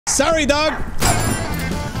Sorry, dog.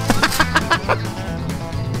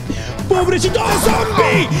 Pobrecito. ¡Oh,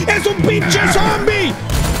 zombie! ¡Es un pinche zombie!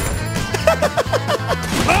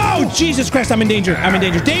 Oh, Jesus Christ, I'm in danger. I'm in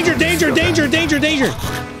danger. Danger, danger, danger, danger, danger.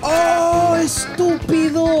 Oh,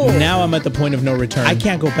 estúpido. Now I'm at the point of no return. I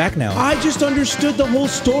can't go back now. I just understood the whole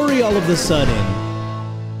story all of a sudden.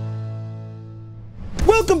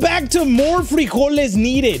 Welcome back to More Frijoles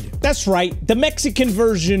Needed. That's right, the Mexican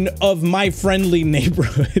version of My Friendly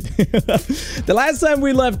Neighborhood. The last time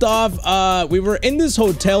we left off, we were in this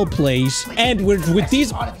hotel place, and we're with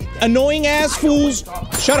these annoying ass fools.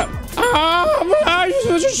 Shut up.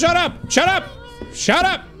 Shut up. Shut up. Shut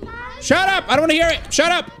up. Shut up. I don't want to hear it.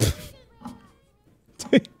 Shut up.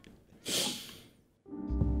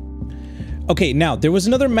 Okay, now, there was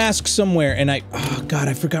another mask somewhere, and oh god,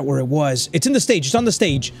 I forgot where it was. It's in the stage. It's on the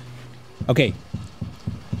stage. Okay.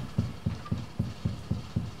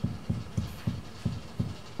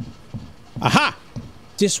 Aha!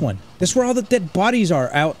 This one. This is where all the dead bodies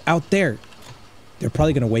are, out there. They're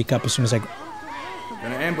probably gonna wake up as soon as I...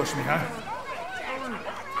 Gonna ambush me, huh?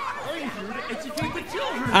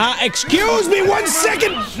 Excuse me 1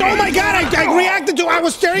 second! Oh my god, I reacted to... I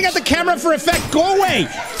was staring at the camera for effect. Go away!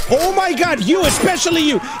 Oh my god, you, especially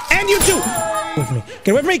you! And you too!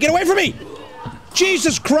 Get away from me! Get away from me! Get away from me!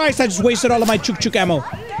 Jesus Christ, I just wasted all of my chuk-chuk ammo.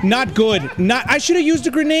 Not good. I should have used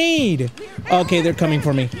a grenade. Okay, they're coming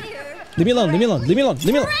for me. Leave me alone, leave me alone, leave me alone,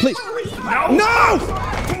 leave me alone, please. No!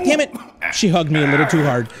 Damn it! She hugged me a little too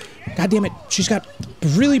hard. God damn it, she's got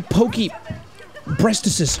really pokey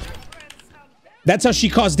breastises. That's how she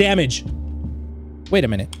caused damage. Wait a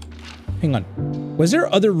minute. Hang on. Was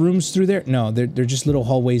there other rooms through there? No, they're just little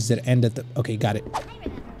hallways that end at the... Okay, got it.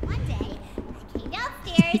 One day, I came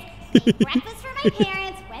downstairs, ate breakfast for my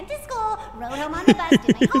parents, went to school, rode home on the bus,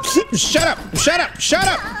 did my homework. Shut up! Shut up! Shut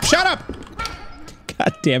up! Shut up!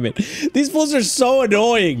 God damn it. These fools are so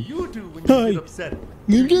annoying. You do when you get upset.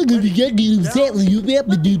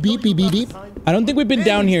 I don't think we've been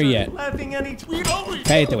down here yet. Laughing at each weird over.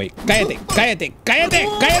 Cállate, wey. Cállate. Cállate. Cállate.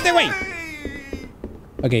 Cállate, wey.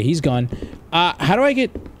 Okay, he's gone. How do I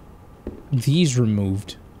get these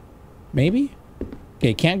removed? Maybe?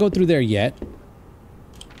 Okay, can't go through there yet.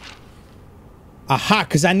 Aha,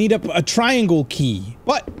 because I need a triangle key.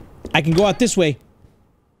 But I can go out this way.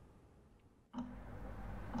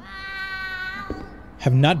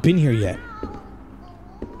 Have not been here yet.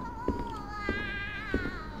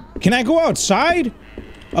 Can I go outside?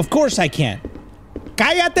 Of course I can.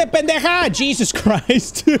 Cállate, pendeja! Jesus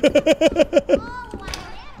Christ.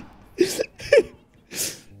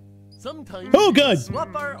 Oh god!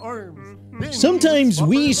 Swap our arms. Sometimes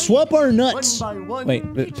we swap our nuts.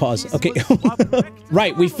 Wait, pause. Okay.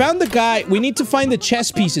 Right, we found the guy. We need to find the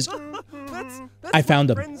chess pieces. I found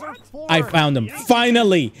them. I found them.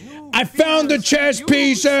 Finally! I found the chess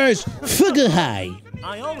pieces! Fugahi!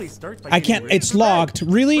 I can't. It's locked.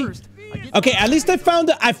 Really? Okay, at least I found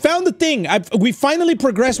the thing. We finally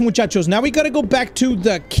progressed, muchachos. Now we gotta go back to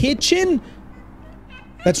the kitchen?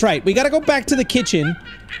 That's right. We gotta go back to the kitchen.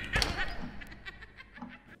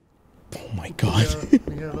 Oh my god.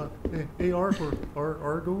 We have AR for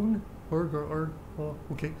Argon.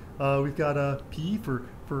 Okay. We've got a P for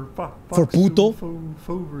puto.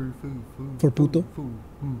 For puto.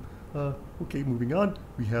 Okay, moving on.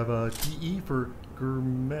 We have a GE for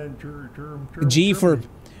G for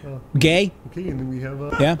gay. Okay, and then we have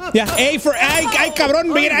yeah. A for ay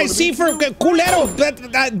cabrón. Mira, C for culero.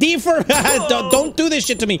 D for don't do this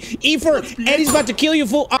shit to me. E for Eddie's about to kill you,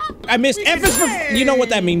 fool. I missed. F is for you know what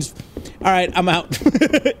that means. All right, I'm out.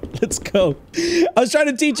 Let's go. I was trying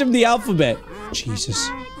to teach him the alphabet. Jesus,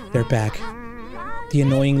 they're back. The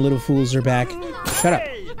annoying little fools are back. Shut up.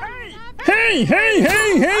 Hey,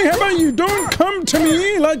 how about you don't come to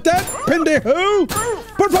me like that, pendejo?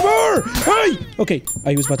 Por favor! Hey! Okay,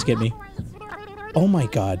 he was about to get me. Oh my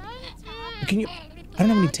god. Can you... I don't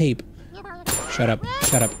have any tape. Shut up.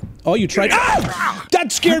 Oh, you tried... Ah!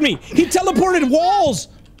 That scared me! He teleported walls!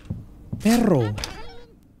 Perro. I'm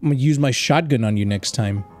gonna use my shotgun on you next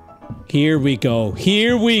time. Here we go.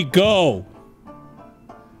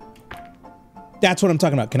 That's what I'm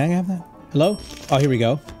talking about. Can I have that? Hello? Oh, here we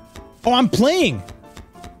go. Oh, I'm playing!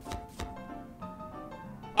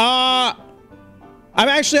 I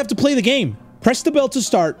actually have to play the game. Press the bell to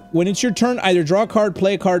start. When it's your turn, either draw a card,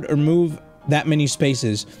 play a card, or move that many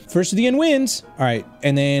spaces. First to the end wins. Alright,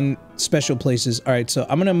 and then special places. Alright, so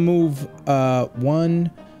I'm gonna move,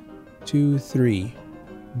 1, 2, 3.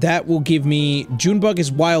 That will give me... Junebug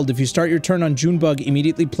is wild. If you start your turn on Junebug,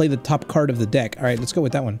 immediately play the top card of the deck. Alright, let's go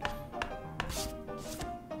with that one.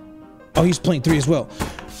 Oh, he's playing 3 as well.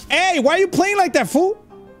 Hey, why are you playing like that, fool?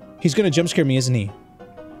 He's gonna jump scare me, isn't he?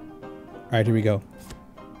 Alright, here we go.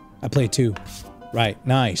 I played 2. Right,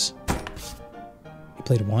 nice. He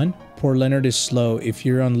played 1? Poor Leonard is slow. If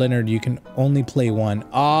you're on Leonard, you can only play 1.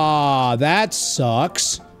 Ah, that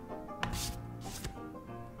sucks.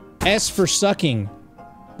 S for sucking.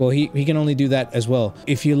 Well, he can only do that as well.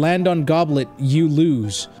 If you land on Goblet, you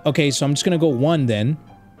lose. Okay, so I'm just gonna go 1 then.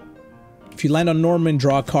 If you land on Norman,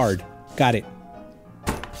 draw a card. Got it.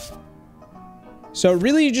 So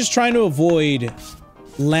really you're just trying to avoid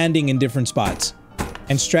landing in different spots.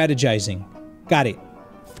 And strategizing. Got it.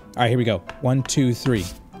 Alright, here we go. 1, 2, 3.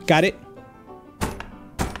 Got it?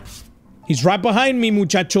 He's right behind me,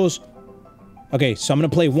 muchachos. Okay, so I'm gonna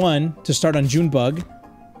play 1 to start on Junebug.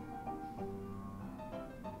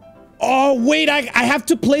 Oh, wait, I have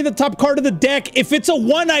to play the top card of the deck. If it's a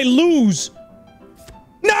 1, I lose.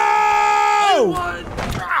 No!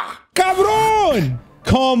 Cabron!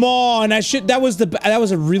 Come on, that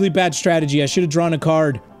was a really bad strategy. I should have drawn a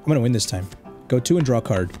card. I'm gonna win this time. Go 2 and draw a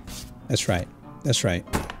card. That's right. That's right.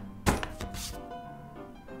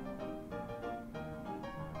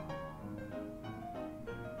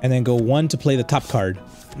 And then go 1 to play the top card.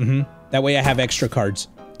 That way I have extra cards.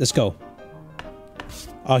 Let's go.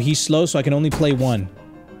 Oh, he's slow, so I can only play 1.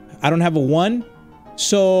 I don't have a 1,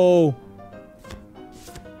 so...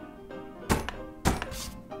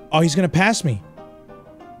 Oh, he's gonna pass me.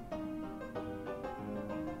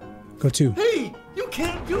 Go 2. Hey, you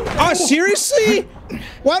can't do that. Oh, seriously?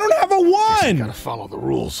 Well, I don't have a 1! Gotta follow the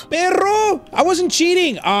rules. Perro! I wasn't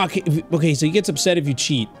cheating! Oh, okay, so he gets upset if you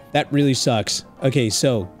cheat. That really sucks. Okay,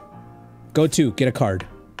 so... Go 2, get a card.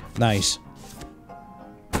 Nice.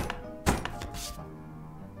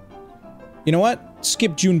 You know what?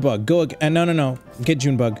 Skip Junebug. Go again. No. Get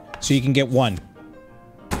Junebug, so you can get 1.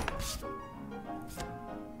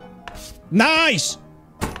 Nice!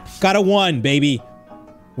 Got a 1, baby.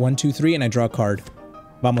 1, 2, 3, and I draw a card.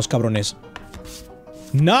 Vamos, cabrones.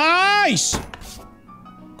 Nice!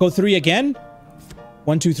 Go 3 again.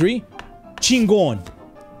 1, 2, 3. Chingon.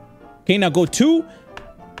 Okay, now go 2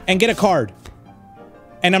 and get a card.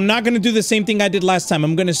 And I'm not gonna do the same thing I did last time.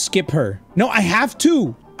 I'm gonna skip her. No, I have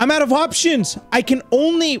to. I'm out of options. I can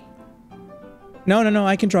only... No.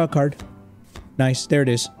 I can draw a card. Nice. There it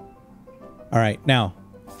is. All right, now.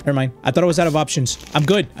 Never mind. I thought I was out of options. I'm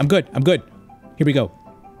good. Here we go.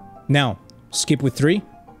 Now, skip with 3.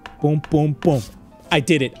 Boom, boom, boom. I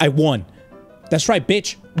did it. I won. That's right,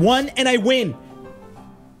 bitch. 1 and I win.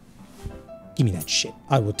 Give me that shit.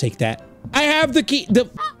 I will take that. I have the key. The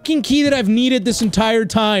fucking key that I've needed this entire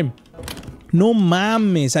time. No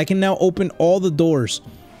mames. I can now open all the doors.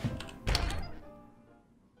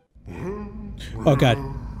 Oh god.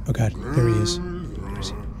 Oh god. There he is.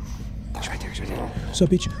 He's right there. So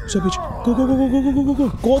bitch. Go.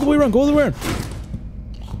 Go all the way around.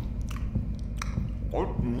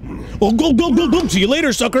 Oh, go. See you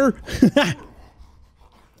later, sucker.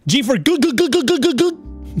 G for good.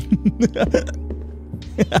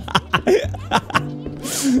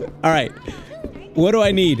 Alright. What do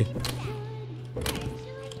I need?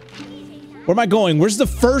 Where am I going? Where's the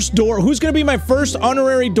first door? Who's gonna be my first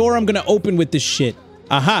honorary door I'm gonna open with this shit?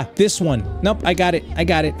 Aha, this one. Nope, I got it.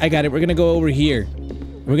 We're gonna go over here.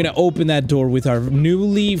 We're gonna open that door with our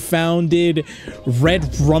newly founded red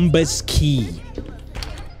rhombus key.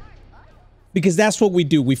 Because that's what we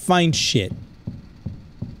do. We find shit.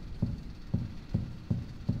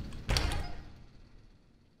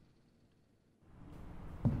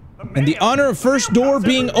 And the honor of first door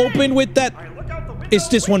being opened with that is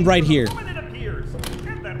this one right here.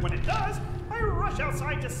 And then when it does, I rush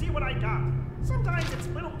outside to see what I got. Sometimes it's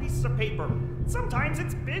little pieces of paper. Sometimes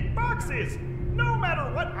it's big boxes. No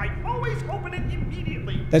matter what, I always open it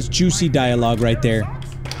immediately. That's juicy dialogue right there.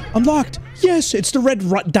 Unlocked! Yes, it's the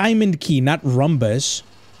red diamond key, not rhombus.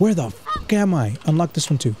 Where the fuck am I? Unlock this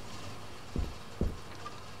one too.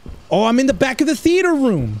 Oh, I'm in the back of the theater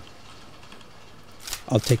room.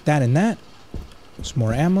 I'll take that and that. Some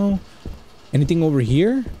more ammo. Anything over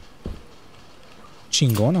here?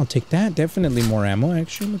 Chingon, I'll take that. Definitely more ammo,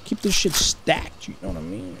 actually. I'm gonna keep this shit stacked, you know what I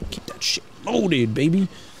mean? Keep that shit loaded, baby.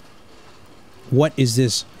 What is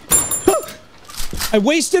this? I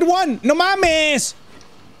wasted one! No mames!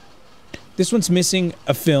 This one's missing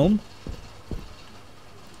a film.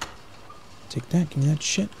 Take that, give me that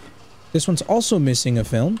shit. This one's also missing a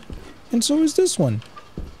film. And so is this one.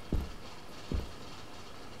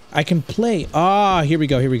 I can play. Ah, here we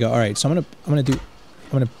go. All right, so I'm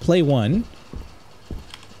gonna play one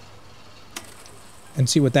and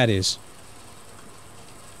see what that is.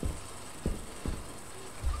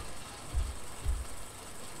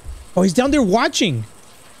 Oh, he's down there watching.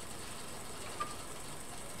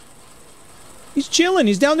 He's chilling.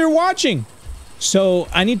 He's down there watching. So,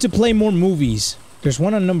 I need to play more movies. There's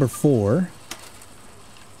one on number 4.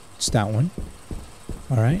 It's that one.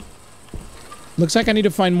 Alright. Looks like I need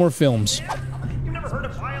to find more films. You never heard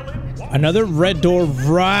of violin? Another red door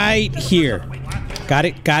right here. Got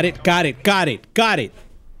it, got it, got it, got it, got it.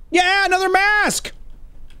 Yeah, another mask!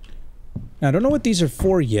 Now, I don't know what these are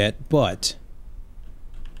for yet, but...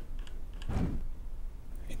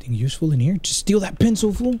 anything useful in here? Just steal that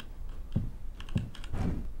pencil, fool.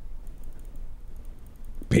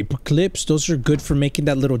 Paper clips, those are good for making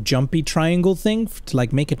that little jumpy triangle thing to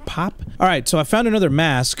like make it pop. Alright, so I found another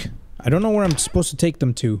mask. I don't know where I'm supposed to take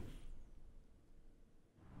them to.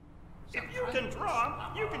 If you can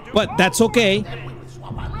draw, you can do But that's okay.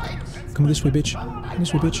 Come this way, bitch. Come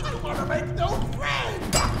this way, bitch.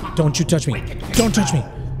 Don't you touch me. Don't touch me.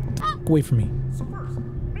 Away from me. So first,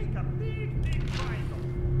 make a big triangle.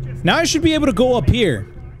 Just Now I should be able to go up here.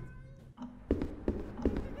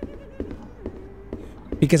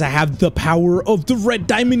 Because I have the power of the red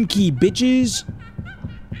diamond key, bitches.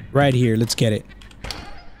 Right here, let's get it.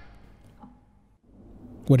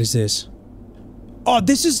 What is this? Oh,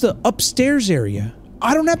 this is the upstairs area.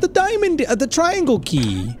 I don't have the diamond, the triangle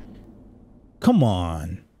key. Come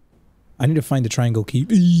on. I need to find the triangle key.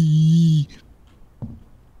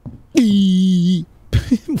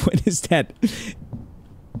 What is that?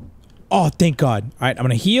 Oh, thank God. All right, I'm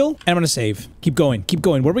gonna heal and I'm gonna save. Keep going, keep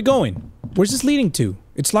going. Where are we going? Where's this leading to?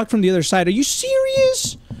 It's locked from the other side. Are you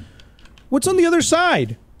serious? What's on the other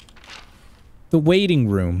side? The waiting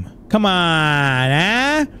room. Come on,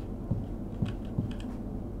 huh?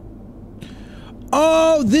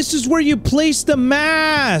 Oh, this is where you place the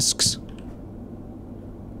masks.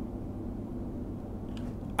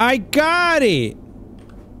 I got it.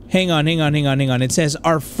 Hang on, hang on, hang on, hang on. It says,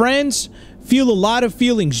 our friends feel a lot of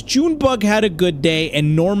feelings. Junebug had a good day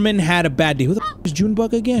and Norman had a bad day. Who the f is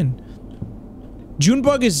Junebug again?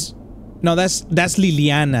 Junebug is... no, that's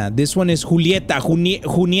Liliana. This one is Julieta.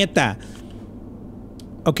 Junieta.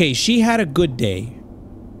 Okay, she had a good day.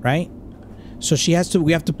 Right? So she has to...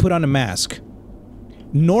 we have to put on a mask.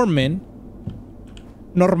 Normando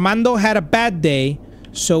had a bad day.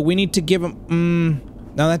 So we need to give him...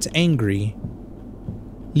 now that's angry.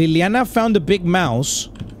 Liliana found a big mouse.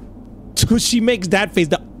 So she makes that face.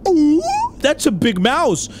 Ooh, that's a big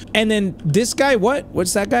mouse. And then this guy, what?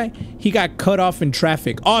 What's that guy? He got cut off in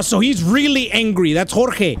traffic. Oh, so he's really angry. That's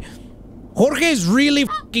Jorge. Jorge is really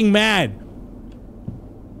fucking mad.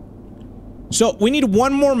 So we need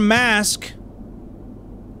one more mask.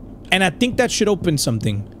 And I think that should open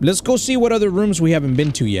something. Let's go see what other rooms we haven't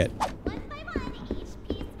been to yet. One by one, each piece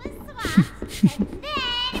was swapped, and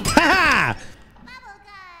then Ha!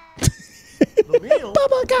 The meal,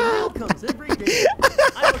 Bubble the gum. meal comes every day.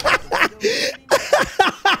 I look out the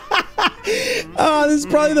window. Oh, this is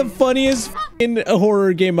probably the funniest f***ing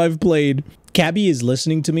horror game I've played. Cabby is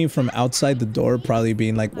listening to me from outside the door, probably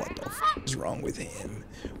being like, what the f*** is wrong with him?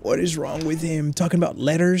 What is wrong with him? Talking about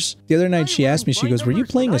letters. The other night she asked me, she goes, were you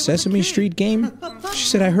playing a Sesame Street game? She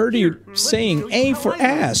said, I heard you saying A for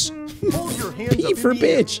ass. Hold your hands B up for in the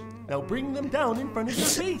air. bitch. Now bring them down in front of your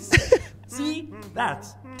face. See?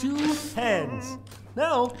 That's 2 hands.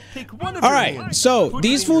 Now, take one of your Alright, hands. so Put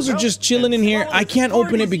these it in fools your are just mouth chilling in and here. swallow I as can't hard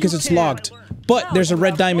open it as because you it's can. locked. But Now there's a you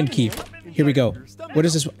red have diamond one key. hand Here we go. inside your stomach. What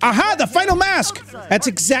is this? Aha! The final mask! That's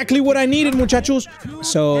exactly what I needed, muchachos.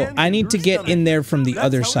 So, I need to get in there from the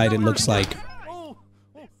other side, it looks like.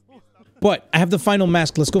 But, I have the final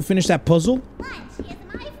mask. Let's go finish that puzzle. lunch is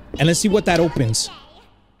my And let's see what that opens. day.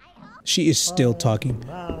 She is still talking.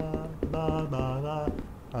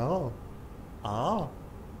 Oh. Ah.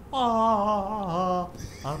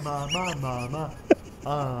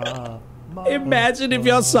 Imagine if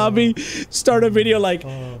y'all saw me start a video like, The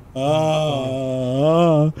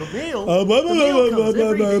meal comes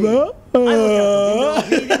every day. I look out the window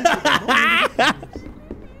hating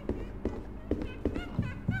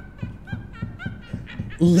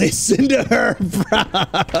listen to her, bro.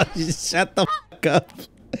 Shut the fuck up.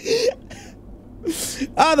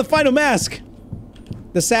 Ah, the final mask.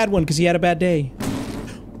 The sad one, because he had a bad day.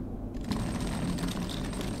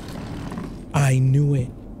 I knew it.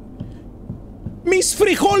 Mis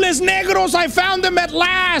frijoles negros, I found them at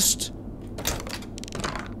last!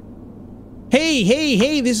 Hey, hey,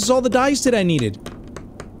 hey, this is all the dice that I needed.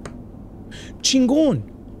 Chingon.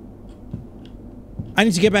 I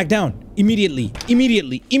need to get back down. Immediately.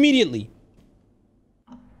 Immediately. Immediately.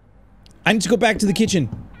 I need to go back to the kitchen.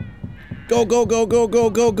 Go, go, go, go, go,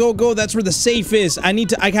 go, go, go. That's where the safe is.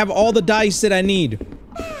 I have all the dice that I need.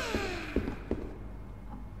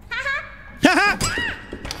 Haha!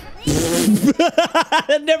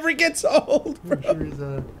 That never gets old, bro.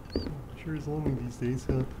 Sure is lonely these days.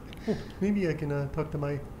 Oh, maybe I can talk to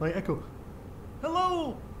my Echo.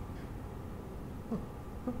 Hello.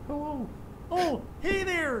 Hello. Oh, hey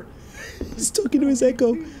there. He's talking to his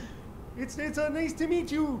Echo. It's nice to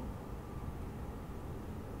meet you.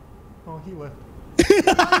 Oh, he left.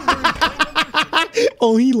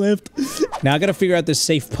 Oh, he left. Now I gotta figure out this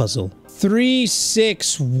safe puzzle. 3,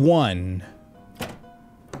 6, 1.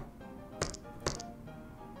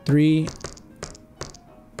 3,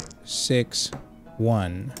 6,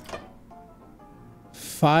 1.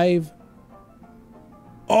 5.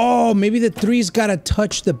 Oh, maybe the 3's gotta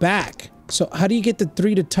touch the back. So how do you get the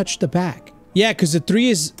 3 to touch the back? Yeah, because the 3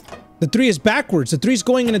 is backwards. The 3's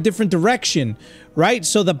going in a different direction, right?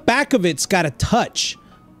 So the back of it's gotta touch.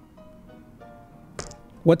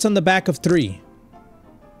 What's on the back of 3?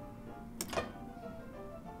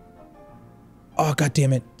 Oh, god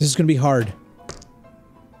damn it. This is gonna be hard.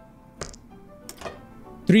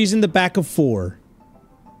 3's in the back of 4.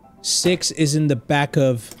 6 is in the back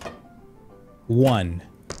of 1.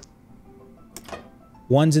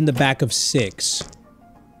 1's in the back of 6.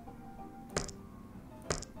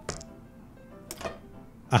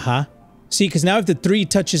 Uh-huh. See, because now if the 3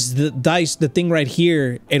 touches the dice, the thing right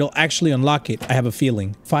here, it'll actually unlock it. I have a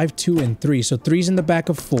feeling. 5, 2, and 3. So 3's in the back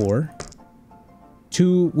of 4.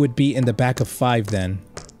 2 would be in the back of 5 then.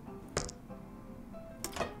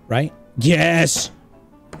 Right? Yes!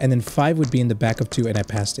 And then 5 would be in the back of 2, and I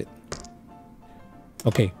passed it.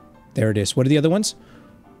 Okay. There it is. What are the other ones?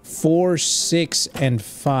 4, 6, and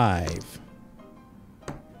 5.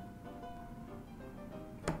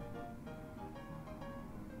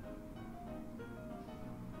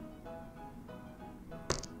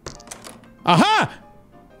 Aha!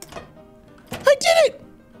 I did it!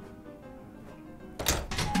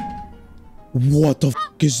 What the f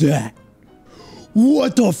is that?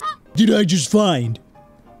 What the f did I just find?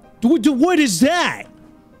 What is that?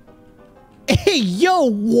 Hey, yo,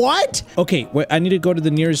 what? Okay, wait, I need to go to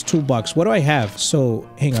the nearest toolbox. What do I have? So,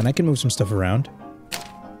 hang on, I can move some stuff around.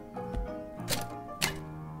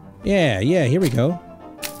 Yeah, here we go.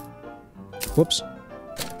 Whoops.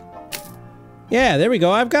 Yeah, there we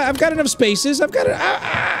go. I've got enough spaces. I've got it.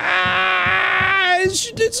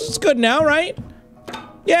 It's good now, right?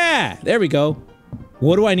 Yeah, there we go.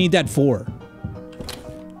 What do I need that for?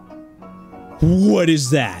 What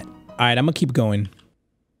is that? All right, I'm gonna keep going.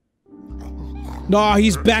 No,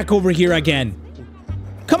 he's back over here again.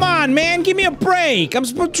 Come on, man, give me a break. I'm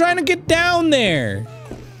trying to get down there.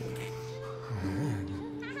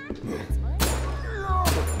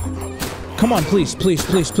 Come on, please, please,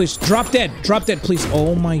 please, please. Drop dead, please.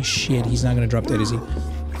 Oh my shit, he's not gonna drop dead, is he?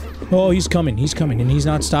 Oh, he's coming, and he's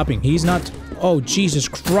not stopping. He's not. Oh, Jesus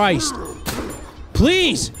Christ.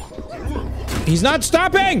 Please! He's not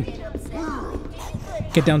stopping!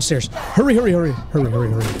 Get downstairs. Hurry, hurry, hurry. Hurry,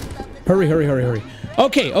 hurry, hurry. Hurry, hurry, hurry, hurry.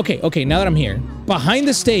 Okay, okay, okay, now that I'm here. Behind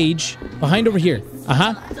the stage. Behind over here.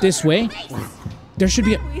 Uh-huh. This way. There should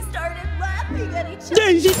be a... We started laughing at each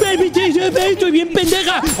other. Estoy bien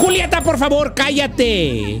pendeja. Julieta, por favor,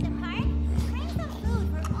 cállate.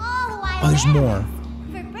 Oh, there's more.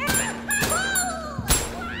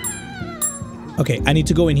 Okay, I need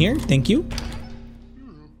to go in here. Thank you.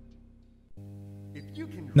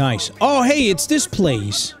 Nice. Oh, hey, it's this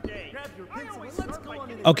place.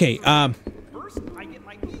 Okay,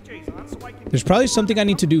 there's probably something I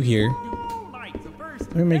need to do here.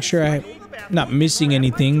 Let me make sure I'm not missing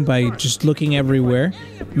anything by just looking everywhere.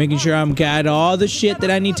 Making sure I'm got all the shit that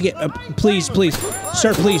I need to get. Please, please.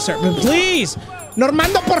 Sir, please, sir. Please!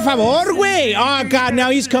 Normando, por favor, güey! Oh, God, now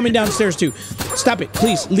he's coming downstairs, too. Stop it.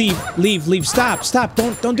 Please, leave, leave, leave. Stop, stop.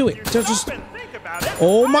 Don't do it. Just...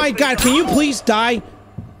 Oh, my God. Can you please die?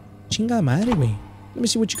 Chinga madre, güey. Let me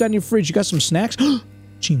see what you got in your fridge. You got some snacks?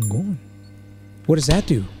 Chingon. What does that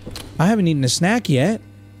do? I haven't eaten a snack yet.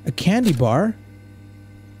 A candy bar.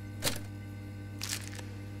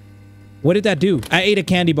 What did that do? I ate a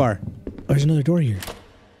candy bar. Oh, there's another door here.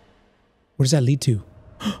 Where does that lead to?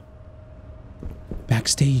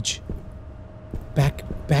 Backstage. Back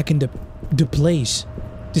in the place.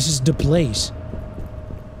 This is the place.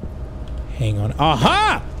 Hang on.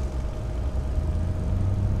 Aha!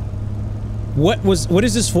 What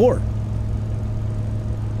is this for?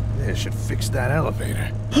 They should fix that elevator.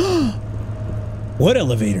 What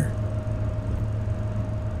elevator?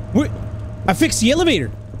 What? I fixed the elevator.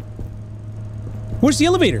 Where's the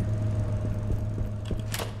elevator?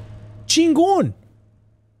 Chingon.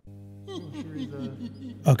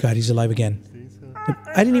 Oh God, he's alive again.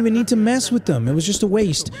 I didn't even need to mess with them. It was just a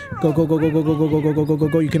waste. Go, go, go, go, go, go, go, go, go, go, go, go,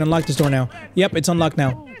 go. You can unlock this door now. Yep, it's unlocked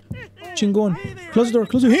now. Chingon. Close the door,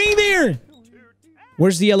 close the door. Hey there!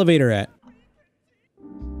 Where's the elevator at?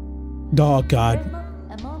 Oh, God.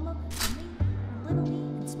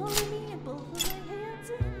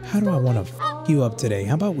 How do I want to f you up today?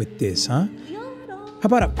 How about with this, huh? How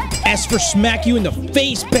about a S for smack you in the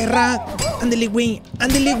face, perra? Andale, güey.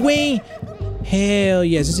 Andale, güey. Hell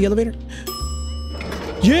yeah. Is this the elevator?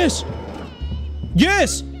 Yes!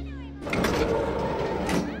 Yes!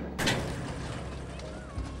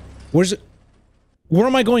 Where's it? Where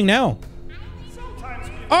am I going now?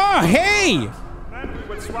 Oh, hey! Then we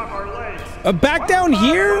would swap our legs. Back down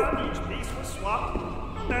here? Each piece was swapped,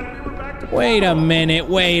 and then we were back to Wait a minute,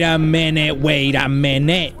 wait a minute, wait a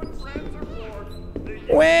minute.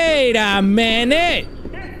 Wait a minute!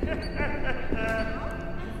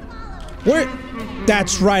 Where?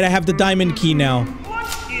 That's right, I have the diamond key now. What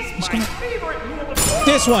is my favorite meal of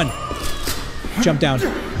This one! Jump down.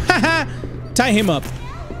 Haha! Tie him up.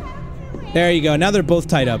 There you go, now they're both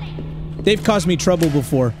tied up. They've caused me trouble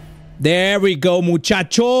before. There we go,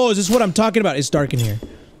 muchachos! This is what I'm talking about. It's dark in here.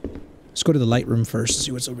 Let's go to the light room first,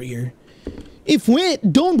 see what's over here. If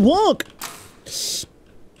wet, don't walk!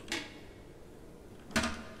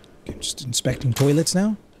 Okay, just inspecting toilets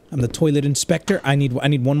now. I'm the toilet inspector. I need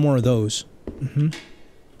one more of those.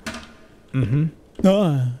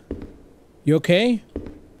 Ah. You okay?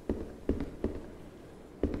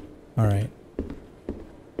 Alright.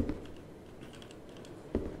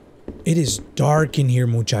 It is dark in here,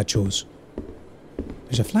 muchachos.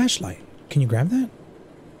 There's a flashlight. Can you grab that?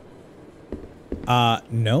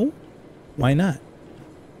 No? Why not?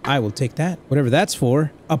 I will take that. Whatever that's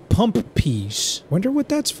for. A pump piece. Wonder what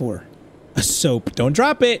that's for. A soap. Don't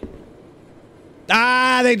drop it.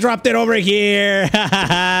 Ah, they dropped it over here.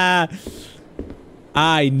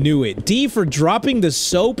 I knew it. D for dropping the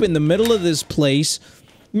soap in the middle of this place.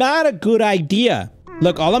 Not a good idea.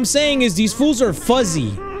 Look, all I'm saying is these fools are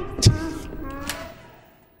fuzzy.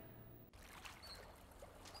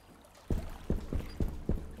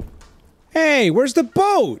 Hey, where's the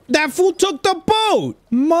boat? That fool took the boat!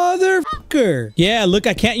 Motherfucker! Yeah, look,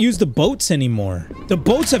 I can't use the boats anymore. The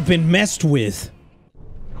boats have been messed with.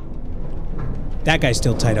 That guy's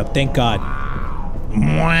still tied up, thank God.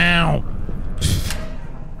 Wow.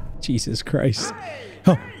 Jesus Christ.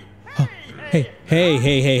 Oh, oh. Hey, hey,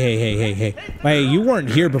 hey, hey, hey, hey, hey, hey. Hey, you weren't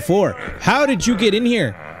here before. How did you get in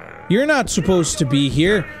here? You're not supposed to be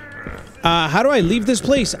here. How do I leave this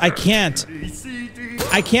place? I can't.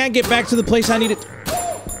 I can't get back to the place I needed.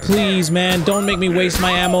 Please, man, don't make me waste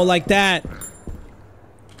my ammo like that.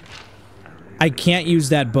 I can't use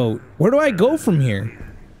that boat. Where do I go from here?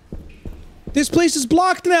 This place is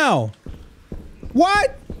blocked now.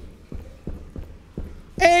 What?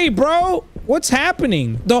 Hey, bro. What's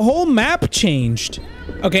happening? The whole map changed.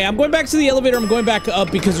 Okay, I'm going back to the elevator. I'm going back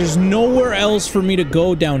up because there's nowhere else for me to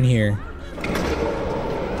go down here.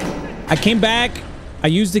 I came back. I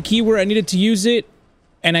used the key where I needed to use it.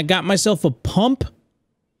 And I got myself a pump.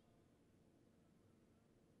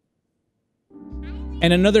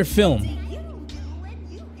 And another film.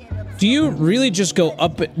 Do you really just go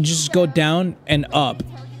up, just go down and up?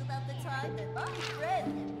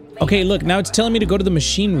 Okay, look, now it's telling me to go to the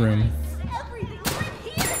machine room.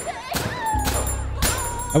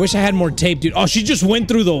 I wish I had more tape, dude. Oh, she just went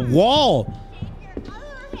through the wall.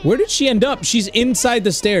 Where did she end up? She's inside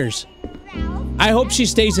the stairs. I hope she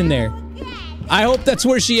stays in there. I hope that's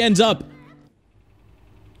where she ends up.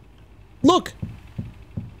 Look.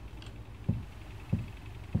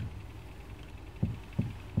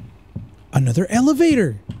 Another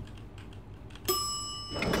elevator.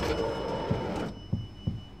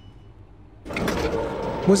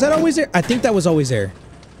 Was that always there? I think that was always there.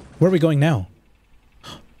 Where are we going now?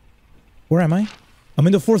 Where am I? I'm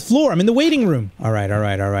in the 4th floor. I'm in the waiting room. All right, all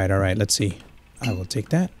right, all right, all right. Let's see. I will take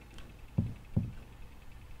that.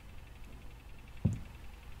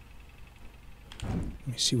 Let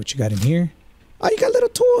me see what you got in here. Oh, you got little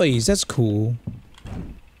toys. That's cool.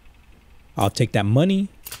 I'll take that money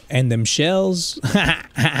and them shells.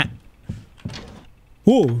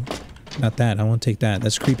 Whoa. Not that. I won't take that.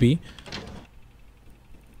 That's creepy.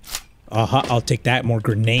 I'll take that. More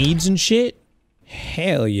grenades and shit.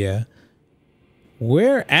 Hell yeah.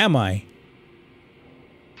 Where am I?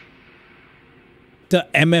 The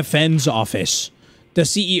MFN's office. The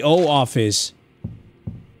CEO office.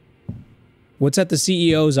 What's at the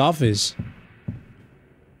CEO's office?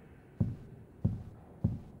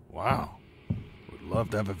 Wow. Would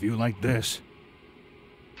love to have a view like this.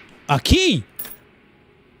 A key!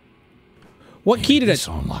 What key did this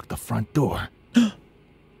will unlock the front door.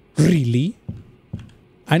 Really?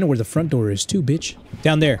 I know where the front door is too, bitch.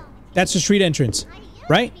 Down there. That's the street entrance,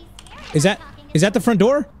 right? Is that the front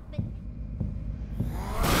door?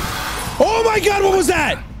 Oh my god, what was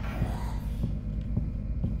that?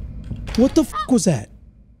 What the fuck was that?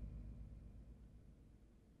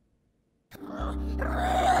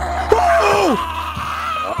 Oh!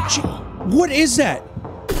 Gee, what is that?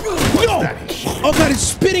 No! Oh god, it's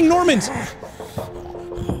spitting Normans!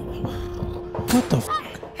 What the fuck?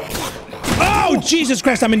 Oh, Jesus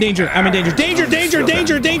Christ, I'm in danger. I'm in danger. Danger, danger,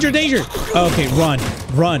 danger, danger, danger. Okay, run,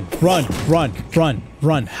 run, run, run, run,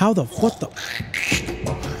 run. How the, what the?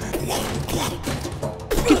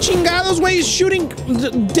 Que chingados way he's shooting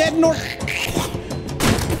dead Norm.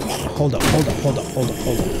 Hold up, hold up, hold up, hold up,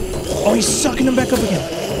 hold up. Oh, he's sucking him back up again.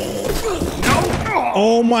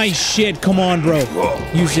 Oh my shit, come on, bro.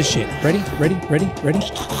 Use this shit. Ready, ready, ready, ready?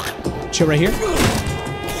 Chill right here.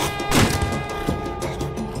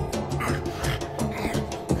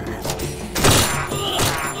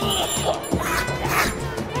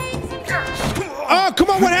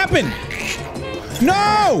 What happened?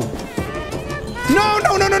 No! No,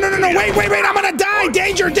 no, no, no, no, no, no, wait, wait, wait, I'm gonna die!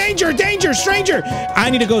 Danger, danger, danger, stranger!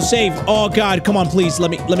 I need to go save. Oh god, come on, please,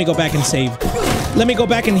 let me go back and save. Let me go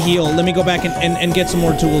back and heal. Let me go back and get some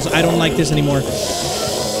more tools. I don't like this anymore.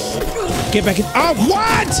 Get back in. Oh,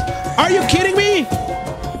 what? Are you kidding me?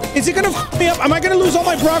 Is it gonna f me up? Am I gonna lose all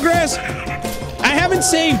my progress? I haven't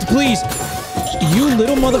saved, please. You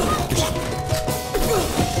little motherfuckers.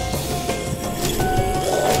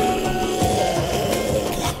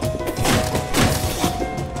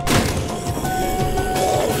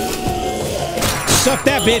 Suck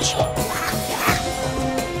that, bitch!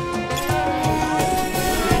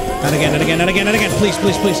 Not again, not again, not again, not again. Please,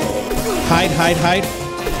 please, please. Hide, hide, hide.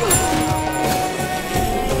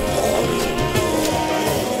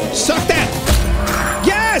 Suck that!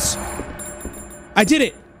 Yes! I did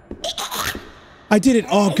it! I did it!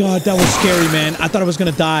 Oh god, that was scary, man. I thought I was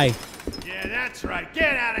gonna die. Yeah, that's right.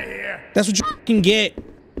 Get out of here! That's what you can get.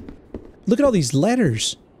 Look at all these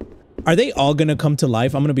letters. Are they all gonna come to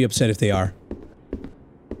life? I'm gonna be upset if they are.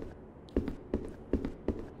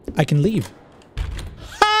 I can leave.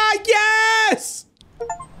 Ah, yes!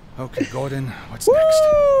 Okay, Gordon, what's Woo!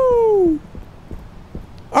 next?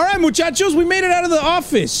 Alright, muchachos, we made it out of the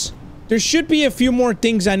office. There should be a few more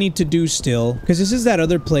things I need to do still, because this is that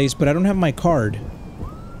other place, but I don't have my card.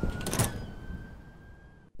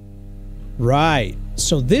 Right.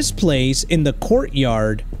 So this place in the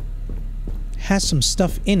courtyard has some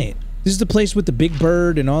stuff in it. This is the place with the big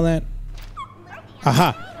bird and all that.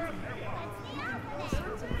 Aha.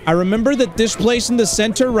 I remember that this place in the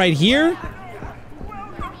center right here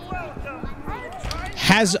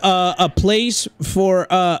has a place for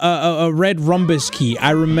a red rhombus key. I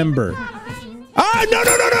remember. Ah, no,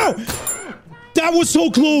 no, no, no! That was so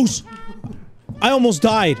close! I almost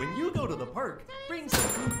died. When you go to the park, bring some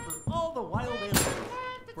food for all the wild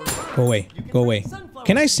animals. Go away. Go away.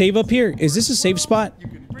 Can I save up here? Is this a safe spot?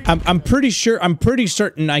 I'm pretty sure, I'm pretty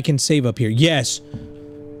certain I can save up here. Yes.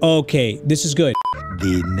 Okay, this is good.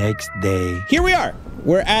 The next day. Here we are.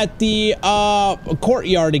 We're at the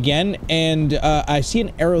courtyard again, and I see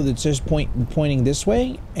an arrow that says pointing this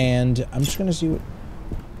way, and I'm just gonna see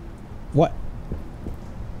what.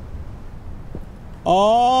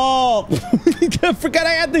 Oh, I forgot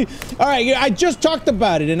I had the. All right, I just talked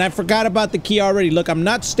about it, and I forgot about the key already. Look, I'm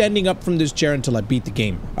not standing up from this chair until I beat the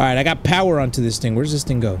game. All right, I got power onto this thing. Where's this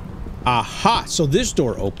thing go? Aha! So this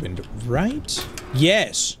door opened, right?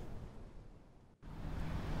 Yes.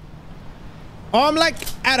 Oh, I'm like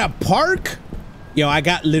at a park? Yo, I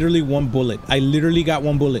got literally one bullet. I literally got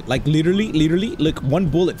one bullet. Like literally, look, one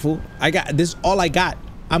bullet, fool. I got this, all I got.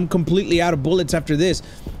 I'm completely out of bullets after this.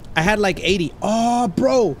 I had like 80. Oh,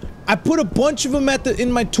 bro. I put a bunch of them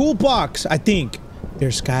in my toolbox, I think.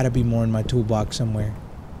 There's gotta be more in my toolbox somewhere.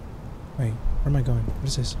 Wait, where am I going? What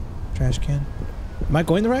is this? Trash can? Am I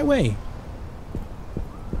going the right way?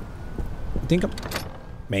 I think I'm...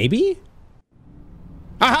 Maybe?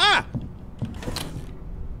 Aha!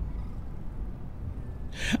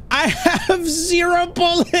 I have 0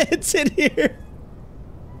 bullets in here.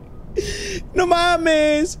 No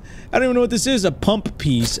mames. I don't even know what this is. A pump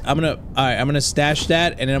piece. I'm gonna stash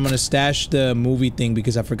that, and then I'm gonna stash the movie thing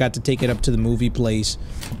because I forgot to take it up to the movie place.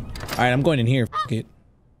 All right, I'm going in here. F it.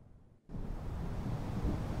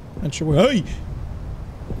 Not sure where. Hey.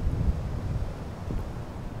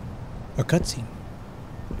 A cutscene.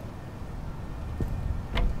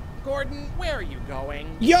 Gordon, where are you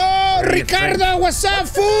going? Yo, Ricardo, what's up,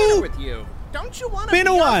 fool? With you? Don't you want to Been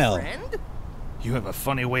a while. You have a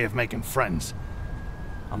funny way of making friends.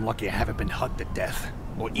 I'm lucky I haven't been hugged to death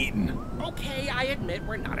or eaten. Okay, I admit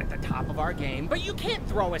we're not at the top of our game, but you can't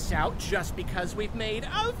throw us out just because we've made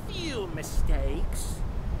a few mistakes.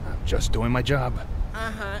 I'm just doing my job.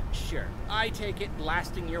 Uh-huh, sure. I take it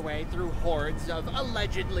blasting your way through hordes of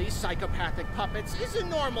allegedly psychopathic puppets is a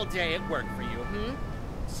normal day at work for you,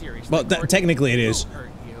 Seriously. Well, technically it is. Who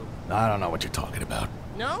hurt you? I don't know what you're talking about.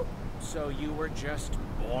 No? So you were just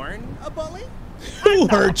born a bully? Who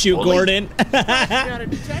hurt you, Gordon? Not a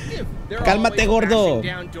detective. They're Cálmate, always gordo. bashing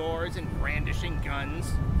down doors and brandishing guns.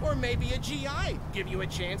 Or maybe a GI. Give you a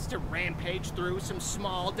chance to rampage through some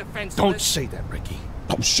small defenseless... Don't say that, Ricky.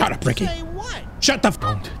 Oh, shut up, Ricky. Say what? Shut the f-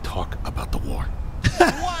 Don't talk about the war.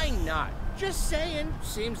 Why not? Just saying.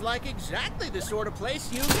 Seems like exactly the sort of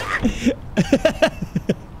place you...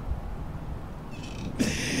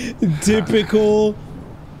 Typical.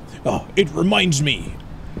 Oh, it reminds me.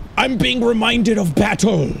 I'm being reminded of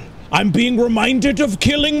battle. I'm being reminded of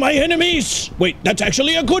killing my enemies. Wait, that's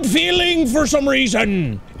actually a good feeling for some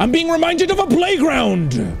reason. I'm being reminded of a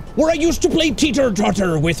playground where I used to play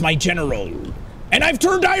teeter-totter with my general. And I've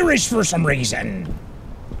turned Irish for some reason.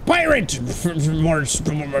 Pirate. More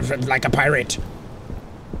like a pirate.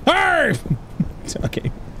 Arr! Okay.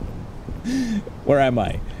 Where am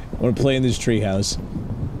I? I want to play in this treehouse.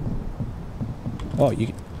 Oh,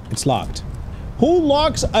 it's locked. Who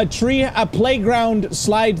locks a playground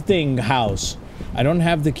slide thing house? I don't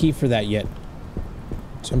have the key for that yet.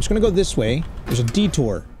 So I'm just gonna go this way. There's a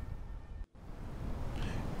detour.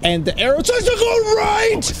 And the arrow says to go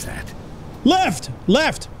right! What was that? Left!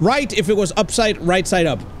 Left! Right if it was right side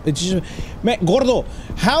up. It's just... Man, Gordo,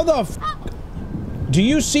 how the f... do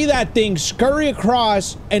you see that thing scurry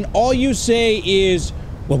across and all you say is...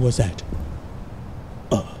 What was that?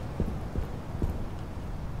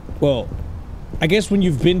 Well... I guess when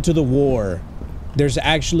you've been to the war, there's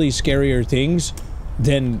actually scarier things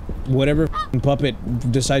than whatever puppet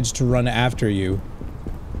decides to run after you.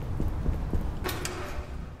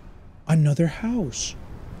 Another house.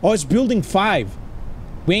 Oh, it's building 5.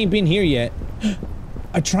 We ain't been here yet.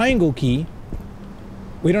 A triangle key.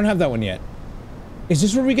 We don't have that one yet. Is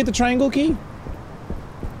this where we get the triangle key?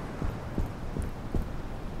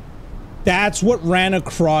 That's what ran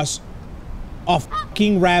across a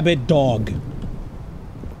fucking rabid dog.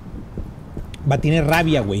 Va, tiene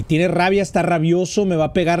rabia, güey. Tiene rabia, está rabioso. Me va a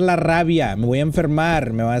pegar la rabia. Me voy a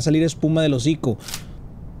enfermar. Me va a salir espuma del hocico.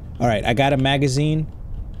 Alright, I got a magazine.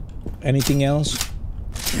 Anything else?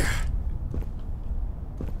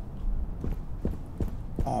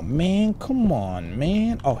 Oh, man. Come on,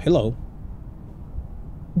 man. Oh, hello.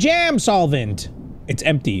 Jam solvent! It's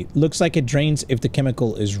empty. Looks like it drains if the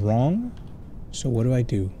chemical is wrong. So what do I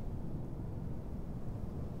do?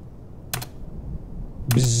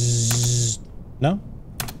 Bzzz. No?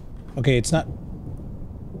 Okay, it's not...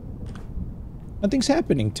 Nothing's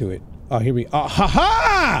happening to it. Oh, here we... Oh,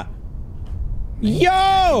 ha-ha!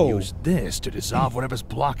 Yo! Use this to dissolve whatever's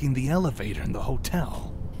blocking the elevator in the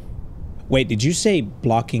hotel. Wait, did you say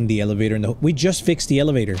blocking the elevator in the... We just fixed the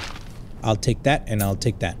elevator. I'll take that, and I'll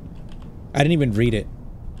take that. I didn't even read it.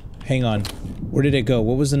 Hang on. Where did it go?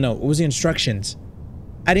 What was the note? What was the instructions?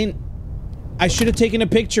 I didn't... I should have taken a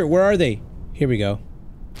picture. Where are they? Here we go.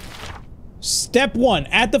 Step 1.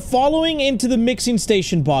 Add the following into the mixing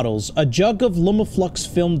station bottles. A jug of Lumaflux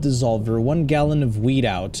film dissolver, 1 gallon of weed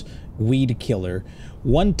out, weed killer,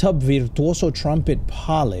 1 tub Virtuoso trumpet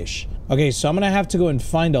polish. Okay, so I'm gonna have to go and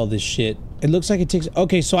find all this shit. It looks like it takes...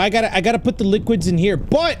 Okay, so I gotta put the liquids in here,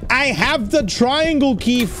 but I have the triangle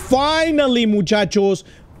key finally, muchachos.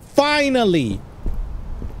 Finally.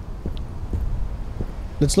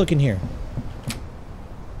 Let's look in here.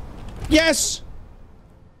 Yes!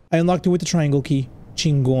 I unlocked it with the triangle key.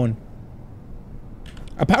 Chingon.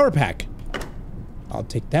 A power pack. I'll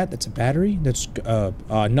take that. That's a battery. That's,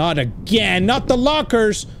 not again! Not the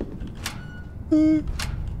lockers!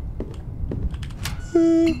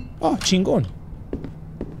 Oh, chingon.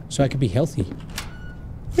 So I could be healthy.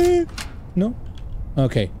 No?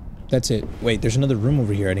 Okay. That's it. Wait, there's another room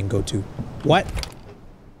over here I didn't go to. What?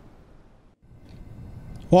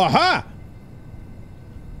 Aha!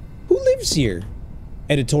 Who lives here?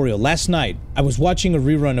 Editorial. Last night, I was watching a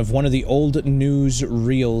rerun of one of the old news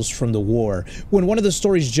reels from the war, when one of the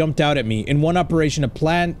stories jumped out at me. In one operation, a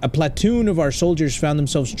platoon of our soldiers found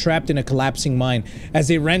themselves trapped in a collapsing mine. As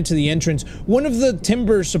they ran to the entrance, one of the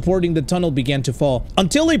timbers supporting the tunnel began to fall,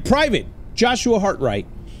 until a private, Joshua Hartright,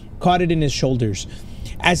 caught it in his shoulders.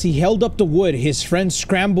 As he held up the wood, his friend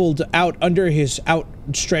scrambled out under his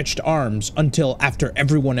outstretched arms, until after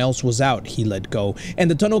everyone else was out, he let go,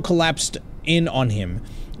 and the tunnel collapsed in on him.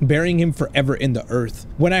 burying him forever in the earth.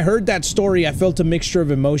 When I heard that story, I felt a mixture of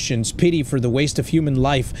emotions, pity for the waste of human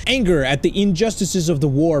life, anger at the injustices of the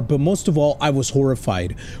war, but most of all, I was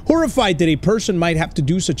horrified. Horrified that a person might have to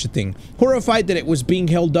do such a thing. Horrified that it was being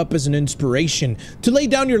held up as an inspiration. To lay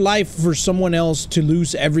down your life for someone else, to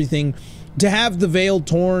lose everything, to have the veil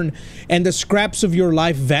torn and the scraps of your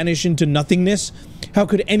life vanish into nothingness. How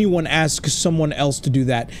could anyone ask someone else to do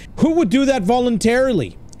that? Who would do that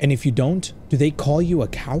voluntarily? And if you don't, do they call you a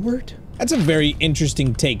coward? That's a very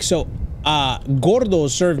interesting take. So, Gordo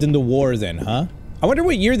served in the war then, huh? I wonder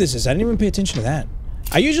what year this is. I didn't even pay attention to that.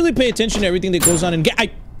 I usually pay attention to everything that goes on in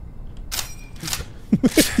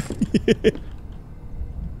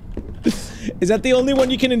Is that the only one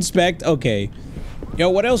you can inspect? Okay. Yo,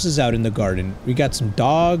 what else is out in the garden? We got some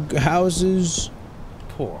dog houses.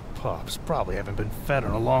 Poor pups probably haven't been fed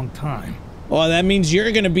in a long time. Well, that means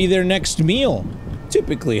you're gonna be their next meal.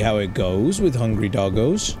 Typically how it goes with hungry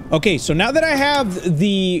doggos. Okay, so now that I have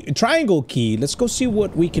the triangle key, let's go see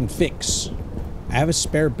what we can fix. I have a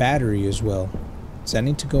spare battery as well. Does that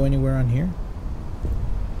need to go anywhere on here?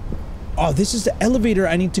 Oh, this is the elevator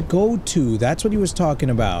I need to go to. That's what he was talking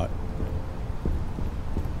about.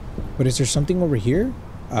 But is there something over here?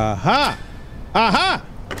 Aha! Aha!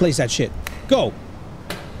 Place that shit. Go!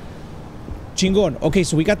 Chingon. Okay,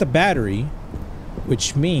 so we got the battery,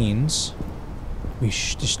 which means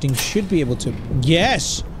this thing should be able to...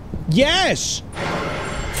 Yes! Yes!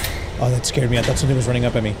 Oh, that scared me. I thought something was running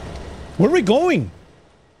up at me. Where are we going?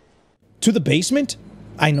 To the basement?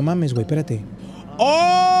 Ay, no mames, güey, espérate.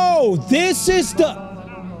 Oh! This is the...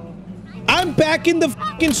 I'm back in the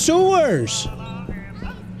fucking sewers!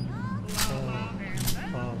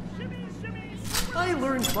 I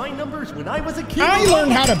learned my numbers when I was a kid. I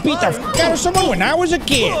learned how to beat the fuck out of someone when I was a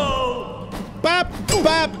kid. Whoa. Bop,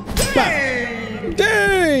 bop, bop.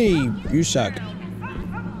 Dave, you suck.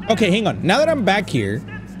 Okay, hang on. Now that I'm back here,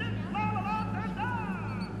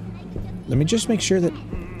 let me just make sure that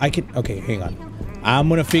I can... Okay, hang on. I'm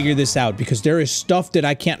gonna figure this out because there is stuff that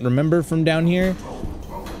I can't remember from down here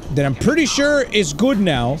that I'm pretty sure is good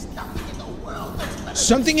now.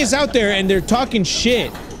 Something is out there and they're talking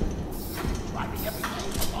shit.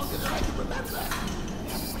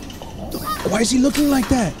 Why is he looking like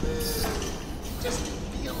that?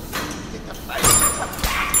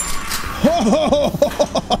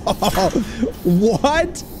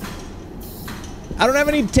 What? I don't have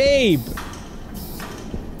any tape.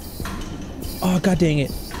 Oh, god dang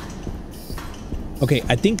it. Okay,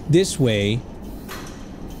 I think this way.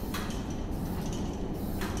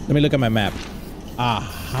 Let me look at my map.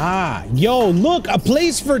 Aha. Yo, look, a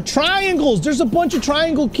place for triangles. There's a bunch of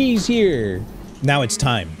triangle keys here. Now it's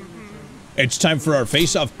time. It's time for our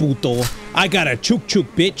face-off, puto. I got a chuk-chuk,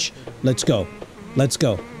 bitch. Let's go. Let's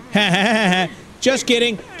go. Ha ha ha ha. Just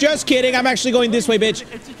kidding. Just kidding. I'm actually going this way, bitch.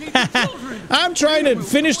 I'm trying to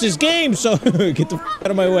finish this game, so get the f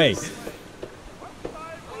out of my way.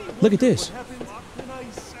 Look at this.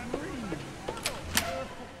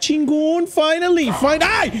 Chingon, finally.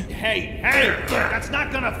 Hey, that's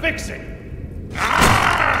not gonna fix it.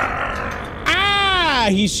 Ah!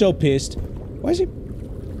 He's so pissed. Why is he...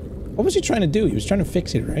 What was he trying to do? He was trying to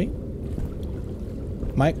fix it, right?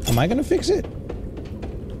 Am I gonna fix it?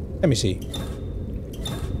 Let me see.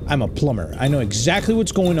 I'm a plumber. I know exactly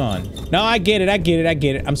what's going on. No, I get it, I get it, I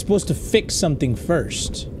get it. I'm supposed to fix something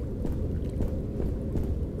first.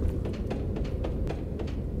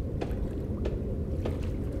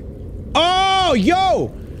 Oh,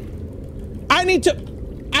 yo! I need to...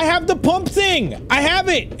 I have the pump thing! I have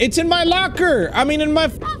it! It's in my locker! I mean, in my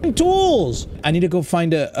f***ing tools! I need to go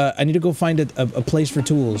find a place for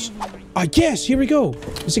tools. Ah, yes! Here we go!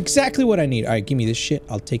 That's exactly what I need. Alright, give me this shit.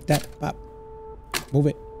 I'll take that. Pop. Move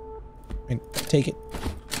it. And take it.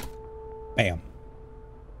 Bam.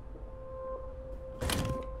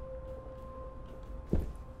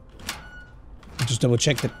 Just double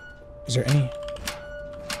check that. Is there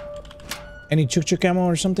any chuk-chuk ammo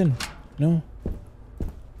or something? No?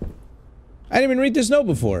 I didn't even read this note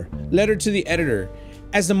before. Letter to the editor.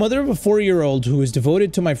 As the mother of a 4-year-old who is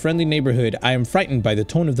devoted to my friendly neighborhood, I am frightened by the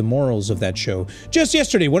tone of the morals of that show. Just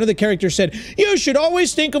yesterday, one of the characters said, "You should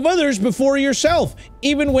always think of others before yourself,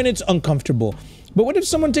 even when it's uncomfortable." But what if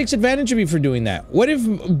someone takes advantage of you for doing that? What if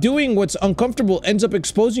doing what's uncomfortable ends up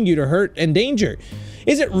exposing you to hurt and danger?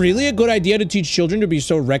 Is it really a good idea to teach children to be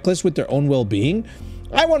so reckless with their own well-being?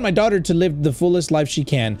 I want my daughter to live the fullest life she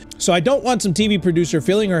can, so I don't want some TV producer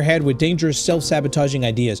filling her head with dangerous self-sabotaging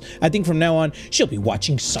ideas. I think from now on, she'll be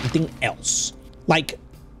watching something else. Like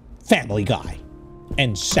Family Guy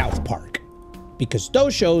and South Park. Because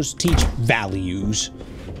those shows teach values.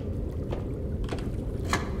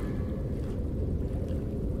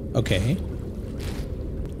 Okay.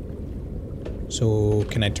 So,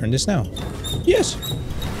 can I turn this now? Yes!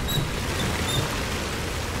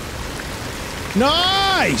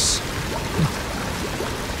 Nice!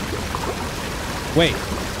 Wait.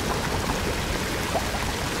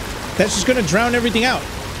 That's just gonna drown everything out.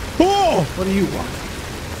 Oh! What do you want?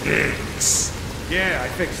 Thanks. Yeah, I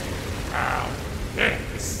fixed it. Wow.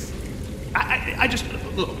 Thanks. I just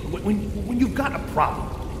look, when you've got a problem,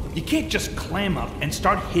 you can't just clam up and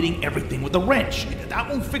start hitting everything with a wrench. That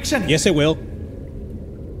won't fix anything. Yes, it will.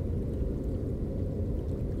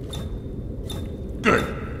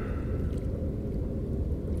 Good.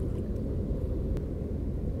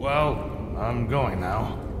 Well, I'm going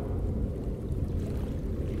now.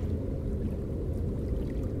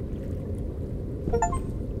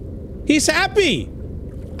 He's happy!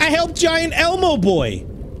 I helped Giant Elmo Boy!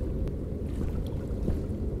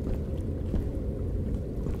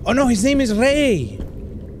 Oh no, his name is Ray!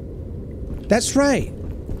 That's right.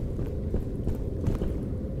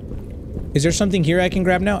 Is there something here I can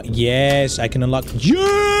grab now? Yes, I can unlock-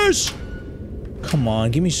 Yes! Come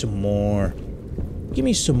on, give me some more. Give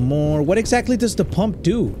me some more. What exactly does the pump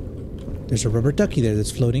do? There's a rubber ducky there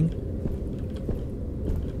that's floating.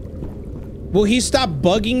 Will he stop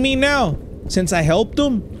bugging me now? Since I helped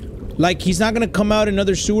him? Like, he's not gonna come out in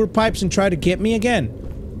other sewer pipes and try to get me again?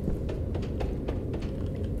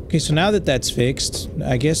 Okay, so now that that's fixed,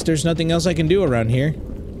 I guess there's nothing else I can do around here.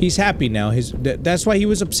 He's happy now. That's why he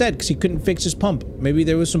was upset, because he couldn't fix his pump. Maybe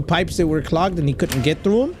there was some pipes that were clogged and he couldn't get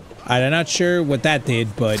through them? I'm not sure what that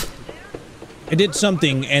did, but it did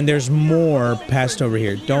something, and there's more passed over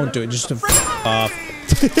here. Don't do it, just to f off.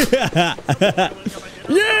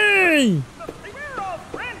 Yay!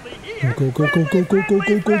 Go, go, go, go, go, go, go,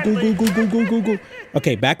 go, go, go, go, go, go, go, go.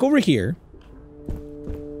 Okay, back over here.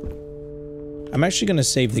 I'm actually gonna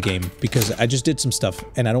save the game, because I just did some stuff,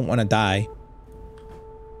 and I don't want to die.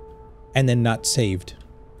 And then not saved.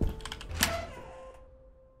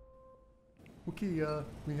 Okay,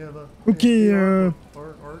 we have a... Okay, Argo?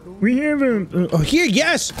 we have a... Oh, here,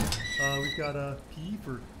 yes! We've got a P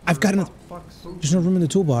for... I've got an... There's no room in the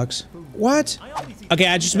toolbox. What? Okay,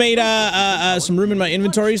 I just made some room in my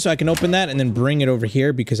inventory so I can open that and then bring it over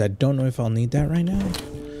here because I don't know if I'll need that right now.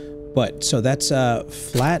 But, so that's a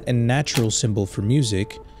flat and natural symbol for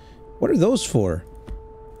music. What are those for?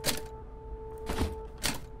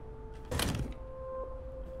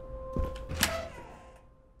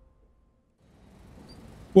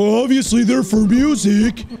 Well, obviously they're for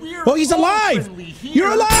music. Oh, he's alive!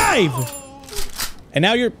 You're alive! And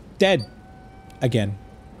now you're dead. Again.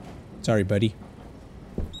 Sorry, buddy.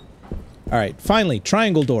 Alright, finally,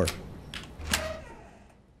 triangle door.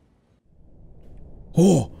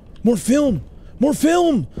 Oh, more film! More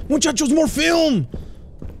film! Muchachos, more film!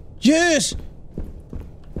 Yes!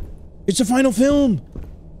 It's the final film!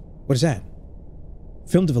 What is that?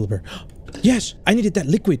 Film developer. Yes! I needed that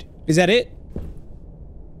liquid. Is that it?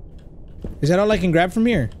 Is that all I can grab from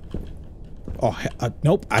here? Oh,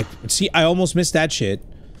 nope. I almost missed that shit.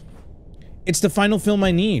 It's the final film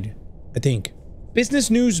I need, I think. Business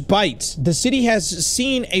News Bites. The city has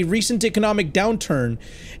seen a recent economic downturn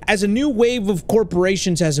as a new wave of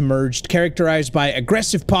corporations has emerged, characterized by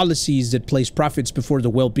aggressive policies that place profits before the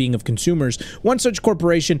well-being of consumers. One such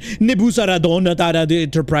corporation, Nebuzaradon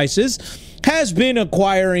Enterprises, has been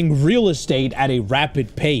acquiring real estate at a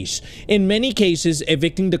rapid pace, in many cases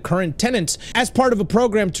evicting the current tenants as part of a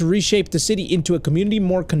program to reshape the city into a community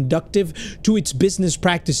more conducive to its business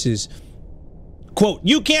practices. Quote,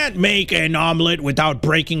 "You can't make an omelet without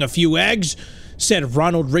breaking a few eggs," said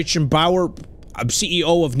Ronald Richenbauer,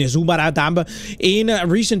 CEO of Nebuzaradon, in a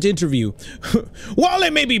recent interview. "While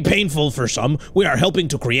it may be painful for some, we are helping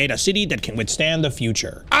to create a city that can withstand the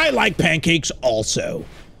future. I like pancakes also."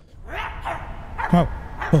 Oh,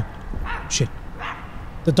 oh, shit.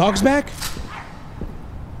 The dog's back?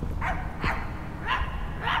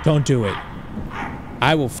 Don't do it.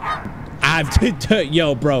 I will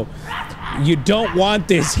yo, bro. You don't want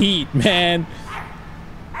this heat, man.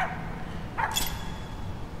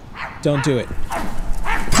 Don't do it.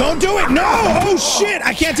 Don't do it! No! Oh shit!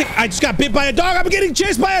 I can't take. I just got bit by a dog. I'm getting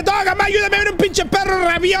chased by a dog. Ayúdame, un pinche perro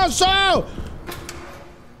rabioso!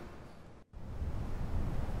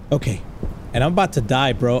 Okay. And I'm about to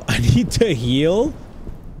die, bro. I need to heal.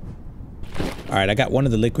 Alright, I got one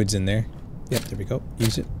of the liquids in there. Yep, there we go.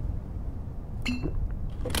 Use it.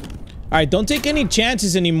 Alright, don't take any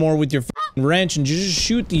chances anymore with your f***ing wrench and just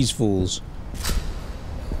shoot these fools.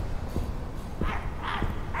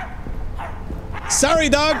 Sorry,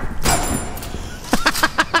 dog!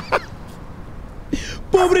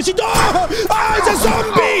 Pobrecito! ¡Ah, es un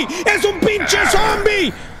zombie! ¡Es un pinche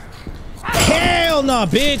zombie! Hell no,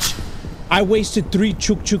 bitch! I wasted 3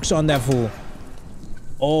 chuk-chuks on that fool.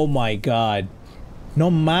 Oh my god. No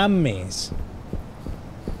mames.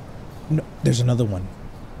 No, there's another one.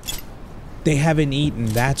 They haven't eaten,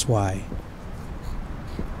 that's why.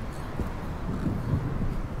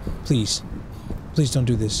 Please. Please don't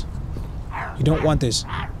do this. You don't want this.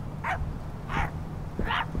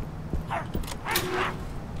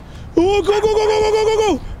 Oh, go, go, go, go, go, go,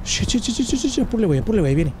 go, go! Shit, shit, shit, shit, shit, shit. Pule,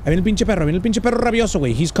 güey, viene. Ahí viene el pinche perro rabioso,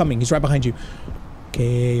 güey. He's coming, he's right behind you.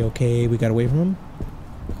 Okay, okay, we got away from him.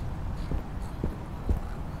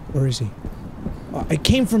 Where is he? Oh, I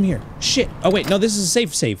came from here. Shit. Oh, wait, no, this is a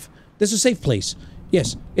safe. This is a safe place.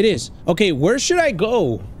 Yes, it is. Okay, where should I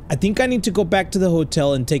go? I think I need to go back to the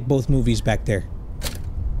hotel and take both movies back there.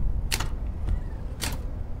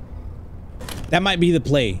 That might be the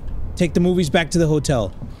play. Take the movies back to the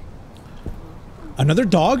hotel. Another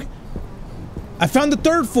dog? I found the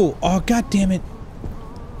third fool. Oh, god damn it.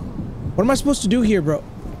 What am I supposed to do here, bro?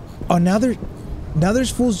 Oh, now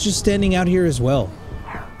there's fools just standing out here as well.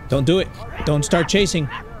 Don't do it. Don't start chasing.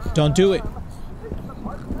 Don't do it.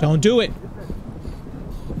 Don't do it.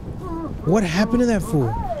 What happened to that fool?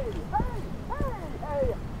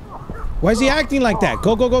 Why is he acting like that?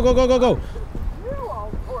 Go, go, go, go, go, go, go.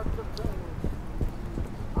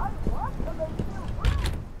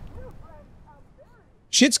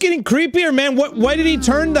 Shit's getting creepier, man. Why did he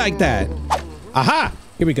turn like that? Aha!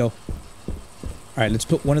 Here we go. Alright, let's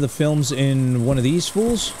put one of the films in one of these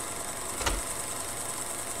fools.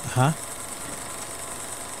 Uh-huh.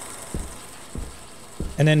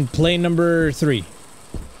 And then play number 3.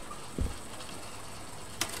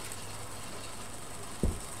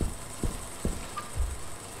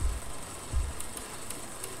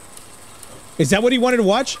 Is that what he wanted to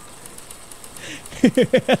watch?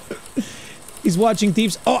 He's watching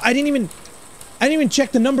Thieves. Oh, I didn't even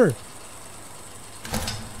check the number.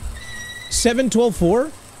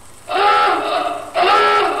 7-12-4?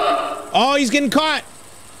 Oh, he's getting caught.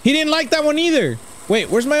 He didn't like that one either.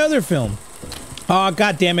 Wait, where's my other film? Oh,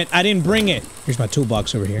 god damn it. I didn't bring it. Here's my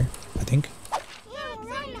toolbox over here, I think.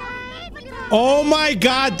 Oh my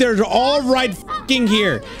god, they're all right fucking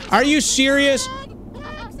here. Are you serious?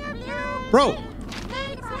 Bro.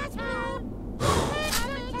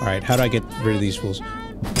 Alright, how do I get rid of these fools?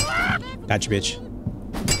 Gotcha, bitch.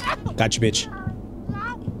 Gotcha, bitch.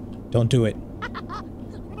 Don't do it.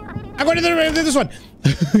 I'm going to this one!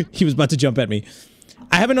 He was about to jump at me.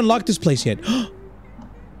 I haven't unlocked this place yet.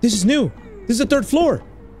 This is new. This is the 3rd floor.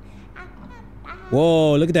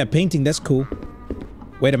 Whoa, look at that painting. That's cool.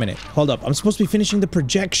 Wait a minute. Hold up. I'm supposed to be finishing the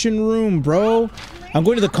projection room, bro. I'm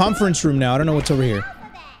going to the conference room now. I don't know what's over here.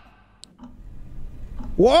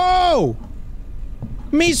 Whoa!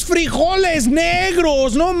 Mis frijoles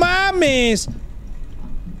negros! No mames!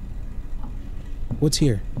 What's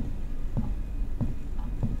here?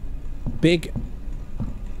 Big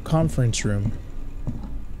conference room.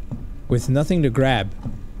 With nothing to grab.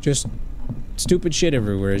 Just stupid shit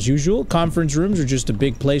everywhere. As usual, conference rooms are just a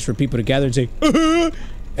big place for people to gather and say,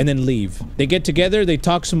 and then leave. They get together, they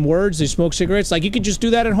talk some words, they smoke cigarettes. Like, you could just do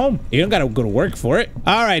that at home. You don't gotta go to work for it.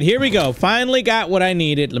 Alright, here we go. Finally got what I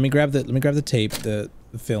needed. Let me grab the tape, the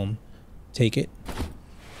film. Take it.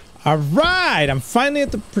 Alright! I'm finally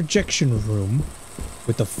at the projection room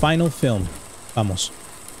with the final film. Vamos.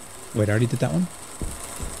 Wait, I already did that one?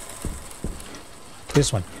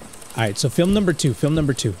 This one. Alright, so film number 2. Film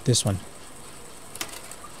number 2. This one.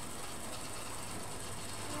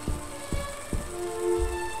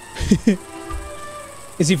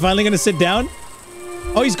 Is he finally gonna sit down?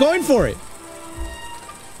 Oh, he's going for it.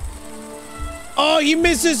 Oh, he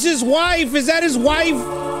misses his wife. Is that his wife?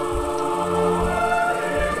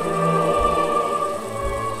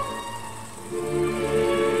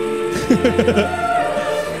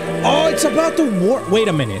 Oh, it's about the war. Wait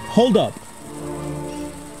a minute. Hold up.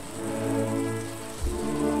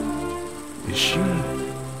 Is she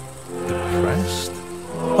depressed?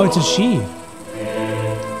 Oh, it's a she.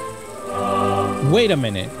 Wait a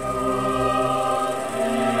minute.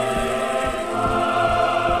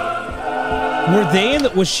 Were they in the,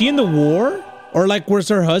 was she in the war? Or like, was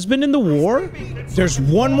her husband in the war? There's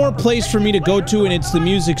one more place for me to go to, and it's the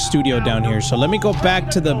music studio down here. So let me go back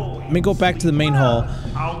to the main hall.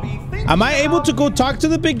 Am I able to go talk to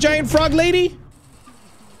the big giant frog lady?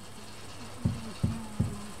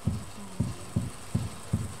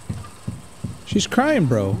 She's crying,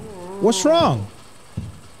 bro. What's wrong?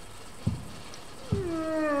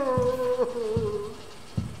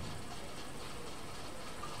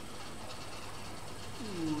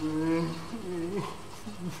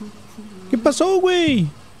 ¿Qué pasó, güey?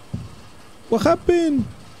 What happened?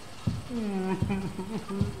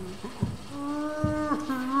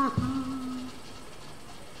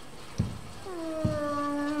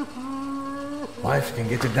 Life can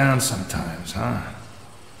get you down sometimes, huh?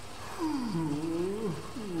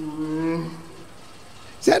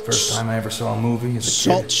 Is that First time I ever saw a movie as a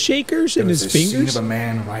salt kid, shakers in there was his this fingers? scene of a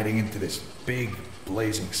man riding into this big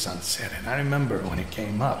blazing sunset, and I remember when it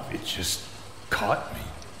came up, it just caught me.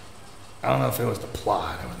 I don't know if it was the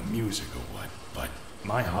plot or the music or what, but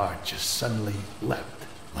my heart just suddenly leapt,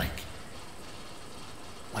 like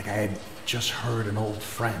I had just heard an old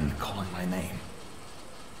friend calling my name.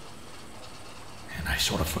 And I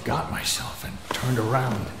sort of forgot myself and turned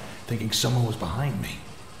around, thinking someone was behind me.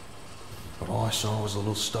 But all I saw was a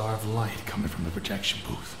little star of light coming from the projection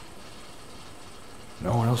booth.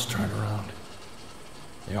 No one else turned around.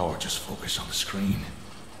 They all were just focused on the screen.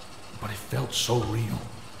 But it felt so real,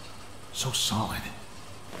 so solid.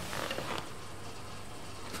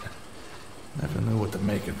 Never knew what to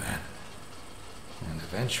make of that. And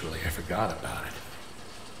eventually I forgot about it.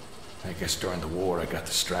 I guess during the war I got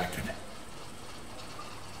distracted.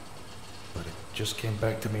 But it just came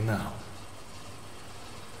back to me now.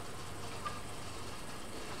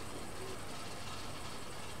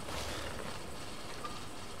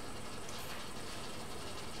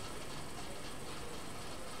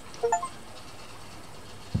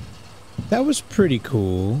 That was pretty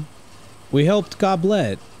cool. We helped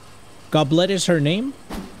Goblet. Goblet is her name?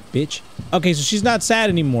 Bitch. Okay, so she's not sad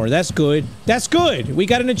anymore. That's good. That's good! We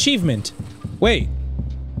got an achievement. Wait.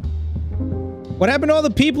 What happened to all the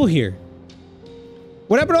people here?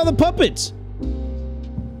 What happened to all the puppets?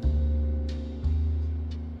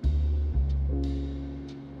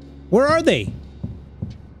 Where are they?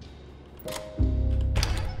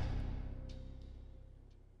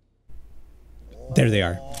 There they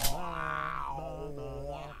are.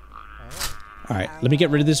 Alright, let me get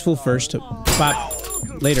rid of this fool first. Bop.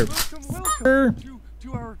 Later.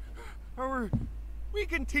 We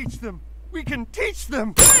can teach them. We can teach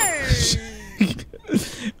them.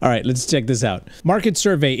 Alright, let's check this out. Market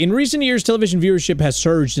survey. In recent years, television viewership has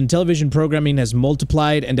surged and television programming has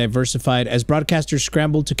multiplied and diversified as broadcasters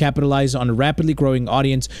scramble to capitalize on a rapidly growing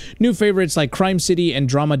audience. New favorites like Crime City and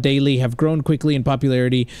Drama Daily have grown quickly in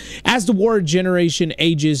popularity. As the war generation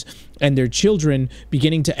ages and their children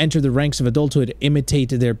beginning to enter the ranks of adulthood imitate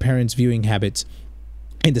their parents' viewing habits.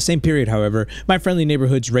 In the same period, however, My Friendly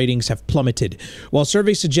Neighborhood's ratings have plummeted. While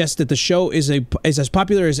surveys suggest that the show is as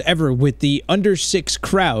popular as ever with the under 6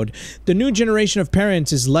 crowd, the new generation of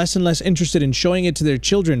parents is less and less interested in showing it to their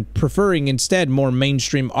children, preferring instead more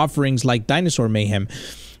mainstream offerings like Dinosaur Mayhem.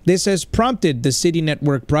 This has prompted the City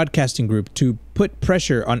Network Broadcasting Group to put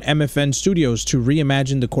pressure on MFN Studios to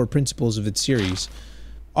reimagine the core principles of its series.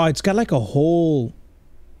 Oh, it's got like a whole...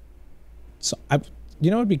 You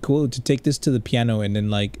know, it'd be cool to take this to the piano and then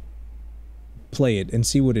like play it and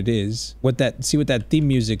see what it is. See what that theme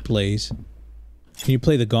music plays. Can you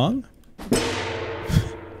play the gong?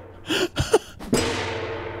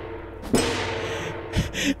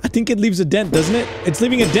 I think it leaves a dent, doesn't it? It's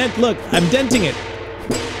leaving a dent. Look, I'm denting it.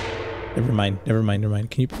 Never mind. Never mind. Never mind.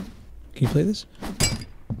 Can you play this?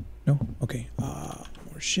 No? Okay. More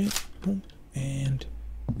shit. Boom. And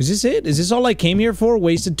is this it? Is this all I came here for?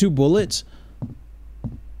 Wasted 2 bullets?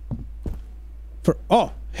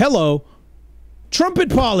 Oh, hello. Trumpet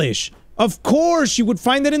polish. Of course, you would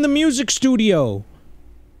find that in the music studio.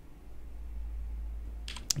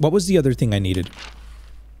 What was the other thing I needed?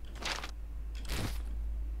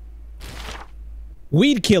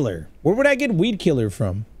 Weed killer. Where would I get weed killer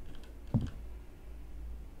from?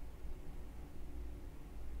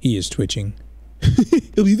 He is twitching.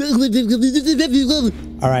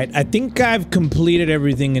 Alright, I think I've completed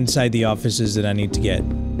everything inside the offices that I need to get.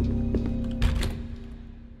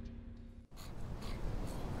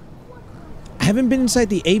 I haven't been inside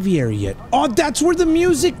the aviary yet. Oh, that's where the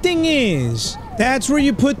music thing is. That's where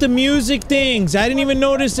you put the music things. I didn't even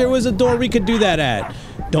notice there was a door we could do that at.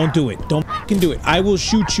 Don't do it. Don't f***ing do it. I will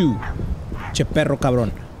shoot you. Che perro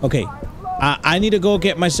cabrón. Okay. I need to go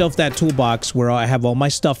get myself that toolbox where I have all my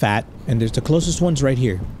stuff at. And there's the closest ones right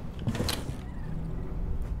here.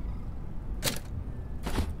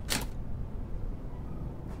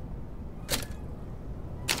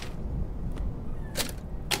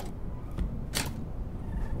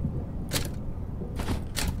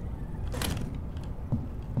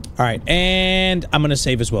 Alright, and I'm gonna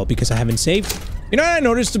save as well because I haven't saved. You know what I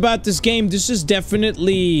noticed about this game? This is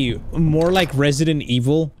definitely more like Resident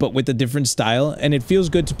Evil, but with a different style, and it feels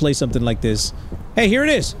good to play something like this. Hey, here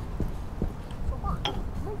it is!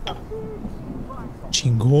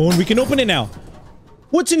 Chingon, we can open it now!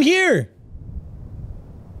 What's in here?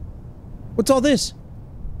 What's all this?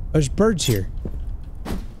 There's birds here.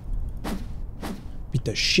 Beat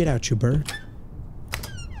the shit out you, bird.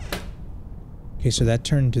 Okay, so that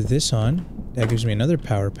turned to this on. That gives me another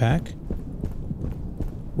power pack.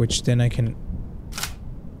 Which then I can...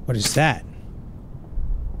 What is that?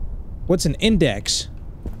 What's an index?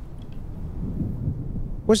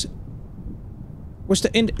 What's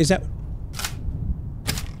the ind... Is that...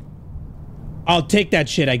 I'll take that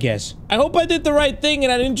shit, I guess. I hope I did the right thing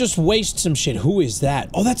and I didn't just waste some shit. Who is that?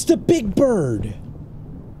 Oh, that's the big bird.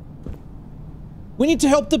 We need to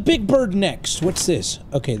help the big bird next. What's this?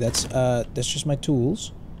 Okay, that's just my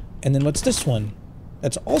tools. And then what's this one?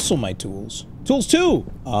 That's also my tools. Tools 2!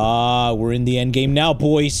 Ah, we're in the end game now,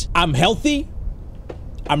 boys. I'm healthy.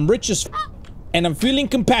 I'm rich as f, and I'm feeling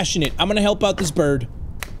compassionate. I'm gonna help out this bird.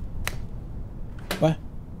 What?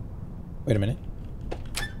 Wait a minute.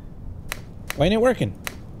 Why ain't it working?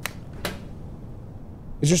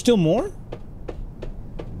 Is there still more?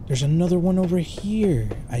 There's another one over here.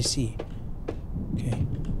 I see. Okay.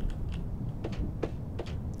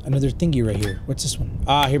 Another thingy right here. What's this one?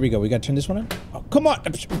 Ah, here we go. We gotta turn this one on? Oh, come on!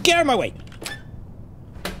 Get out of my way!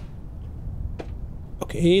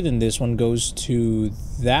 Okay, then this one goes to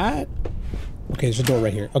that. Okay, there's a door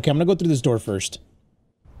right here. Okay, I'm gonna go through this door first.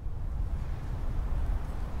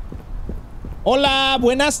 Hola,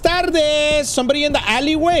 buenas tardes! Somebody in the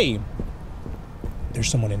alleyway! There's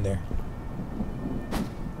someone in there.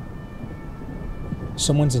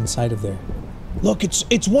 Someone's inside of there. Look,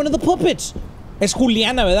 it's one of the puppets! Es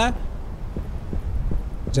Juliana, ¿verdad?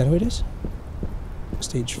 Is that who it is?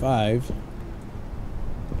 Stage 5.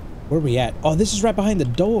 Where are we at? Oh, this is right behind the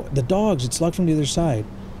dogs. It's locked from the other side.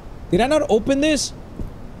 Did I not open this?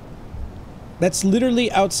 That's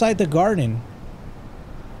literally outside the garden.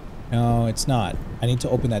 No, it's not. I need to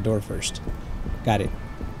open that door first. Got it.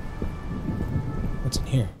 What's in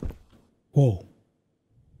here? Whoa.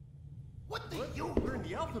 What the hell? We're in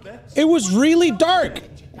the alphabet. It was really dark.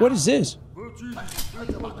 What is this?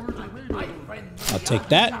 I'll take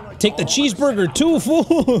that. Take the cheeseburger too,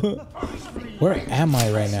 fool. Where am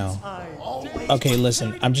I right now? Okay,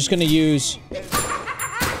 listen. I'm just gonna use...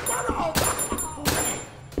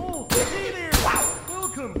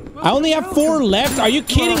 I only have 4 left. Are you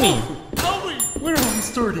kidding me? Where are we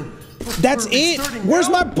starting? That's it? Where's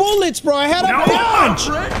my bullets, bro? I had a punch!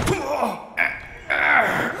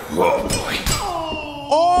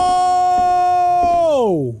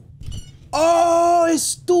 Oh! Oh,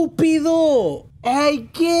 estúpido! I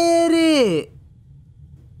get it!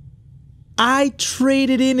 I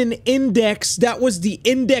traded in an index. That was the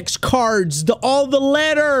index cards. All the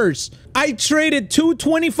letters. I traded 2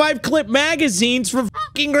 25 clip magazines for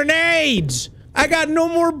fucking grenades. I got no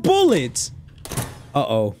more bullets.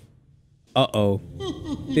 Uh-oh. Uh-oh.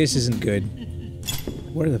 This isn't good.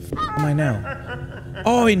 Where the f am I now?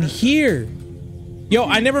 Oh, in here. Yo,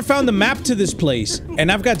 I never found the map to this place.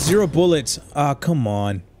 And I've got 0 bullets. Ah, come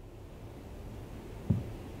on.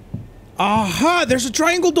 Aha! There's a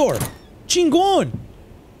triangle door. Chingon!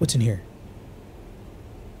 What's in here?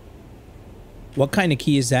 What kind of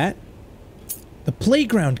key is that? The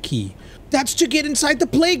playground key. That's to get inside the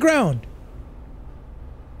playground.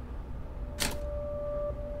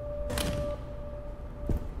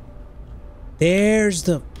 There's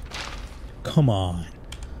the... Come on.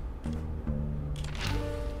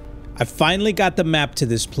 I finally got the map to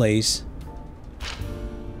this place.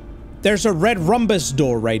 There's a red rhombus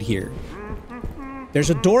door right here. There's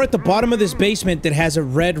a door at the bottom of this basement that has a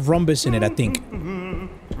red rhombus in it, I think.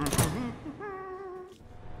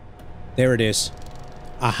 There it is.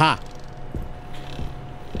 Aha.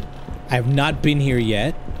 I have not been here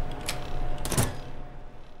yet.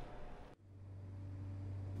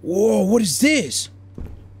 Whoa, what is this?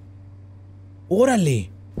 Orale.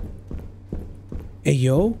 Hey,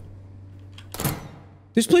 yo.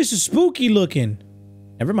 This place is spooky looking.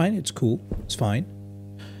 Never mind, it's cool. It's fine.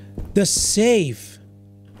 The safe.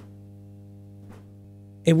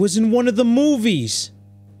 It was in one of the movies.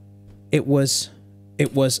 It was...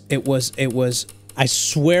 I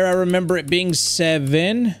swear I remember it being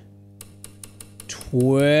 7...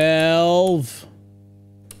 12...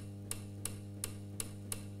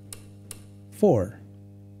 4.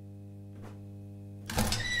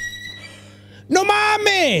 No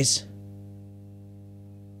mames!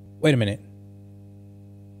 Wait a minute.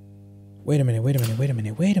 Wait a minute, wait a minute, wait a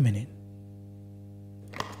minute, wait a minute.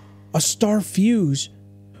 A star fuse?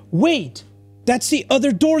 Wait! That's the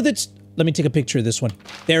other door that's... Let me take a picture of this one.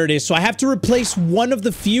 There it is. So I have to replace one of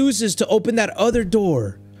the fuses to open that other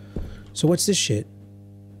door. So what's this shit?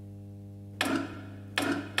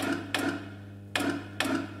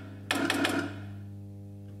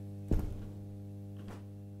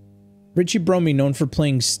 Richie Bromey, known for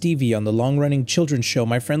playing Stevie on the long-running children's show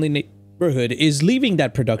My Friendly Neighborhood, is leaving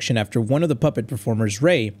that production after one of the puppet performers,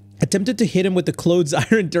 Ray, attempted to hit him with the clothes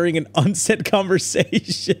iron during an on-set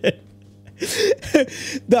conversation.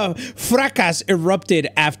 The fracas erupted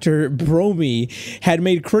after Bromey had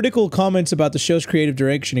made critical comments about the show's creative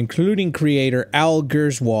direction, including creator Al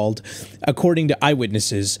Gerswald, according to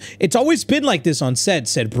eyewitnesses. It's always been like this on set,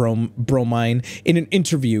 said Bromine in an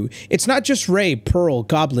interview. It's not just Ray, Pearl,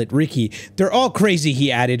 Goblet, Ricky. They're all crazy,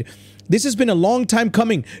 he added. This has been a long time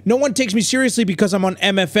coming. No one takes me seriously because I'm on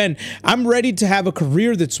MFN. I'm ready to have a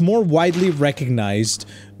career that's more widely recognized.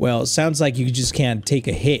 Well, it sounds like you just can't take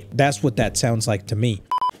a hit. That's what that sounds like to me.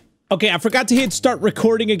 Okay, I forgot to hit start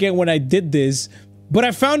recording again when I did this, but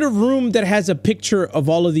I found a room that has a picture of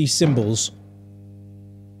all of these symbols.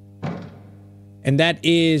 And that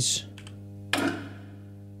is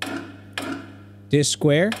this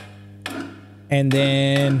square. And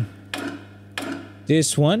then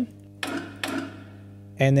this one.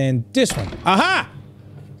 And then this one. Aha!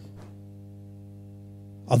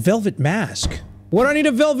 A velvet mask. What do I need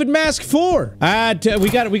a velvet mask for? We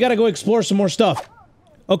gotta go explore some more stuff.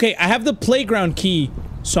 Okay, I have the playground key,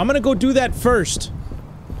 so I'm gonna go do that first.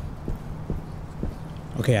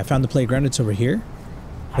 Okay, I found the playground. It's over here.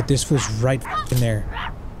 But this was right in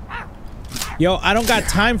there. Yo, I don't got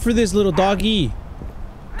time for this little doggy.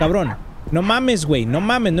 Cabrón. No mames, güey. No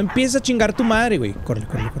mames. No empieces a chingar tu madre, güey. Córrele,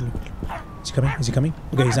 córrele, córrele. Is he coming? Is he coming?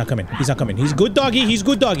 Okay, he's not coming. He's not coming. He's good doggy. He's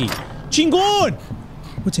good doggy. Chingon!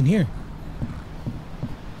 What's in here?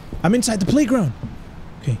 I'm inside the playground.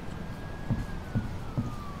 Okay.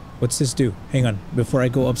 What's this do? Hang on. Before I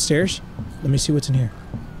go upstairs, let me see what's in here.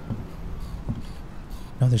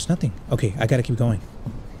 No, there's nothing. Okay, I gotta keep going.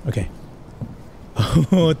 Okay.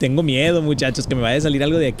 Oh, tengo miedo, muchachos, que me vaya a salir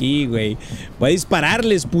algo de aquí, güey. Voy a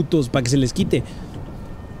dispararles, putos, para que se les quite.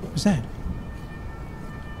 What's that?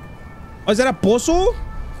 Oh, is that a pozo?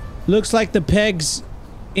 Looks like the pegs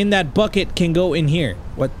in that bucket can go in here.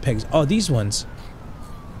 What pegs? Oh, these ones.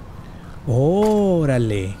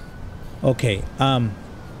 Órale. Okay,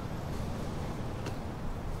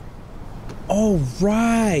 oh,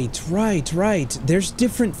 right. There's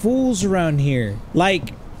different fools around here.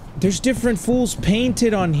 Like, there's different fools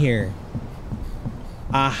painted on here.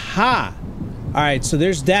 Aha! Alright, so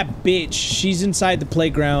there's that bitch. She's inside the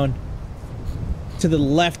playground. To the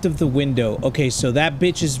left of the window. Okay, so that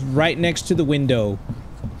bitch is right next to the window.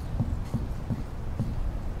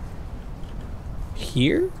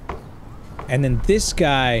 Here? And then this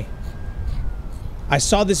guy... I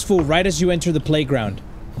saw this fool right as you enter the playground.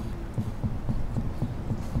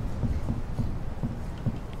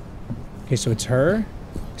 Okay, so it's her.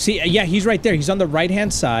 See, yeah, he's right there. He's on the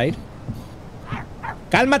right-hand side.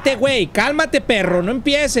 Cálmate, güey. Cálmate, perro. No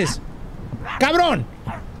empieces. Cabrón.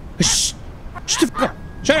 Shh. Shut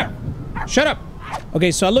up. Shut up.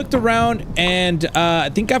 Okay, so I looked around and I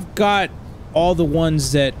think I've got all the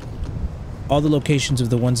ones that... all the locations of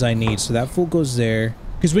the ones I need. So that fool goes there.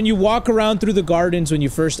 Because when you walk around through the gardens, when you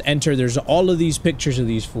first enter, there's all of these pictures of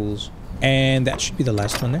these fools. And that should be the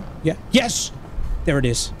last one there. Yeah. Yes! There it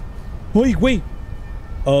is. Wait, wait.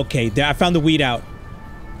 Okay, there, I found the weed out.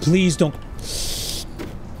 Please don't...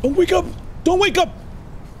 Don't wake up! Don't wake up!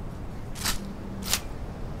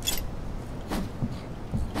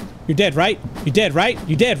 You're dead, right? You're dead, right?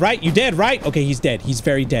 You're dead, right? You're dead, right? Okay, he's dead. He's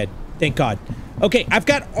very dead. Thank God. Okay, I've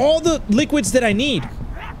got all the liquids that I need.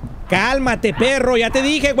 Cálmate, perro. Ya te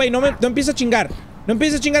dije, güey. No empieces a chingar. No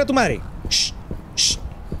empieces a chingar a tu madre. Shh. Shh.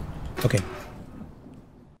 Okay.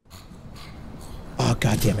 Oh,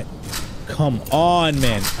 God damn it. Come on,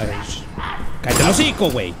 man. Cállate el hocico,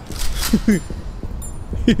 güey.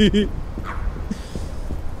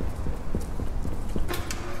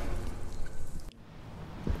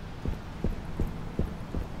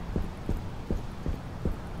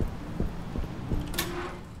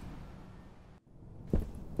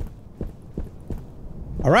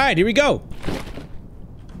 All right, here we go.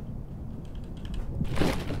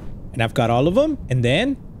 And I've got all of them. And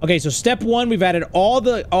then, okay, so step one, we've added all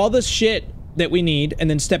the shit that we need. And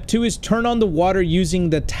then step two is turn on the water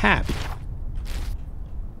using the tap.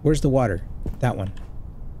 Where's the water? That one.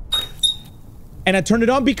 And I turned it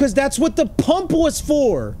on because that's what the pump was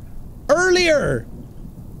for earlier.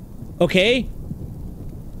 Okay.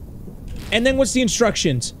 And then what's the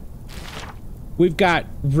instructions? We've got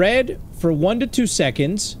red for 1 to 2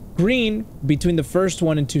 seconds, green between the first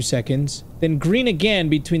 1 and 2 seconds, then green again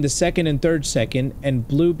between the second and third second, and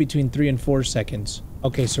blue between 3 and 4 seconds.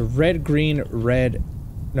 Okay, so red, green, red...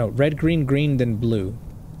 No, red, green, green, then blue.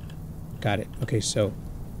 Got it. Okay, so...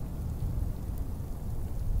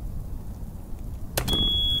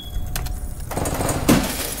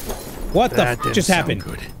 What the That f didn't just sound happened?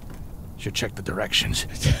 Good. Should check the directions.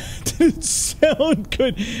 Didn't sound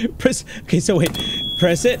good. Press. Okay, so wait.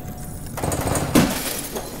 Press it.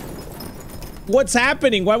 What's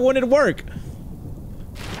happening? Why won't it work?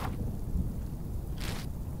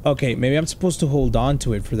 Okay, maybe I'm supposed to hold on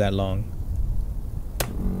to it for that long.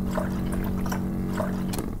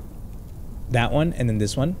 That one, and then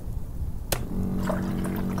this one.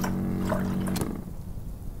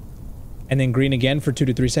 And then green again for 2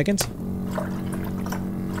 to 3 seconds.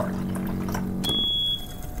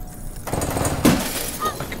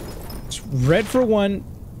 It's red for 1,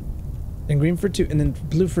 then green for 2, and then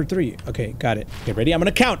blue for 3. Okay, got it. Okay, ready? I'm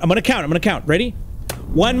gonna count. I'm gonna count. I'm gonna count. Ready?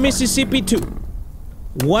 1 Mississippi 2.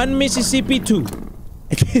 1 Mississippi 2.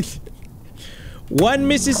 1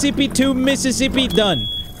 Mississippi 2 Mississippi done.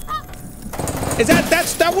 Is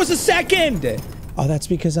that was a second? Oh, that's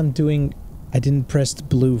because I didn't press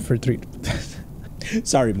blue for 3.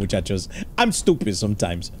 Sorry, muchachos. I'm stupid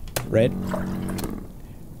sometimes. Red.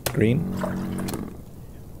 Green.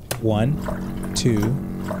 1, 2,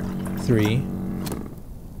 3.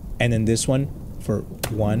 And then this one for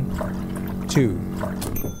 1, 2.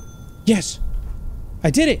 Yes! I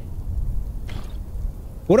did it!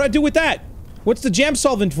 What do I do with that? What's the jam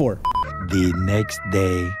solvent for? The next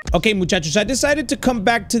day. Okay, muchachos, I decided to come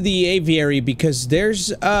back to the aviary because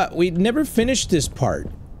there's, we never finished this part.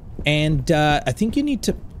 And, I think you need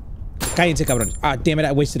to... Cállense, cabrón. Ah, damn it,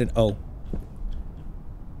 I wasted an O.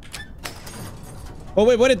 Oh,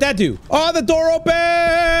 wait, what did that do? Oh, the door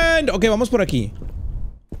opened! Okay, vamos por aquí.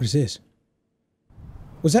 What is this?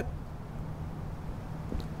 Was that...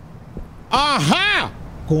 Aha!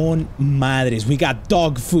 Con madres, we got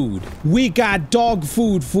dog food. We got dog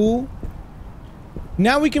food, fool.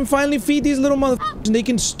 Now we can finally feed these little motherfuckers and they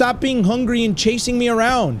can stop being hungry and chasing me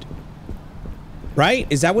around. Right?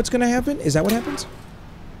 Is that what's gonna happen? Is that what happens?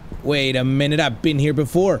 Wait a minute, I've been here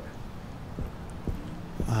before.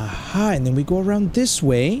 Aha, and then we go around this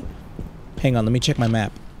way. Hang on, let me check my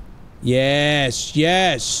map. Yes,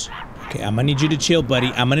 yes. Okay, I'm gonna need you to chill, buddy.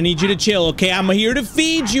 I'm gonna need you to chill, okay? I'm here to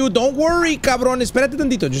feed you. Don't worry, cabrón. Espérate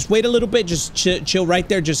tantito. Just wait a little bit. Just chill right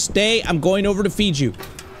there. Just stay. I'm going over to feed you.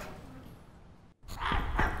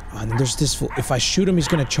 Oh, and then there's this fool. If I shoot him, he's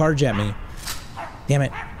gonna charge at me. Damn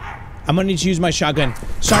it. I'm gonna need to use my shotgun.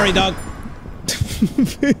 Sorry, dog.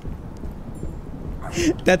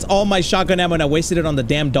 That's all my shotgun ammo and I wasted it on the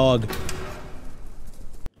damn dog.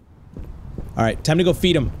 Alright, time to go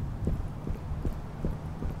feed him.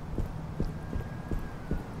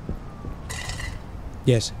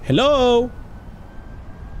 Yes. Hello?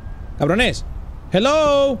 Cabrones.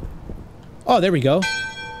 Hello? Oh, there we go.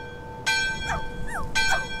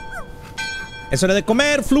 Es hora de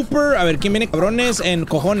comer, Flooper. A ver, ¿quién viene? Cabrones en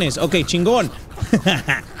cojones. Ok, chingón.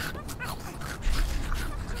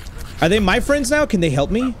 Are they my friends now? Can they help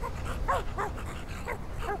me?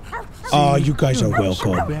 Oh, you guys are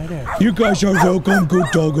welcome. You guys are welcome, good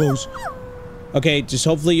doggos. Okay, just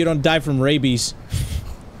hopefully you don't die from rabies.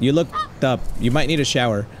 You look up. You might need a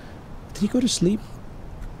shower. Did he go to sleep?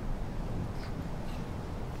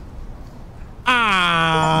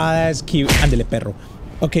 Ah, that's cute. Ándale, perro.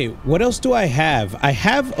 Okay, what else do I have? I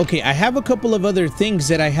have a couple of other things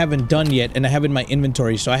that I haven't done yet and I have in my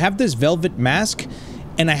inventory. So I have this velvet mask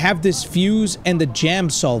and I have this fuse and the jam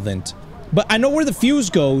solvent. But I know where the fuse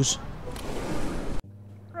goes.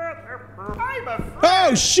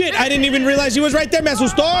 Oh shit, I didn't even realize he was right there. Me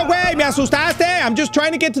asustó, güey, me asustaste. I'm just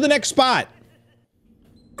trying to get to the next spot.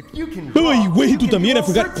 You can Uy, güey, tú también, I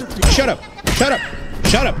forgot. Shut up, shut up,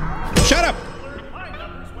 shut up, shut up.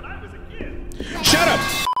 Shut up!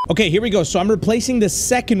 Okay, here we go. So I'm replacing the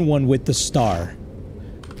second one with the star.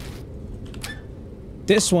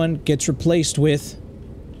 This one gets replaced with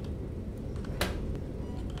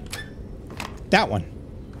that one.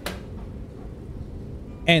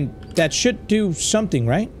 And that should do something,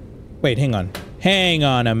 right? Wait, hang on. Hang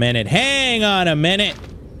on a minute. Hang on a minute.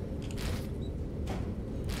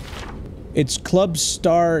 It's Club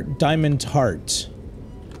Star Diamond Heart.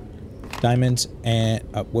 Diamonds and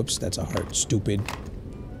whoops, that's a heart. Stupid.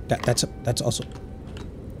 That's also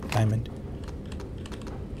diamond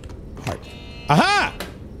heart. Aha!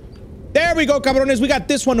 There we go, cabrones. We got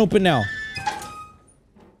this one open now.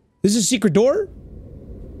 This is a secret door?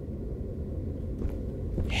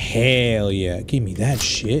 Hell yeah. Give me that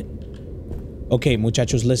shit. Okay,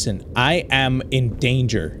 muchachos, listen. I am in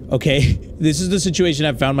danger, okay? This is the situation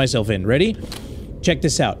I've found myself in. Ready? Check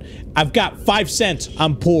this out. I've got 5 cents.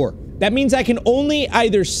 I'm poor. That means I can only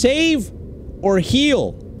either save or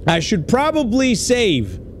heal. I should probably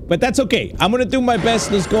save, but that's okay. I'm gonna do my best.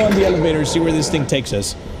 Let's go on the elevator and see where this thing takes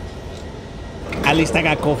us. At least I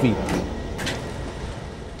got coffee.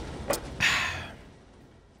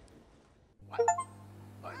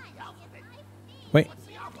 Wait,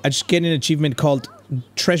 I just get an achievement called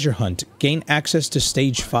Treasure Hunt. Gain access to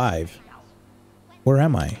stage 5. Where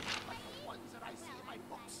am I?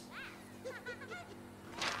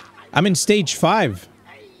 I'm in stage 5.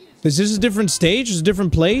 Is this a different stage? Is this a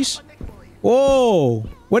different place? Whoa!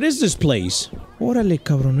 What is this place? Orale,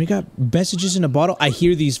 cabrón. We got messages in a bottle. I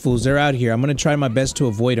hear these fools. They're out here. I'm gonna try my best to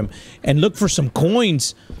avoid them. And look for some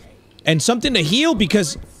coins. And something to heal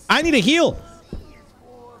because I need a heal.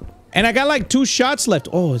 And I got like 2 shots left.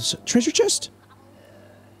 Oh, it's a treasure chest?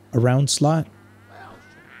 A round slot.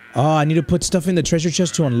 Oh, I need to put stuff in the treasure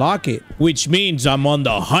chest to unlock it. Which means I'm on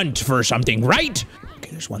the hunt for something, right? Okay,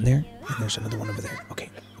 there's one there. And there's another one over there. Okay.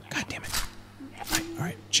 God damn it.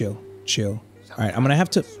 Alright, chill. Chill. Alright, I'm gonna have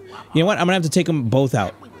to... You know what? I'm gonna have to take them both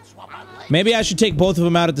out. Maybe I should take both of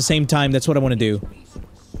them out at the same time. That's what I want to do.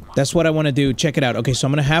 That's what I want to do. Check it out. Okay, so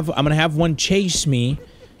I'm gonna have one chase me.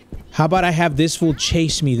 How about I have this fool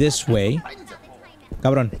chase me this way?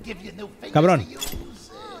 Cabron. Cabron.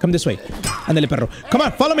 Come this way. Andale, perro. Come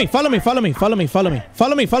on, follow me, follow me, follow me, follow me, follow me.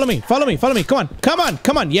 Follow me, follow me, follow me, follow me. Come on, come on,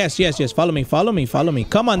 come on. Yes, yes, yes. Follow me, follow me, follow me.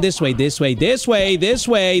 Come on, this way, this way, this way, this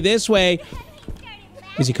way, this way.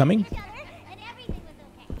 Is he coming?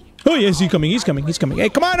 Oh, yes, he's coming, he's coming, he's coming. Hey,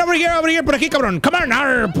 come on, over here, por aquí, cabrón. Come on,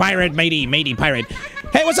 arr, pirate, matey, matey, pirate.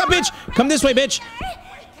 Hey, what's up, bitch? Come this way, bitch.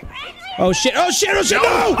 Oh, shit, oh, shit, oh, shit,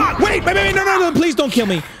 no! Wait, wait, wait, no, no, no, please don't kill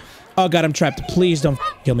me. Oh, God, I'm trapped. Please don't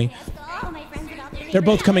kill me. They're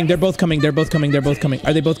both coming, they're both coming, they're both coming, they're both coming.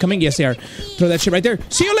 Are they both coming? Yes, they are. Throw that shit right there.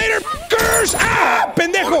 See you later, curse! Ah,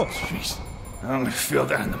 pendejo! Jeez, I'm gonna feel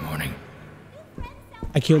that in the morning.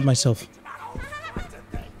 I killed myself.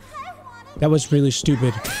 That was really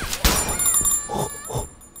stupid.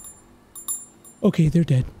 Okay, they're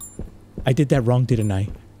dead. I did that wrong, didn't I?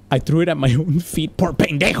 I threw it at my own feet. Poor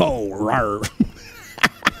pendejo! Rawr.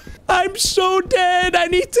 I'm so dead! I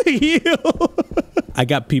need to heal! I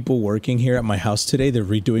got people working here at my house today. They're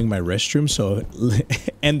redoing my restroom, so...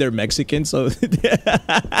 And they're Mexican, so...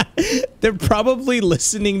 They're probably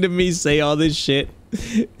listening to me say all this shit.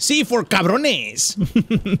 Sí, for cabrones!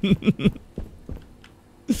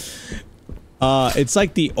 It's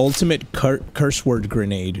like the ultimate curse word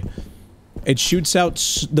grenade. It shoots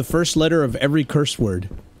out the first letter of every curse word.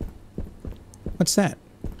 What's that?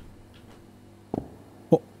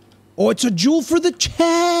 Oh, oh, it's a jewel for the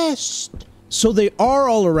chest! So they are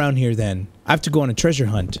all around here then. I have to go on a treasure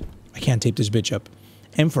hunt. I can't tape this bitch up.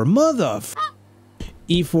 M for mother.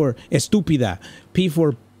 E for estúpida. P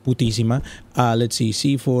for putísima. Let's see.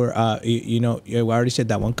 C for, you know, I already said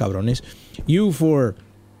that one, cabrones. U for...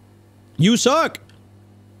 You suck!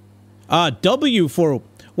 W for...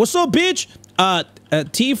 What's up, bitch?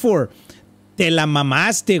 T for... Te la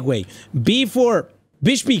mamaste, güey. B for...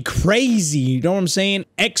 Bitch be crazy, you know what I'm saying?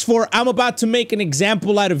 X for... I'm about to make an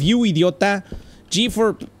example out of you, idiota. G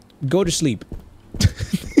for... Go to sleep.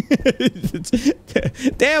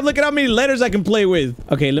 Damn, look at how many letters I can play with.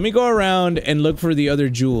 Okay, let me go around and look for the other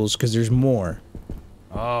jewels, because there's more.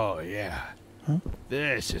 Oh, yeah. Huh?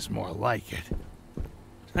 This is more like it.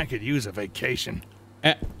 I could use a vacation.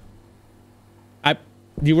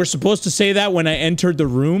 You were supposed to say that when I entered the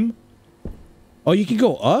room? Oh, you can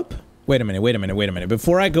go up? Wait a minute, wait a minute, wait a minute.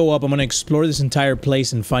 Before I go up, I'm gonna explore this entire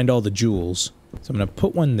place and find all the jewels. So I'm gonna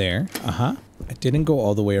put one there. Uh-huh. I didn't go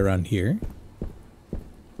all the way around here.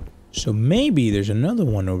 So maybe there's another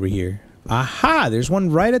one over here. Aha! There's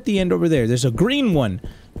one right at the end over there. There's a green one.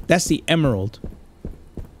 That's the emerald.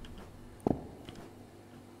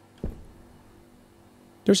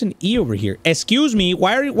 There's an E over here. Excuse me,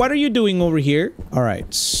 what are you doing over here?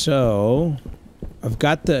 Alright, so... I've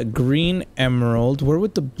got the green emerald. Where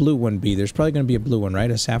would the blue one be? There's probably gonna be a blue one,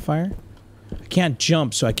 right? A sapphire? I can't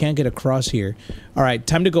jump, so I can't get across here. Alright,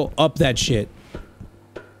 time to go up that shit.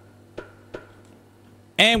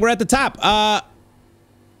 And we're at the top. Oh,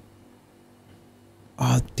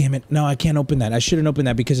 damn it. No, I can't open that. I shouldn't open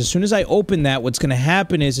that, because as soon as I open that, what's gonna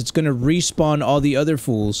happen is it's gonna respawn all the other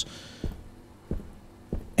fools.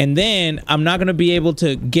 And then, I'm not gonna be able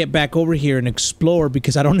to get back over here and explore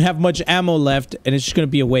because I don't have much ammo left, and it's just gonna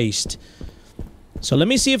be a waste. So let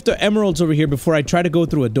me see if the emerald's over here before I try to go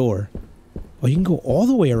through a door. Oh, you can go all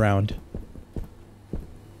the way around.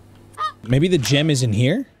 Maybe the gem is in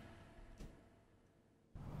here?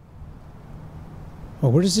 Oh,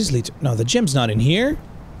 where does this lead to? No, the gem's not in here.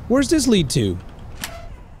 Where's this lead to?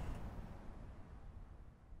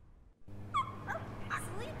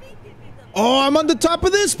 Oh, I'm on the top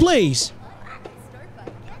of this place!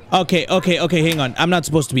 Okay, okay, okay, hang on. I'm not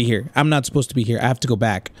supposed to be here. I'm not supposed to be here. I have to go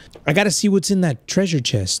back. I gotta see what's in that treasure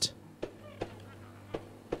chest.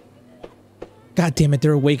 God damn it,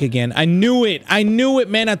 they're awake again. I knew it. I knew it,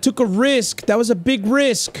 man. I took a risk. That was a big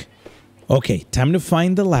risk. Okay, time to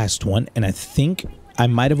find the last one. And I think I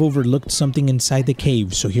might have overlooked something inside the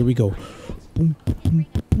cave. So here we go.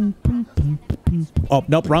 Oh,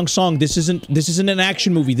 nope, wrong song. This isn't an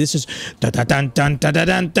action movie. This is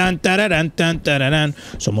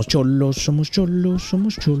Somos cholos, somos cholos,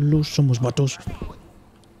 somos cholos, somos vatos.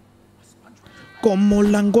 Como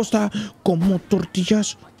langosta, como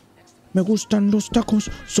tortillas. Me gustan los tacos,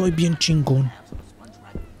 soy bien chingón.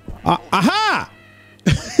 Aha!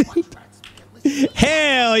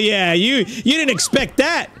 Hell yeah, you didn't expect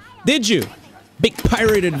that, did you? Big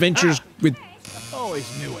pirate adventures with... Always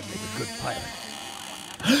knew I'd make a good pirate.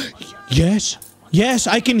 Yes,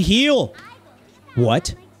 I can heal.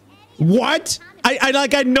 What?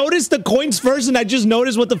 I noticed the coins first and I just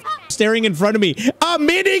noticed what the f staring in front of me. A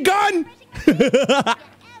minigun?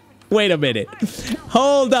 Wait a minute.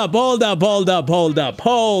 Hold up.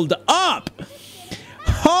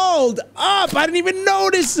 I didn't even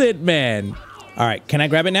notice it, man. All right, can I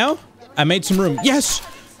grab it now? I made some room. Yes.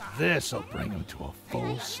 This'll bring him to a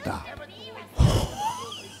full stop. What?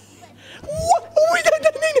 Oh,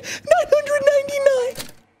 999.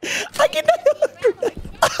 I get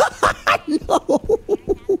 999. No.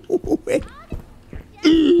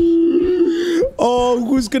 Oh,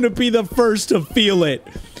 who's gonna be the first to feel it?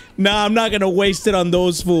 Nah, I'm not gonna waste it on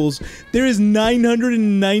those fools. There is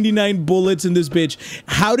 999 bullets in this bitch.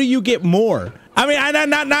 How do you get more? I mean,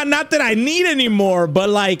 not that I need any more, but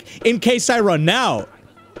like, in case I run out.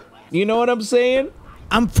 You know what I'm saying?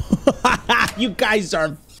 You guys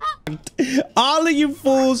are f***ed. All of you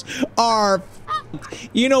fools are f***ed.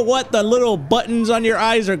 You know what? The little buttons on your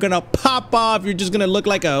eyes are gonna pop off. You're just gonna look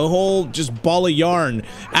like a whole just ball of yarn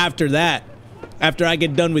after that. After I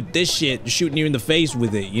get done with this shit, shooting you in the face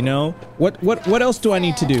with it, you know? What else do I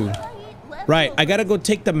need to do? Right, I gotta go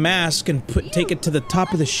take the mask and take it to the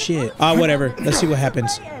top of the shit. Whatever. Let's see what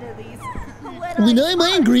happens. When I'm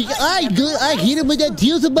angry, I hit him with the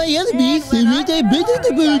tears of my enemies.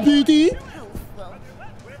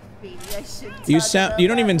 You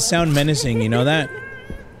don't even sound menacing, you know that?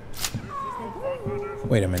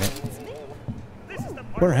 Wait a minute.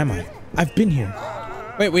 Where am I? I've been here.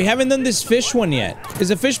 Wait, we haven't done this fish one yet. Is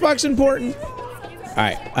the fish box important?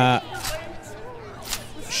 Alright,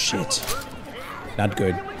 shit. Not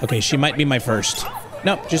good. Okay, she might be my first.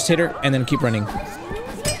 Nope, just hit her and then keep running.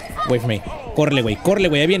 Wait for me. Córrele, güey. Córrele,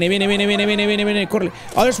 güey. Viene. Córrele.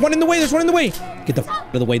 Oh, there's one in the way. Get the f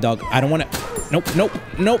out of the way, dog. I don't want to. Nope.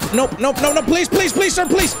 Please, sir,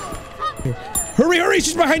 please. Hurry.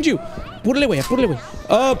 She's behind you. Púrele, güey.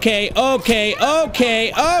 Okay.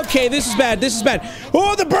 This is bad.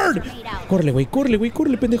 Oh, the bird. Córrele, güey.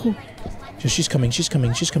 Pendejo. She's coming.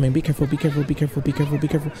 Be careful.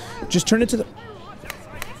 Just turn it to the...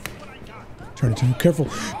 Careful.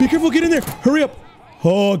 Be careful, get in there. Hurry up.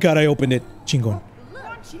 Oh, God, I opened it. Chingon.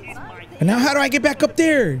 And now how do I get back up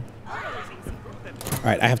there? All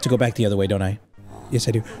right, I have to go back the other way, don't I? Yes,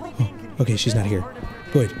 I do. Oh, okay, she's not here.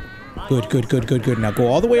 Good. Now go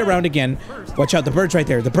all the way around again. Watch out, the bird's right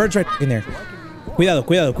there. The bird's right in there. Cuidado.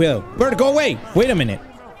 Bird, go away. Wait a minute.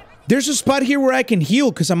 There's a spot here where I can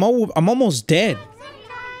heal because I'm almost dead.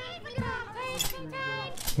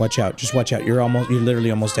 Watch out. Just watch out. You're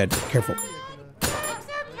literally almost dead. Careful.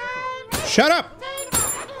 Shut up!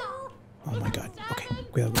 Oh my God. Okay.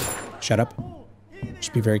 Cuidado. Shut up.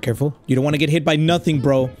 Just be very careful. You don't want to get hit by nothing,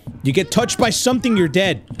 bro. You get touched by something, you're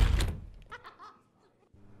dead.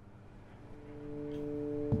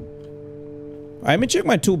 Alright, let me check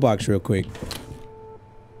my toolbox real quick.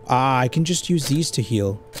 I can just use these to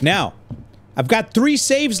heal. Now, I've got 3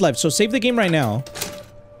 saves left, so save the game right now.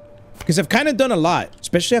 Because I've kind of done a lot.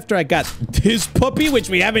 Especially after I got this puppy, which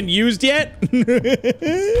we haven't used yet.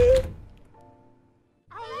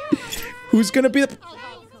 Who's gonna be the...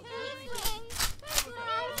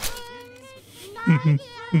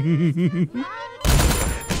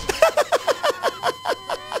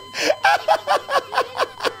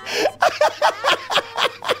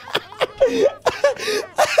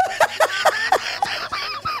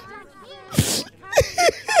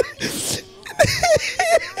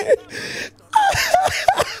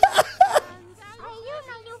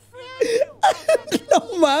 No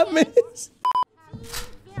mames.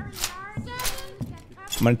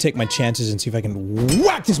 I'm gonna take my chances and see if I can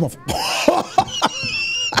whack this motherfucker.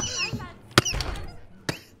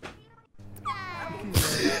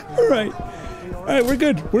 Alright,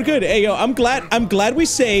 we're good. Hey, yo, I'm glad we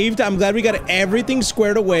saved. I'm glad we got everything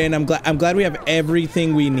squared away, and I'm glad we have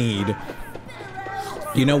everything we need.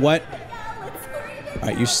 You know what? All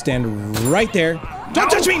right, you stand right there. Don't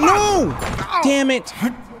touch me! No! Damn it!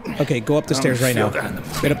 Okay, go up the stairs right now.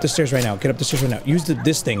 Get up the stairs right now. Get up the stairs right now. Use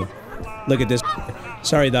this thing. Look at this.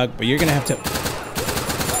 Sorry, Doug, but you're gonna have to...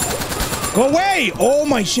 Go away! Oh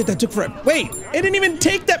my shit, that took forever. Wait, it didn't even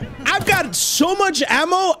take that. I've got so much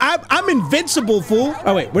ammo. I'm invincible, fool.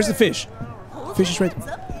 Oh wait, where's the fish? Fish is right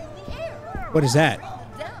there. What is that?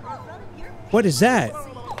 What is that?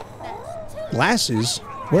 Glasses?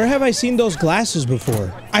 Where have I seen those glasses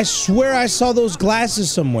before? I swear I saw those glasses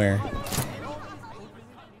somewhere.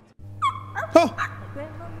 Oh!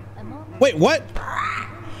 Wait, what?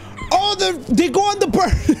 Oh, they go on the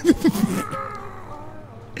bird!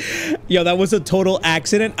 Yo, that was a total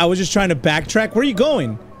accident. I was just trying to backtrack. Where are you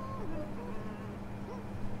going?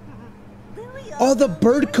 Oh, the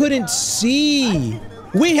bird couldn't see.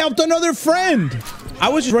 We helped another friend. I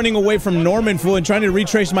was just running away from Norman, fool, and trying to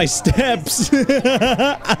retrace my steps.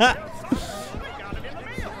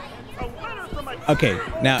 Okay,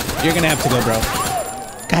 now you're gonna have to go, bro.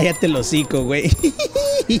 Cállate el hocico,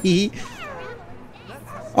 güey.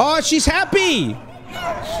 Oh, she's happy.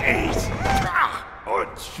 Jeez. Oh,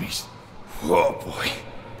 jeez. Oh, boy.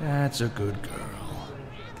 That's a good girl.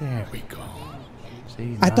 There we go.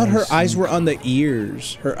 See, I thought her eyes were on the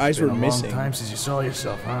ears. Her eyes were missing. Been a long time since you saw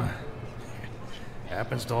yourself, huh?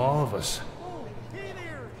 Happens to all of us.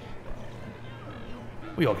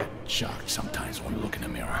 We all get shocked sometimes when we look in the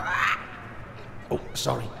mirror. Oh,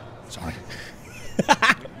 sorry. Sorry.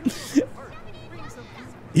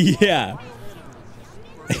 Yeah.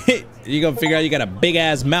 You gonna figure out you got a big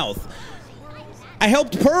ass mouth. I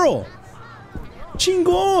helped Pearl.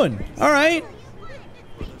 Chingon. All right.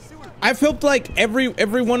 I've helped like every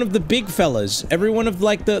one of the big fellas, every one of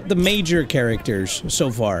like the major characters so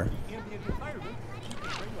far.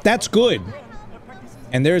 That's good.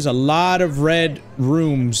 And there's a lot of red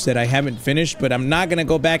rooms that I haven't finished, but I'm not gonna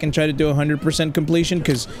go back and try to do 100% completion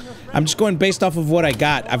because I'm just going based off of what I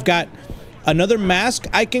got. I've got another mask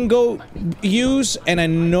I can go use, and I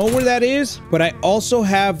know where that is, but I also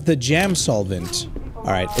have the jam solvent. All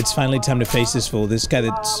right, it's finally time to face this fool. This guy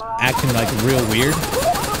that's acting like real weird.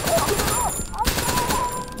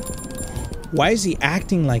 Why is he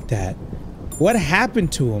acting like that? What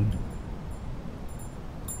happened to him?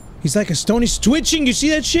 He's like a stone. He's twitching. You see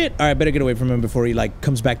that shit? All right, better get away from him before he like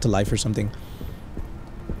comes back to life or something.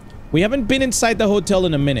 We haven't been inside the hotel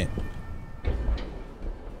in a minute.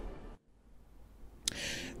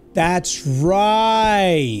 That's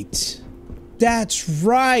right. That's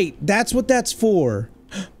right. That's what that's for.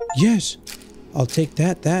 Yes. I'll take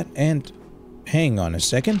that, and... Hang on a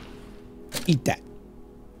second. Eat that.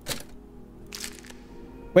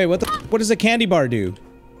 Wait, what does the candy bar do?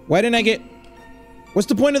 Why didn't I get... What's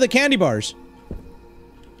the point of the candy bars?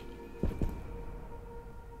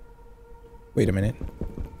 Wait a minute.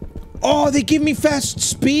 Oh, they give me fast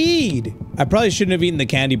speed! I probably shouldn't have eaten the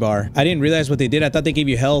candy bar. I didn't realize what they did. I thought they gave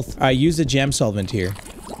you health. I use the jam solvent here.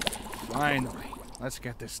 Finally, let's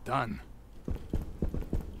get this done.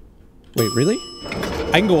 Wait, really?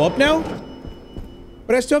 I can go up now?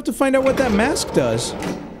 But I still have to find out what that mask does.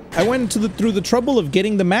 I went through the trouble of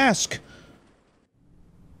getting the mask.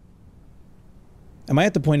 Am I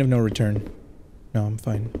at the point of no return? No, I'm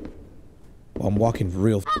fine. Well, I'm walking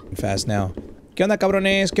real fast now. ¿Qué onda,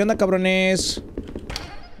 cabrones? ¿Qué onda, cabrones?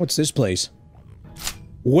 What's this place?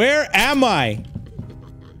 Where am I?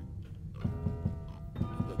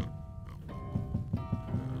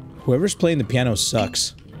 Whoever's playing the piano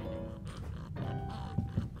sucks.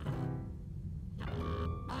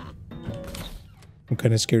 I'm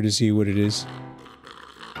kind of scared to see what it is.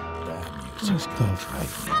 What the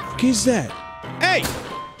fuck is that? Hey!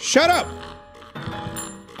 Shut up!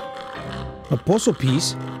 A puzzle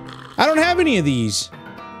piece? I don't have any of these.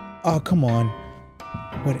 Oh, come on.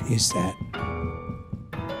 What is that?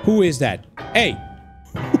 Who is that? Hey!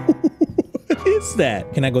 What is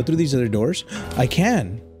that? Can I go through these other doors? I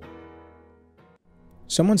can.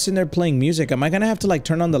 Someone's sitting there playing music. Am I gonna have to like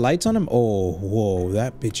turn on the lights on him? Oh, whoa,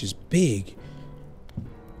 that bitch is big.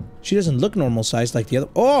 She doesn't look normal sized like the other.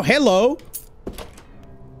 Oh, hello!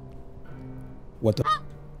 What the?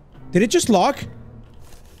 Did it just lock?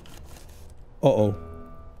 Uh-oh.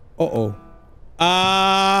 Uh-oh.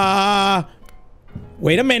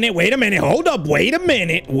 Wait a minute, hold up, wait a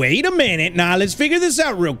minute. Nah, let's figure this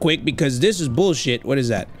out real quick because this is bullshit. What is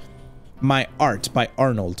that? My Art by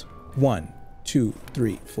Arnold. 1, 2,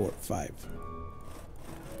 3, 4, 5.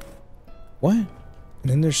 What? And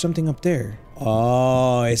then there's something up there.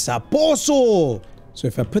 Oh, it's a pozo! So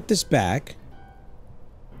if I put this back,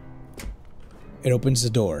 it opens the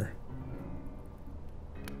door.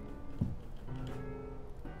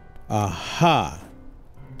 Aha.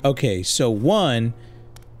 Okay, so 1,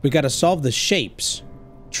 we gotta solve the shapes.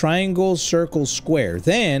 Triangle, circle, square.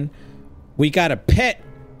 Then, we gotta pet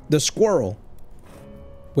the squirrel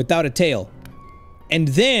without a tail. And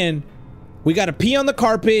then, we gotta pee on the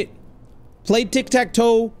carpet, play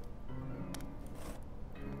tic-tac-toe,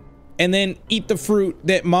 and then eat the fruit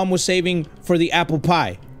that Mom was saving for the apple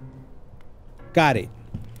pie. Got it.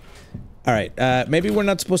 Alright, maybe we're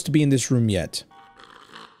not supposed to be in this room yet.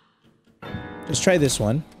 Let's try this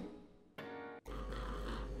one.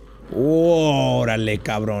 Órale,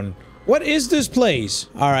 cabrón. What is this place?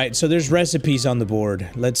 Alright, so there's recipes on the board.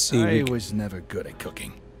 Let's see. I was never good at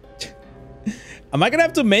cooking. Am I gonna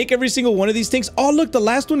have to make every single one of these things? Oh, look, the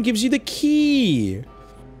last one gives you the key.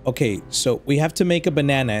 Okay, so we have to make a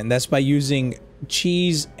banana, and that's by using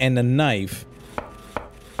cheese and a knife.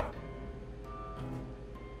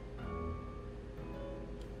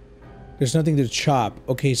 There's nothing to chop.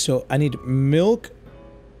 Okay, so I need milk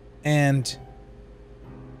and...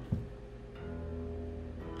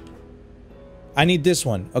 I need this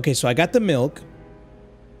one. Okay, so I got the milk.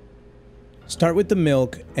 Start with the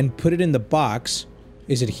milk and put it in the box.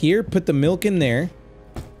 Is it here? Put the milk in there.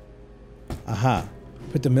 Aha.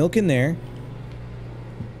 Put the milk in there.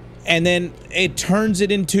 And then it turns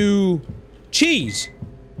it into cheese.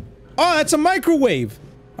 Oh, that's a microwave.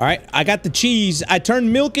 All right, I got the cheese. I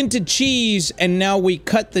turned milk into cheese, and now we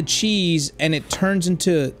cut the cheese, and it turns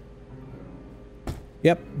into...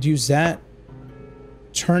 Yep, use that.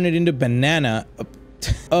 Turn it into banana.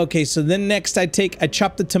 Okay, so then next I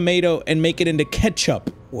chop the tomato and make it into ketchup.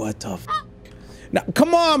 What the f***? Now,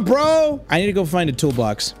 come on, bro! I need to go find a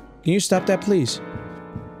toolbox. Can you stop that, please?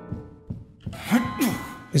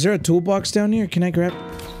 Is there a toolbox down here? Can I grab...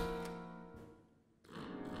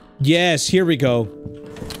 Yes, here we go.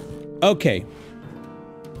 Okay.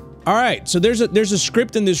 Alright, so there's a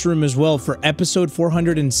script in this room as well for episode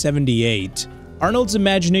 478. Arnold's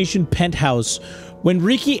imagination penthouse. When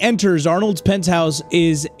Ricky enters, Arnold's penthouse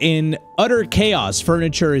is in utter chaos.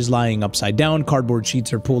 Furniture is lying upside down, cardboard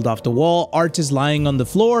sheets are pulled off the wall, art is lying on the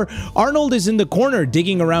floor. Arnold is in the corner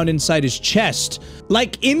digging around inside his chest.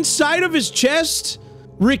 Like inside of his chest?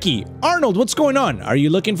 Ricky, Arnold, what's going on? Are you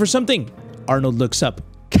looking for something? Arnold looks up.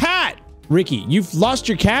 Cat! Ricky, you've lost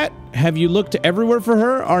your cat? Have you looked everywhere for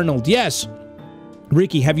her? Arnold, yes.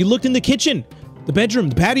 Ricky, have you looked in the kitchen? The bedroom,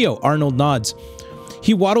 the patio? Arnold nods.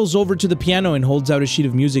 He waddles over to the piano and holds out a sheet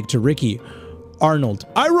of music to Ricky. Arnold,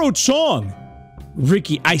 I wrote song.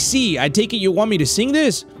 Ricky, I see. I take it you want me to sing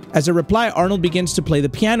this? As a reply, Arnold begins to play the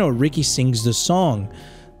piano. Ricky sings the song.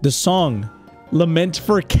 The song, Lament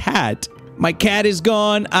for Cat. My cat is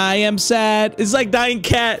gone. I am sad. It's like dying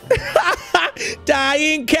cat.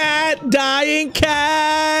 Dying cat. Dying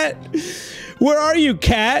cat. Where are you,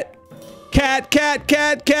 cat? Cat, cat,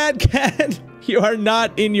 cat, cat, cat. You are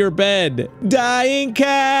not in your bed. Dying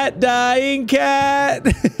cat, dying cat.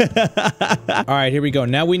 All right, here we go.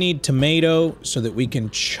 Now we need tomato so that we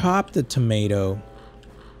can chop the tomato.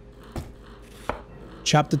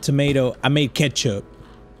 Chop the tomato. I made ketchup.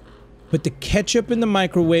 Put the ketchup in the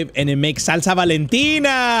microwave and it makes salsa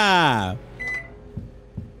Valentina.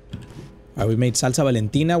 All right, we made salsa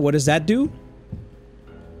Valentina. What does that do?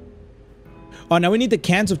 Oh, now we need the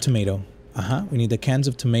cans of tomato. We need the cans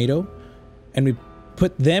of tomato. And we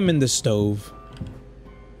put them in the stove.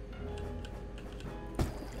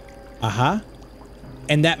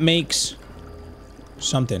 And that makes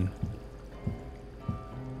something.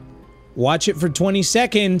 Watch it for 20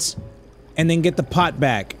 seconds and then get the pot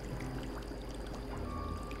back.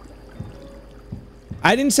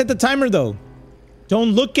 I didn't set the timer though.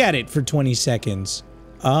 Don't look at it for 20 seconds.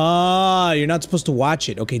 Ah, you're not supposed to watch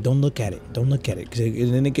it. Okay, don't look at it. Don't look at it.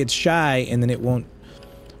 Because then it gets shy and then it won't.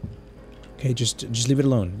 Okay, just leave it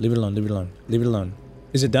alone. Leave it alone. Leave it alone. Leave it alone.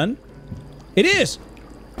 Is it done? It is!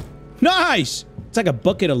 Nice! It's like a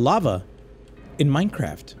bucket of lava in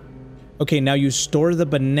Minecraft. Okay, now you store the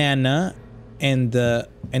banana and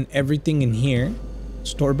everything in here.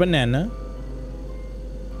 Store banana.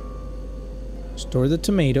 Store the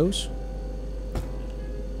tomatoes.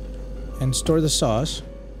 And store the sauce.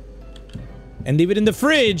 And leave it in the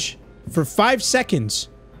fridge for 5 seconds.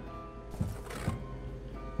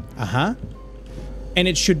 And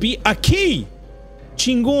it should be a key.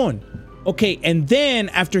 Chingon. Okay, and then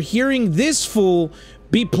after hearing this fool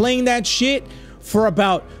be playing that shit for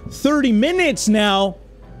about 30 minutes now,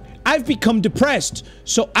 I've become depressed.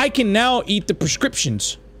 So I can now eat the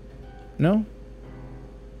prescriptions. No?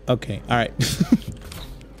 Okay, alright.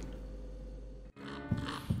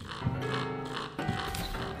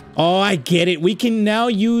 Oh, I get it. We can now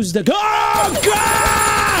use the... Oh,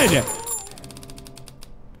 God!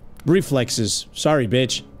 Reflexes. Sorry,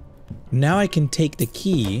 bitch. Now I can take the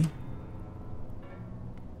key.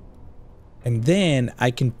 And then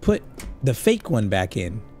I can put the fake one back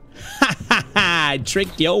in. Ha ha ha! I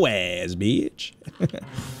tricked your ass, bitch.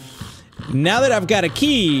 Now that I've got a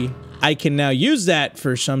key, I can now use that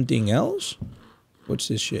for something else. What's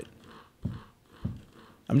this shit?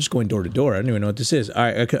 I'm just going door to door. I don't even know what this is. All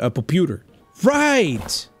right, a computer.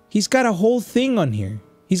 Right! He's got a whole thing on here.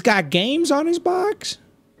 He's got games on his box.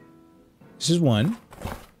 This is one.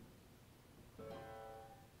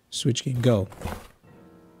 Switch game, go.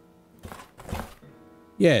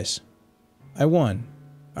 Yes. I won.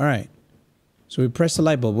 Alright. So we press the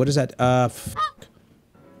light bulb. What is that? Fuck.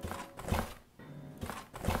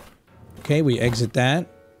 Okay, we exit that.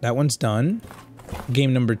 That one's done.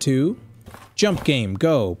 Game number 2. Jump game,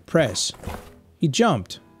 go. Press. He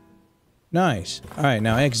jumped. Nice. Alright,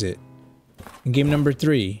 now exit. And game number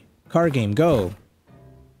 3. Car game, go.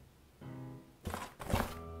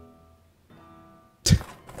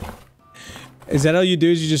 Is that all you do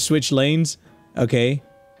is you just switch lanes? Okay.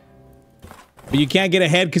 But you can't get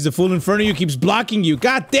ahead because the fool in front of you keeps blocking you.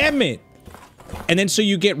 God damn it! And then so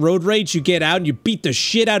you get road rage, you get out and you beat the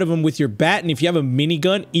shit out of him with your bat, and if you have a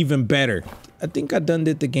minigun, even better. I think I done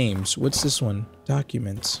did the games. What's this one?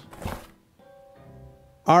 Documents.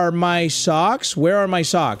 Are my socks? Where are my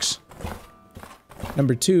socks?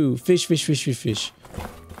 Number 2, fish, fish, fish, fish, fish.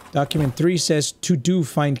 Document 3 says, to do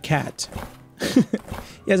find cat.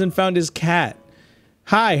 He hasn't found his cat.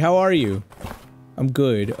 Hi, how are you? I'm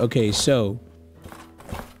good. Okay, so.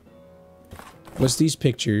 What's these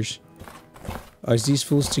pictures? Oh, is these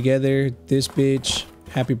fools together? This bitch.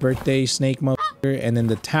 Happy birthday, snake motherfucker. And then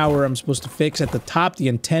the tower I'm supposed to fix at the top, the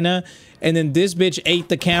antenna. And then this bitch ate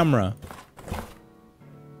the camera.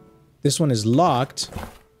 This one is locked.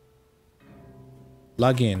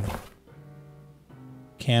 Log in.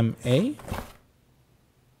 Cam A?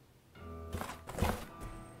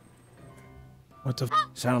 What the f?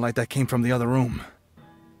 Sounded like that came from the other room.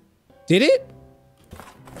 Did it?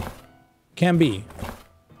 Cam B.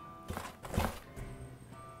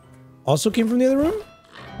 Also came from the other room?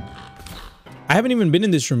 I haven't even been in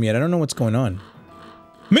this room yet. I don't know what's going on.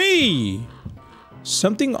 Me!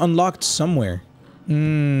 Something unlocked somewhere.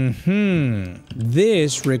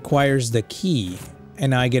 This requires the key.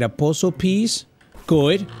 And I get a puzzle piece.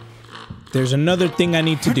 Good. There's another thing I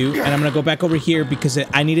need to do. And I'm gonna go back over here because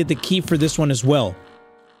I needed the key for this one as well.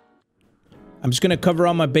 I'm just gonna cover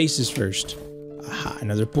all my bases first. Aha,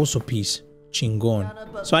 another puzzle piece.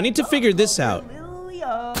 Chingon. So I need to figure this out.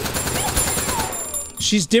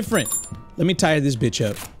 She's different. Let me tie this bitch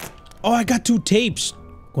up. Oh, I got 2 tapes.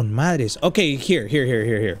 Con madres. Okay,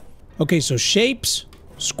 here. Okay, so shapes,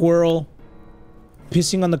 squirrel,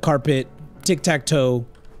 pissing on the carpet, tic-tac-toe,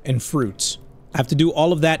 and fruits. I have to do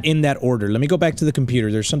all of that in that order. Let me go back to the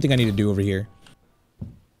computer. There's something I need to do over here.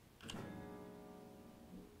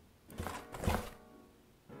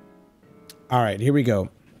 Alright, here we go.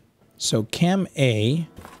 So, Cam A.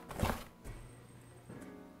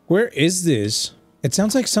 Where is this? It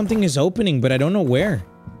sounds like something is opening, but I don't know where.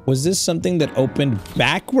 Was this something that opened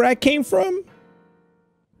back where I came from?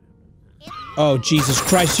 Oh, Jesus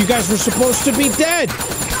Christ, you guys were supposed to be dead!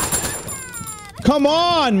 Come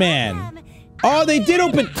on, man! Oh, they did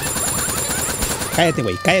open... Cállate,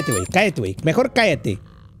 güey, cállate, güey, cállate, güey. Mejor cállate.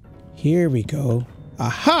 Here we go.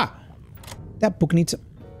 Aha! That book needs...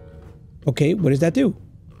 Okay, what does that do?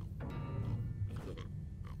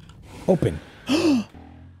 Open.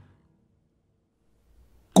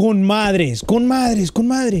 Con madres, con madres, con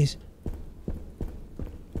madres.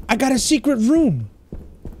 I got a secret room.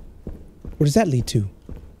 What does that lead to?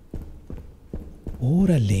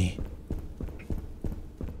 Órale.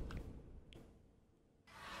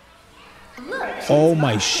 Oh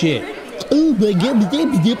my shit. Oh my god.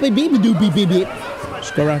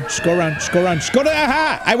 Just go around, just go around, just go around, just go to...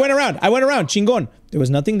 Aha! I went around, chingon. There was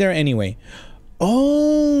nothing there anyway.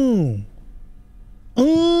 Oh.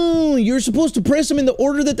 Oh, you're supposed to press them in the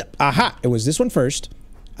order that... Aha! It was this one first.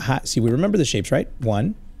 Aha! See, we remember the shapes, right?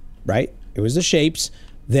 1, right? It was the shapes.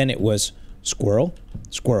 Then it was squirrel,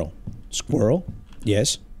 squirrel, squirrel.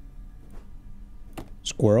 Yes.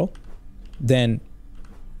 Squirrel. Then...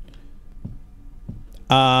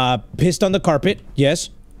 pissed on the carpet. Yes.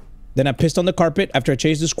 Then I pissed on the carpet after I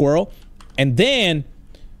chased the squirrel. And then...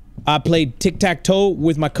 I played tic-tac-toe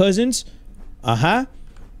with my cousins. Uh-huh.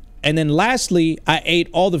 And then lastly, I ate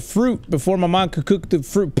all the fruit before my mom could cook the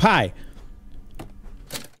fruit pie.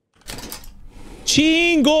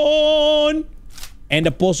 Chingon! And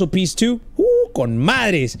a puzzle piece too. Ooh, con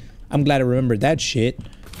madres. I'm glad I remembered that shit.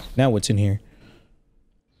 Now what's in here?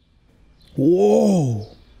 Whoa.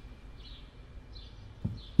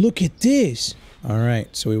 Look at this. All right,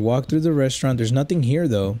 so we walk through the restaurant. There's nothing here,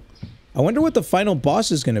 though. I wonder what the final boss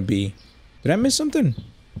is gonna be. Did I miss something?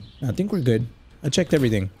 I think we're good. I checked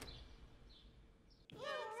everything.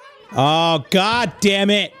 Oh, god damn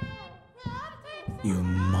it! You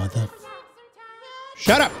mother...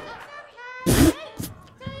 Shut up!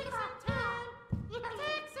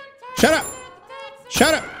 Shut up!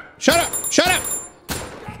 Shut up! Shut up! Shut up!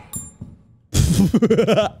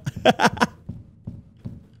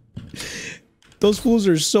 Those fools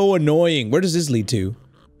are so annoying. Where does this lead to?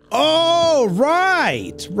 Oh,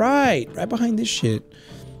 right! Right behind this shit.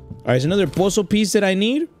 Alright, there's another pozo piece that I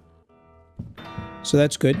need. So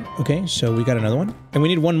that's good. Okay, so we got another one. And we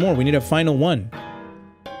need one more. We need a final one.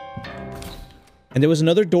 And there was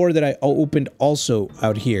another door that I opened also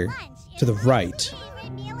out here. To the right.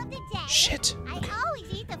 Shit. Okay.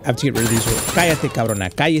 I have to get rid of these. Cállate, cabrona.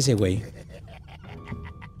 Cállese, güey.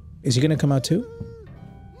 Is he gonna come out too?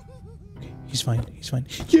 Okay, he's fine. He's fine.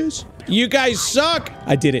 Yes! You guys suck!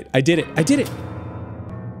 I did it. I did it. I did it.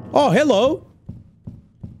 Oh, hello.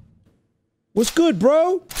 What's good,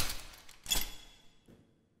 bro?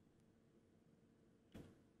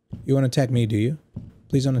 You want to attack me, do you?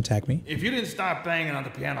 Please don't attack me. If you didn't stop banging on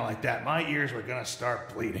the piano like that, my ears were gonna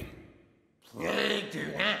start bleeding. Play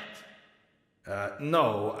to that.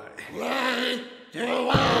 No. Play to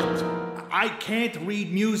what? I can't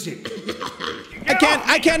read music. I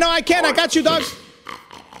can't, no, I can't. I got you, dog.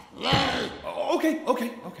 Okay.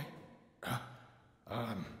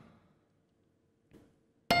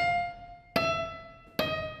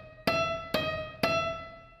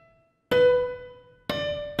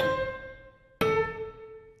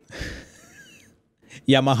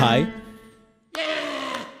 Yamaha.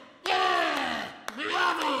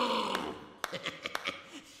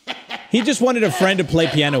 He just wanted a friend to play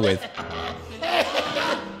piano with.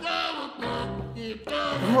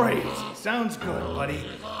 Great. Sounds good, buddy.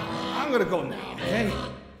 I'm gonna go now, okay?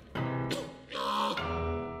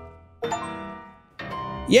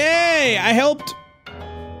 Yay! I helped!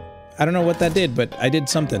 I don't know what that did, but I did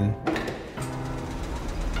something.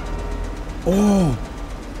 Oh!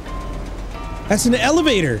 That's an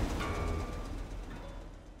elevator!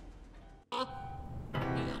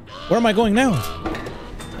 Where am I going now?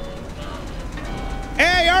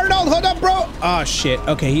 Hey, Arnold! Hold up, bro! Oh, shit.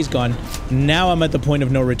 Okay, he's gone. Now I'm at the point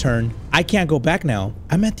of no return. I can't go back now.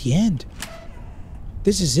 I'm at the end.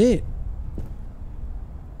 This is it.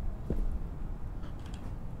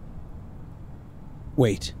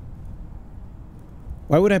 Wait.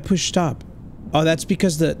 Why would I push stop? Oh, that's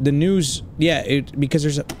because the news... Yeah, because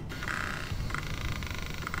there's a...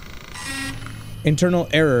 Internal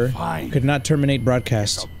error. Fine. Could not terminate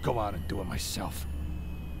broadcast. I'll go out and do it myself.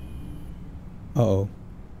 Uh-oh.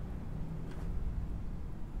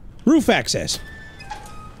 Roof access.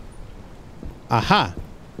 Aha.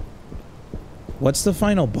 What's the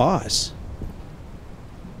final boss?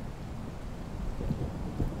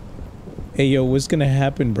 Hey, yo, what's gonna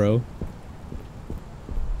happen, bro?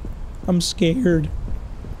 I'm scared.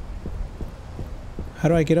 How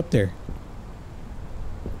do I get up there?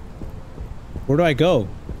 Where do I go?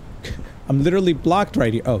 I'm literally blocked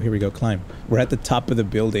right here. Oh, here we go. Climb. We're at the top of the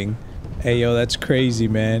building. Hey, yo, that's crazy,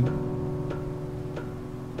 man.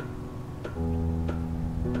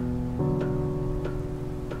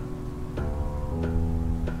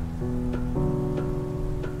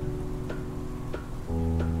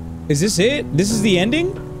 Is this it? This is the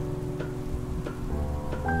ending?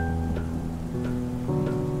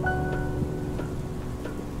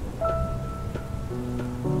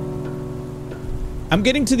 I'm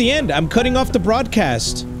getting to the end. I'm cutting off the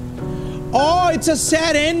broadcast. Oh, it's a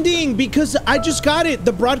sad ending because I just got it.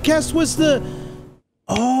 The broadcast was the...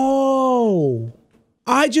 Oh.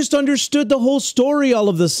 I just understood the whole story all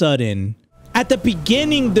of a sudden. At the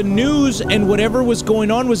beginning, the news and whatever was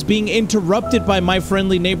going on was being interrupted by My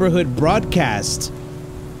Friendly Neighborhood broadcast.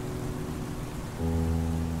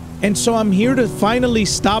 And so I'm here to finally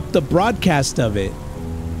stop the broadcast of it.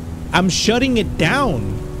 I'm shutting it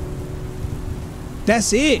down.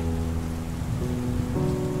 That's it.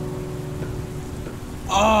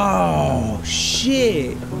 Oh,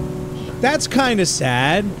 shit. That's kind of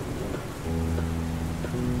sad.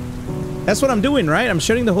 That's what I'm doing, right? I'm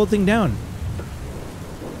shutting the whole thing down.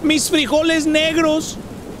 Mis frijoles negros.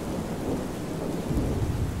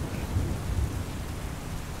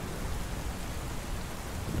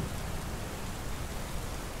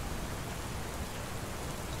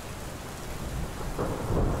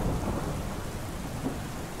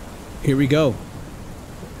 Here we go.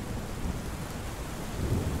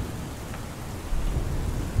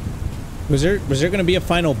 Was there gonna be a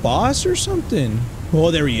final boss or something? Oh,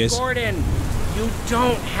 there he is. Gordon, you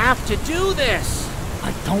don't have to do this.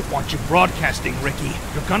 I don't want you broadcasting, Ricky.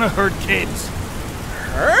 You're gonna hurt kids.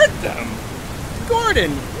 Hurt them?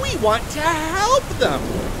 Gordon, we want to help them.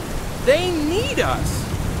 They need us.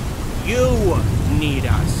 You need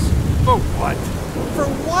us. For what? For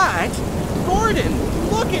what? Gordon,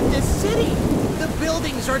 look at this city. The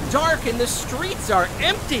buildings are dark and the streets are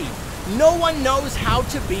empty. No one knows how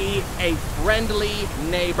to be a friendly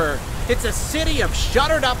neighbor. It's a city of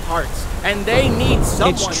shuttered up hearts, and they need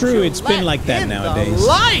someone It's true, to it's been let like that in nowadays. The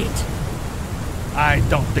light. I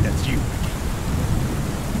don't think it's you, Ricky.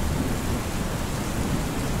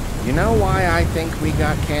 You know why I think we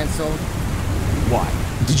got canceled? Why?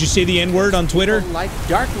 Did you say the N-word on Twitter? People like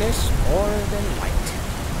darkness more than light.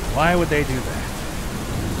 Why would they do that?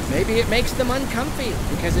 Maybe it makes them uncomfy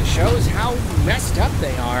because it shows how messed up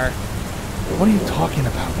they are. What are you talking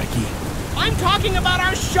about, Ricky? I'm talking about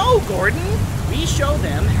our show, Gordon. We show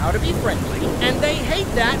them how to be friendly, and they hate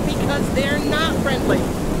that because they're not friendly.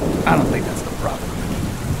 I don't think that's the problem.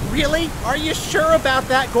 Really? Are you sure about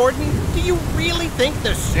that, Gordon? Do you really think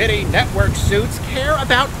the city network suits care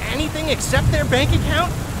about anything except their bank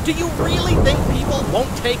account? Do you really think people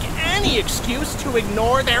won't take any excuse to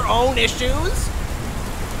ignore their own issues?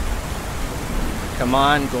 Come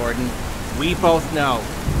on, Gordon. We both know.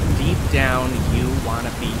 Deep down, you want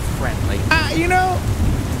to be friendly. You know,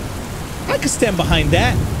 I could stand behind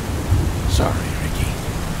that. Sorry, Ricky.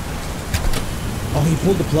 Oh, he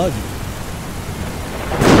pulled the plug.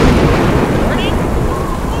 Gordon?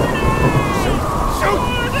 Shoot!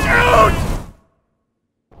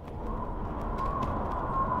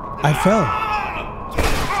 I fell.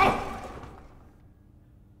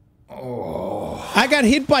 Oh. I got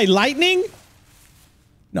hit by lightning?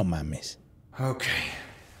 No mames. Okay.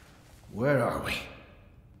 Where are we?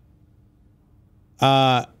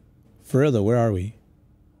 For real though, where are we?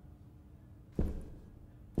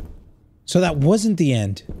 So that wasn't the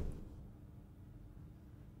end.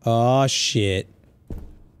 Oh shit.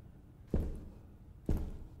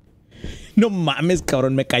 No mames,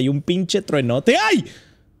 cabrón, me cayó un pinche truenote. ¡Ay!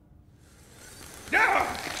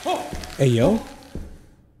 Hey, yo.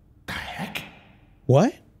 The heck?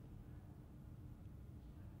 What?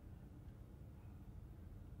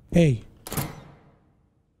 Hey.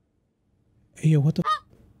 Hey, yo, what the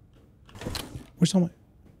Where's all my...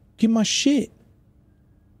 Get my shit.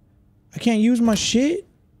 I can't use my shit.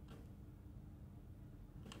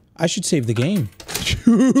 I should save the game.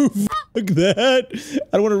 Fuck that.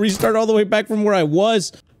 I don't want to restart all the way back from where I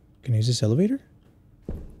was. Can I use this elevator?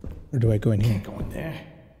 Or do I go in here? Can't go in there.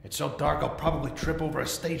 It's so dark I'll probably trip over a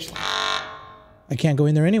stage light. I can't go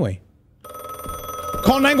in there anyway.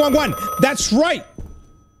 Call 911. That's right.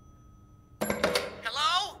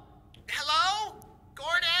 Hello? Hello?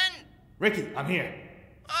 Gordon? Ricky, I'm here.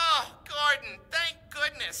 Oh, Gordon, thank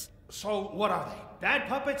goodness. So, what are they? Bad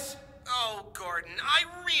puppets? Oh, Gordon, I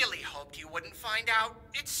really hoped you wouldn't find out.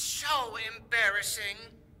 It's so embarrassing.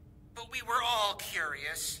 But we were all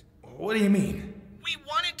curious. What do you mean? We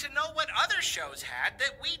wanted to know what other shows had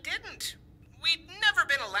that we didn't. We'd never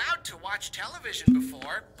been allowed to watch television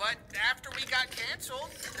before, but after we got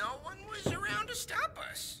canceled, no one was around to stop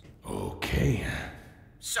us. Okay.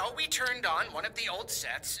 So we turned on one of the old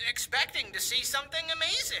sets, expecting to see something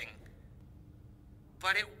amazing.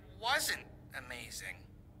 But it wasn't amazing.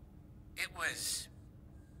 It was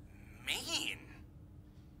mean.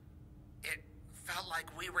 It felt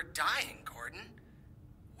like we were dying, Gordon.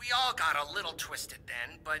 We all got a little twisted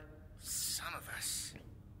then, but some of us.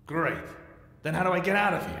 Great. Then how do I get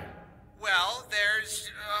out of here? Well, there's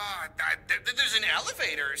an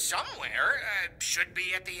elevator somewhere. Should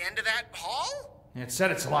be at the end of that hall? It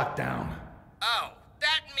said it's locked down. Oh,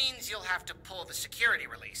 that means you'll have to pull the security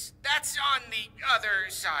release. That's on the other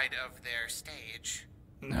side of their stage.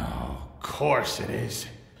 No, of course it is.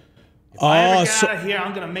 If I ever get out of here,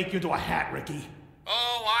 I'm gonna make you into a hat, Ricky.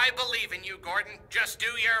 Oh, I believe in you, Gordon. Just do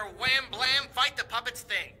your wham blam fight the puppets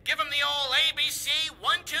thing. Give them the old ABC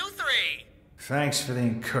 1, 2, 3. Thanks for the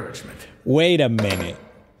encouragement. Wait a minute.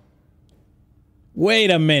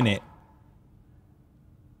 Wait a minute.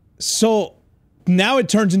 So now it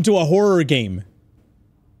turns into a horror game.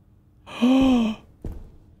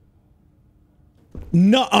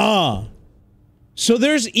 Nuh-uh. So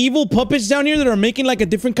there's evil puppets down here that are making like a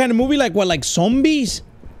different kind of movie, like what, like zombies?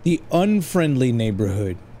 The unfriendly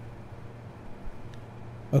neighborhood.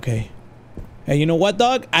 Okay. Hey, you know what,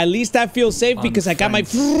 dog? At least I feel safe because I got my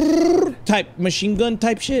type machine gun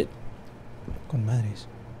type shit. Con madres.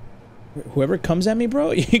 Whoever comes at me,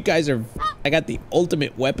 bro, you guys are... I got the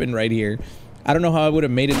ultimate weapon right here. I don't know how I would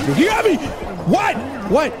have made it through. He got me! What?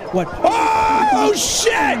 What? Oh,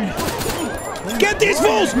 shit! Get these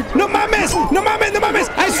fools! No mames! No mames! No mames!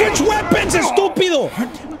 I switched weapons, estúpido!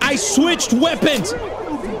 I switched weapons!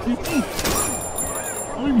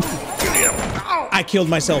 I killed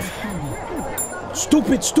myself.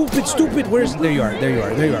 Stupid, stupid, stupid. Where's... There you are. There you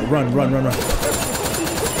are. There you are. Run, run, run, run.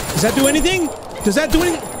 Does that do anything? Does that do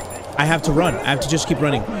anything? I have to run. I have to just keep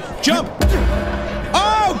running. Jump!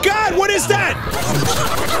 Oh, God! What is that?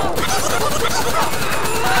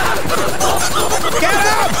 Get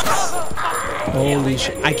up! Holy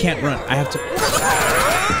shit. I can't run. I have to...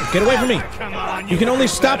 Get away from me. You can only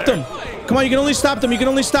stop them. Come on, you can only stop them. You can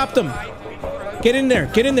only stop them. Get in there.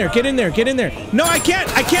 Get in there. Get in there. Get in there. No, I can't.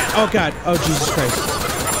 I can't. Oh, God. Oh, Jesus Christ.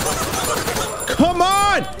 Come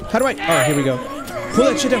on! How do I... Oh, here we go. Pull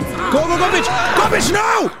that shit down. Go, go, go, bitch! Go, bitch!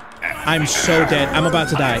 No! I'm so dead. I'm about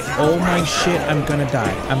to die. Oh, my shit. I'm gonna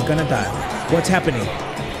die. I'm gonna die. What's happening?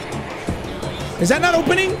 Is that not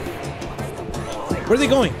opening? Where are they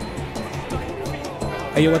going?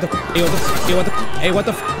 Hey, what the... Hey, what the... Hey, what the... Hey, what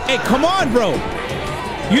the... Hey, come on, bro!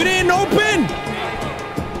 You didn't open!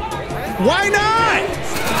 Why not?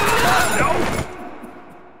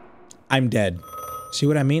 I'm dead. See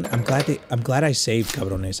what I mean? I'm glad I saved,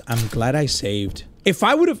 cabrones. I'm glad I saved. If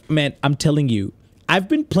I would have... Man, I'm telling you, I've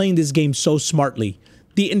been playing this game so smartly.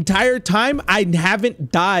 The entire time, I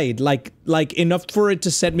haven't died like enough for it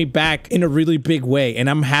to set me back in a really big way. And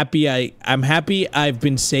I'm happy I've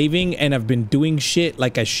been saving and I've been doing shit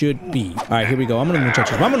like I should be. All right, here we go. Vámonos,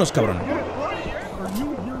 muchachos. Vámonos, cabrón.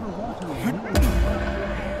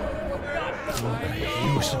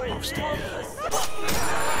 You were supposed to be.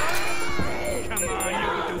 Come on, you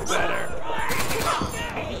can do better.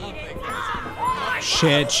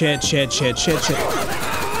 Shit.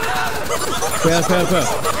 Well.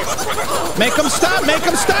 Make him stop! Make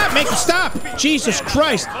him stop! Make him stop! Jesus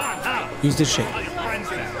Christ! Use this shit.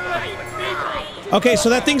 Okay, so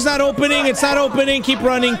that thing's not opening. It's not opening. Keep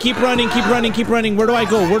running. Keep running. Keep running. Keep running. Where do I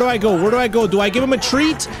go? Where do I go? Where do I go? Do I give him a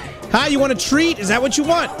treat? Huh? You want a treat? Is that what you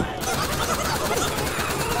want?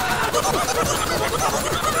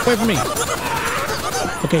 Wait for me.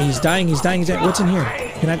 Okay, he's dying. He's dying. He's dying. What's in here?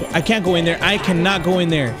 Can I go? I can't go in there. I cannot go in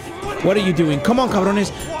there. What are you doing? Come on,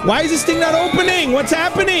 cabrones. Why is this thing not opening? What's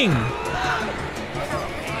happening?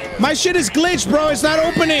 My shit is glitched, bro. It's not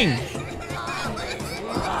opening.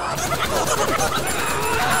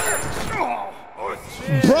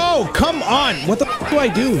 Bro, come on. What the f do I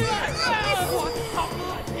do?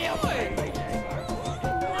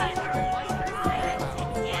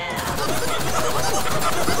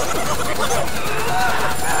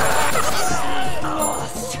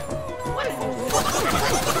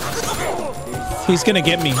 He's gonna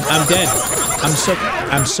get me. I'm dead. I'm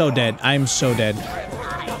so dead. I'm so dead.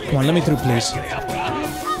 Come on, let me through, please.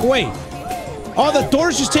 Wait. Oh, the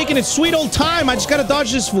door's just taking its sweet old time. I just gotta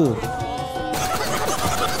dodge this fool.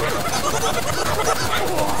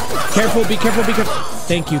 Careful, be careful, be careful.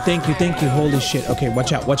 Thank you, thank you, thank you. Holy shit. Okay,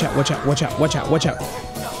 watch out, watch out, watch out, watch out, watch out, watch out.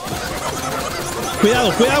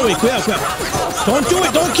 Cuidado, cuidado, wey, cuidado, cuidado. Don't do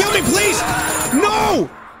it, don't kill me, please. No!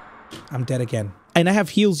 I'm dead again. And I have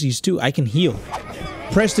healsies too. I can heal.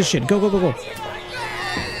 Press this shit. Go, go, go, go.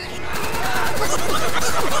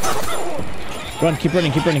 Run, keep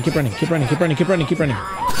running, keep running, keep running, keep running, keep running, keep running, keep running.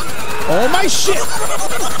 Oh my shit!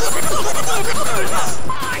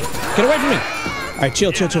 Get away from me! Alright,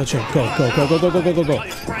 chill, chill, chill, chill. Go, go, go, go, go, go, go, go, go.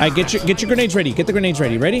 Alright, get your grenades ready. Get the grenades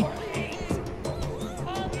ready. Ready?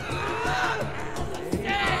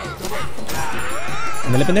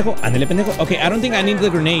 Andale, pendejo. Andale, pendejo. Okay, I don't think I need the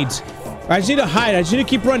grenades. I just need to hide. I just need to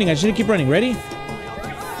keep running. I just need to keep running. Ready?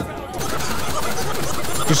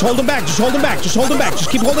 Just hold him back. Just hold him back. Just hold him back. Just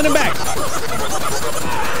keep holding him back.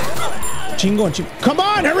 Chingon. Come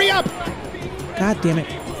on, hurry up. God damn it.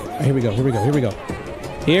 Right, here we go. Here we go. Here we go.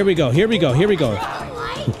 Here we go. Here we go. Here we go.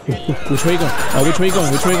 Which way are you going? Oh, which way are you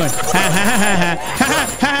going? Which way are you going? Ha ha ha ha ha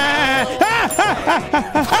ha ha ha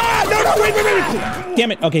ha ha. No, no, wait, wait, wait.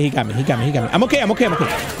 Damn it. Okay, he got me. He got me. He got me. I'm okay. I'm okay. I'm okay.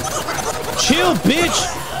 Chill, bitch.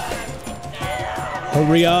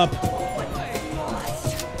 Hurry up.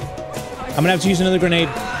 I'm gonna have to use another grenade.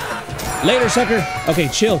 Later, sucker. Okay,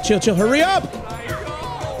 chill, chill, chill. Hurry up.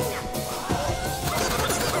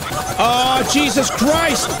 Oh, Jesus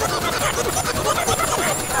Christ.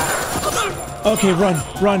 Okay, run,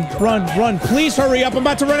 run, run, run. Please hurry up. I'm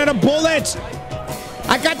about to run out of bullets.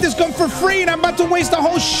 I got this gun for free and I'm about to waste the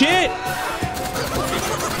whole shit.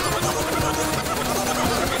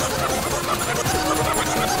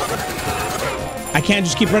 I can't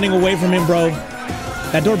just keep running away from him, bro.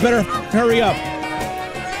 That door better hurry up.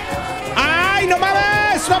 ¡Ay, no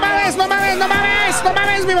mames! ¡No mames! ¡No mames! ¡No mames! mames! ¡No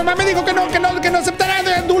mames! Mi mamá me dijo que no aceptará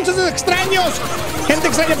de dulces extraños. Gente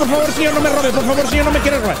extraña, por favor, señor, no me robe. Por favor, señor, no me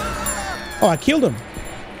quiere robar. Oh, I killed him.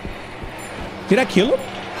 Did I kill him?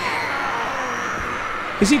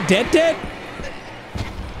 Is he dead?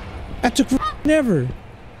 That took forever.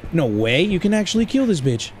 No way, you can actually kill this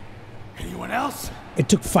bitch. Anyone else? It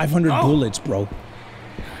took 500 bullets, bro.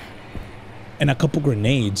 And a couple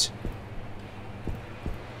grenades.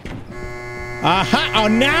 Aha! Oh,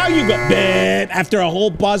 now you got bad. After a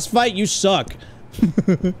whole boss fight, you suck.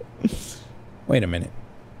 Wait a minute.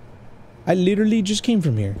 I literally just came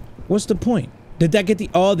from here. What's the point? Did that get the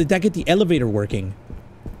elevator working?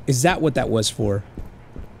 Is that what that was for?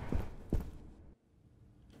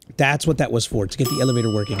 That's what that was for, to get the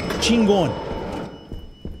elevator working. Chingon.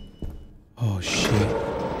 Oh, shit.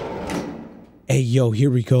 Hey, yo,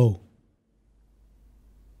 here we go.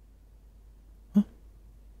 Huh?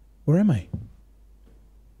 Where am I?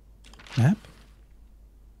 Map?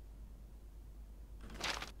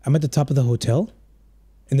 I'm at the top of the hotel?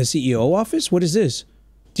 In the CEO office? What is this?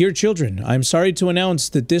 Dear children, I'm sorry to announce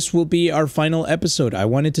that this will be our final episode. I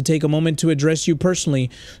wanted to take a moment to address you personally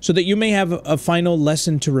so that you may have a final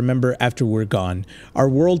lesson to remember after we're gone. Our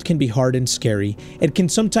world can be hard and scary. It can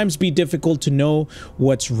sometimes be difficult to know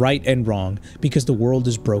what's right and wrong because the world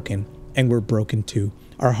is broken and we're broken too.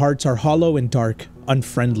 Our hearts are hollow and dark,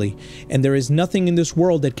 unfriendly, and there is nothing in this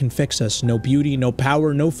world that can fix us. No beauty, no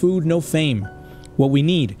power, no food, no fame. What we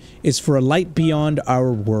need is for a light beyond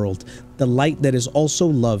our world, the light that is also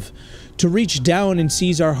love, to reach down and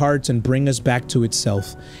seize our hearts and bring us back to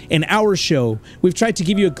itself. In our show, we've tried to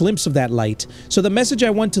give you a glimpse of that light. So the message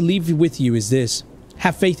I want to leave with you is this: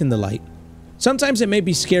 have faith in the light. Sometimes it may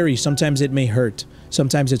be scary, sometimes it may hurt.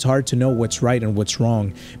 Sometimes it's hard to know what's right and what's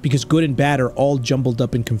wrong, because good and bad are all jumbled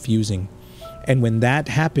up and confusing. And when that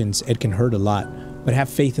happens, it can hurt a lot. But have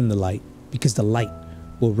faith in the light, because the light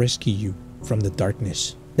will rescue you from the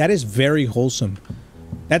darkness. That is very wholesome.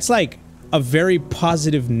 That's like a very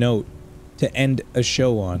positive note to end a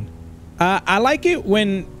show on. I like it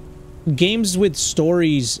when games with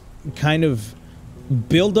stories kind of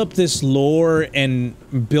build up this lore and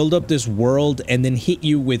build up this world and then hit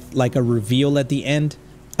you with like a reveal at the end.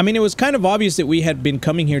 I mean, it was kind of obvious that we had been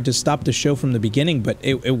coming here to stop the show from the beginning, but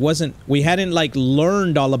it wasn't, we hadn't like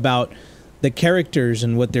learned all about the characters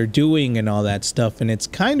and what they're doing and all that stuff, and it's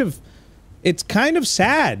kind of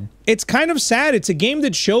sad. It's kind of sad. It's a game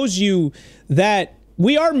that shows you that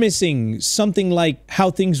we are missing something like how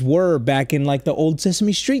things were back in like the old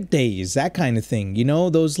Sesame Street days, that kind of thing. You know,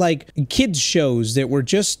 those like kids shows that were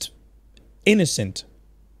just innocent.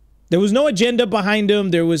 There was no agenda behind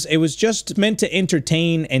them. It was just meant to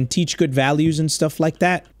entertain and teach good values and stuff like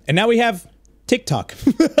that. And now we have TikTok.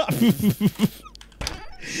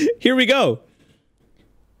 Here we go.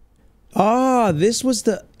 Ah, this was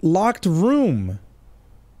the locked room.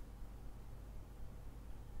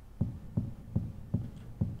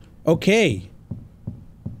 Okay.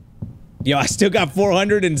 Yo, I still got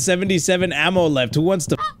 477 ammo left. Who wants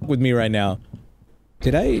to f with me right now?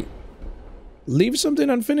 Did I leave something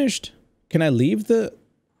unfinished? Can I leave the...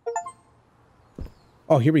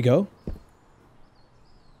 Oh, here we go.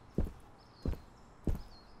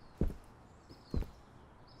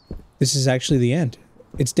 This is actually the end.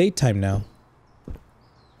 It's daytime now.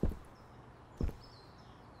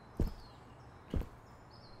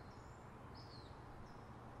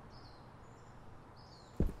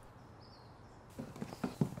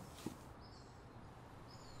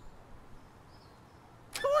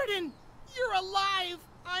 Gordon, you're alive!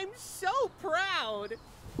 I'm so proud!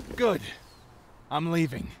 Good. I'm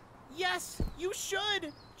leaving. Yes, you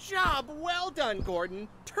should! Job well done, Gordon.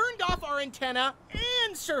 Turned off our antenna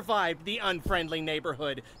and survived the unfriendly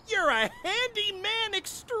neighborhood. You're a handyman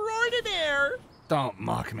extraordinaire! Don't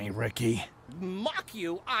mock me, Ricky. Mock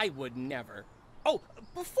you? I would never. Oh,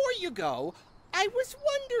 before you go, I was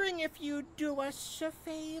wondering if you'd do us a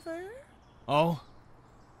favor? Oh?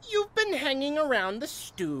 You've been hanging around the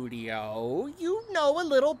studio. You know a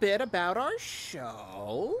little bit about our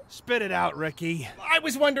show. Spit it out, Ricky. I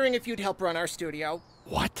was wondering if you'd help run our studio.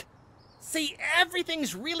 What? See,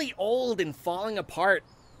 everything's really old and falling apart.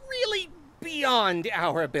 Really beyond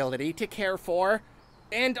our ability to care for.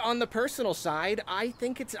 And on the personal side, I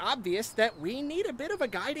think it's obvious that we need a bit of a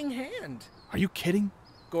guiding hand. Are you kidding?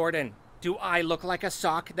 Gordon, do I look like a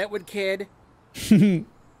sock that would kid?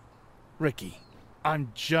 Ricky,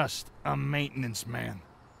 I'm just a maintenance man.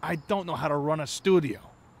 I don't know how to run a studio.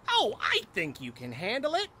 Oh, I think you can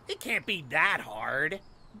handle it. It can't be that hard.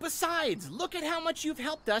 Besides, look at how much you've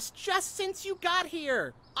helped us just since you got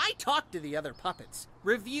here. I talked to the other puppets.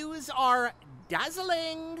 Reviews are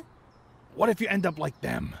dazzling. What if you end up like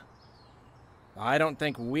them? I don't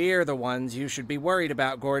think we're the ones you should be worried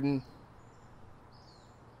about, Gordon.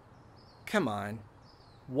 Come on.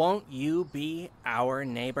 Won't you be our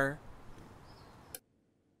neighbor?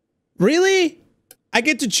 Really? I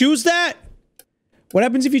get to choose that? What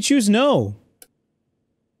happens if you choose no?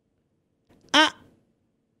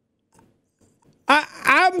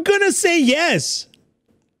 I'm gonna say yes.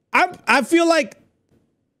 I feel like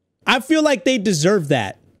they deserve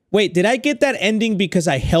that. Wait, did I get that ending because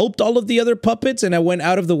I helped all of the other puppets and I went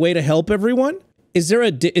out of the way to help everyone? Is there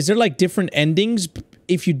like different endings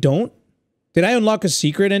if you don't? Did I unlock a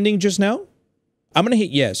secret ending just now? I'm gonna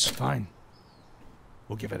hit yes. Fine.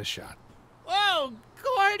 We'll give it a shot. Oh,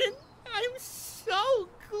 Gordon, I'm so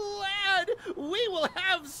glad we will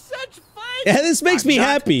have such fun. Yeah, this makes me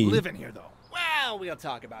happy. Living here though. Well, we'll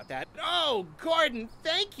talk about that. Oh, Gordon,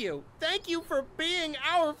 thank you. Thank you for being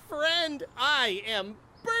our friend. I am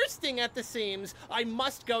bursting at the seams. I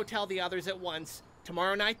must go tell the others at once.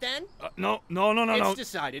 Tomorrow night, then? No. It's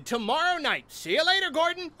decided. Tomorrow night. See you later,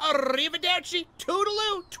 Gordon. Arrivederci.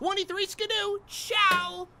 Toodaloo. 23 skidoo.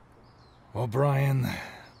 Ciao. Well, Brian,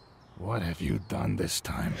 what have you done this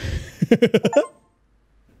time?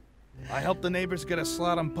 I helped the neighbors get a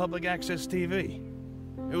slot on public access TV.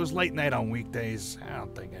 It was late night on weekdays. I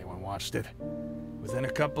don't think anyone watched it. Within a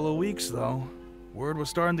couple of weeks, though, word was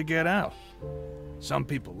starting to get out. Some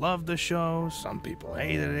people loved the show, some people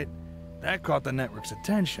hated it. That caught the network's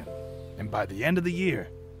attention. And by the end of the year,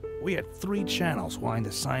 we had 3 channels wanting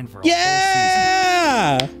to sign for a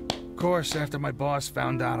whole season. Of course, after my boss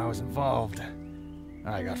found out I was involved,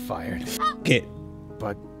 I got fired. Okay.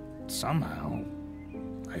 But somehow,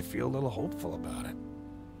 I feel a little hopeful about it.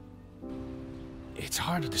 It's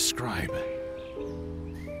hard to describe.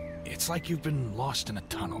 It's like you've been lost in a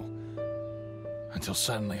tunnel until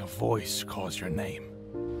suddenly a voice calls your name.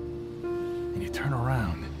 And you turn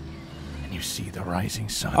around and you see the rising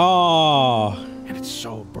sun. Oh. And it's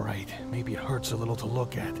so bright, maybe it hurts a little to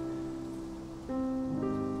look at.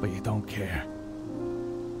 But you don't care.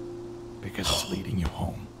 Because it's leading you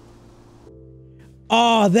home.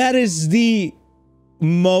 Oh, that is the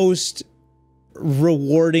most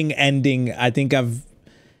rewarding ending I think I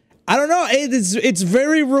don't know, it's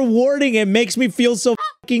very rewarding. It makes me feel so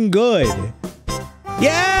fucking good.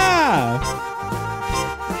 Yeah.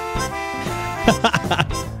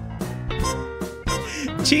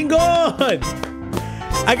 Chingon.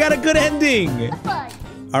 I got a good ending.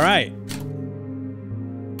 All right.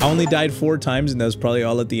 I only died 4 times and that was probably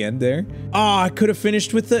all at the end there. Oh, I could have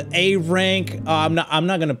finished with the A rank. Oh, I'm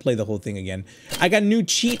not gonna play the whole thing again. I got new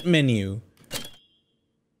cheat menu.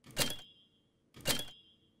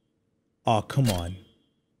 Oh, come on.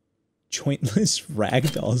 Jointless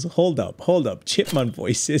ragdolls. Hold up. Chipmunk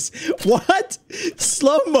voices. What?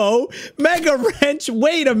 Slow-mo? Mega wrench?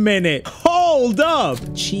 Wait a minute. Hold up.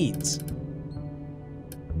 Cheats.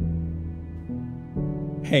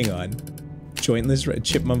 Hang on. Jointless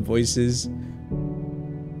chipmunk voices.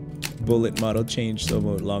 Bullet model change.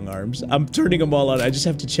 Slow-mo long arms. I'm turning them all on. I just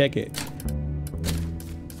have to check it.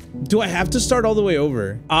 Do I have to start all the way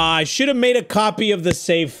over? I should have made a copy of the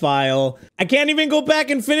save file. I can't even go back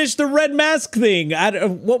and finish the red mask thing.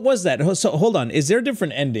 What was that? So hold on. Is there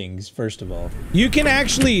different endings, first of all? You can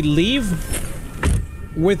actually leave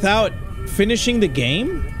without finishing the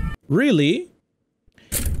game? Really?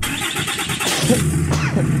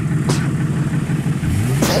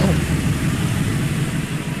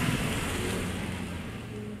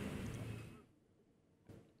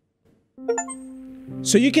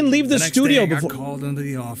 So you can leave the studio before. I got called into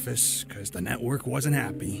the office because the network wasn't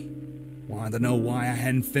happy. Wanted to know why I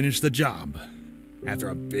hadn't finished the job. After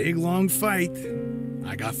a big long fight,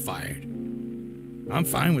 I got fired. I'm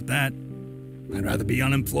fine with that. I'd rather be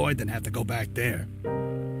unemployed than have to go back there.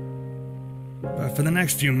 But for the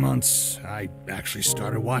next few months, I actually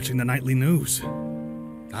started watching the nightly news.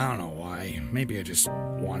 I don't know why. Maybe I just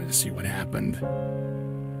wanted to see what happened.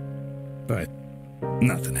 But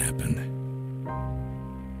nothing happened.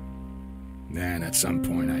 Then at some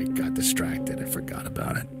point I got distracted and forgot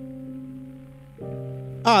about it.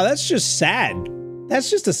 Oh, that's just sad. That's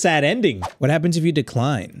just a sad ending. What happens if you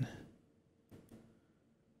decline?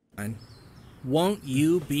 Won't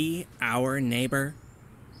you be our neighbor?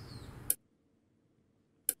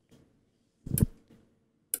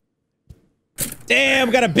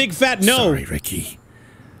 Damn, got a big fat no. Sorry, Ricky.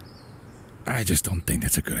 I just don't think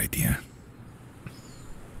that's a good idea.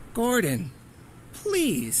 Gordon,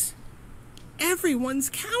 please.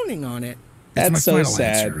 Everyone's counting on it. That's so final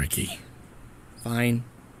sad. Answer, Ricky. Fine.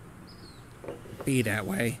 Be that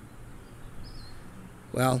way.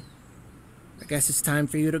 Well, I guess it's time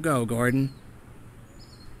for you to go, Gordon.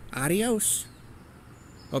 Adios.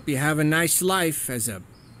 Hope you have a nice life as a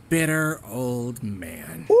bitter old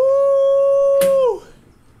man. Woo!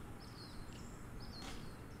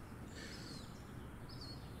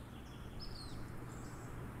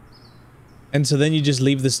 And so then you just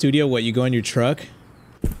leave the studio? What, you go in your truck?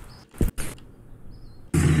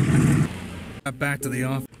 Got back to the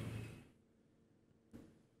office.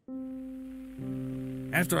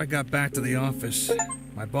 After I got back to the office,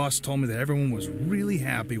 my boss told me that everyone was really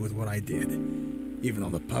happy with what I did, even though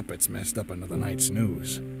the puppets messed up another night's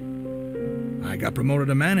snooze. I got promoted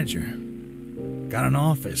to manager, got an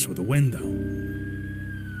office with a window.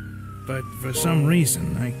 But for some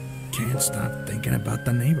reason, I can't stop thinking about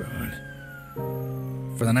the neighborhood.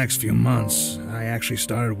 For the next few months, I actually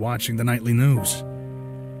started watching the nightly news.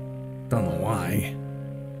 Don't know why.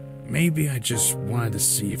 Maybe I just wanted to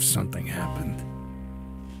see if something happened.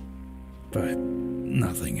 But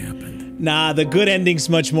nothing happened. Nah, the good ending's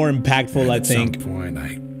much more impactful, I think. At some point,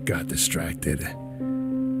 I got distracted.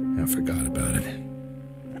 I forgot about it.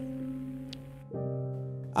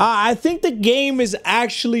 I think the game is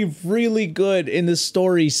actually really good in the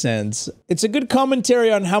story sense. It's a good commentary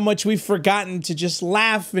on how much we've forgotten to just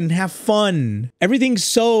laugh and have fun. Everything's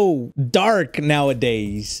so dark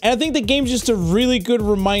nowadays. And I think the game's just a really good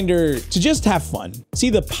reminder to just have fun. See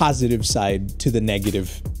the positive side to the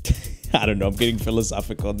negative. I don't know, I'm getting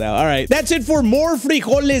philosophical now. All right, that's it for more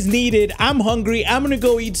frijoles needed. I'm hungry. I'm gonna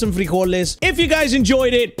go eat some frijoles. If you guys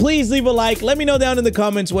enjoyed it, please leave a like. Let me know down in the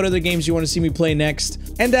comments what other games you want to see me play next.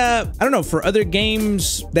 And I don't know, for other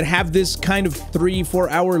games that have this kind of 3-4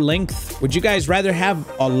 hour length, would you guys rather have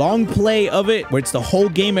a long play of it where it's the whole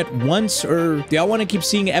game at once, or do y'all want to keep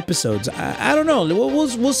seeing episodes? I don't know.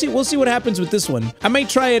 We'll see what happens with this one. I might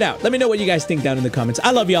try it out. Let me know what you guys think down in the comments.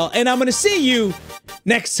 I love y'all, and I'm gonna see you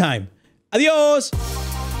next time. Adios!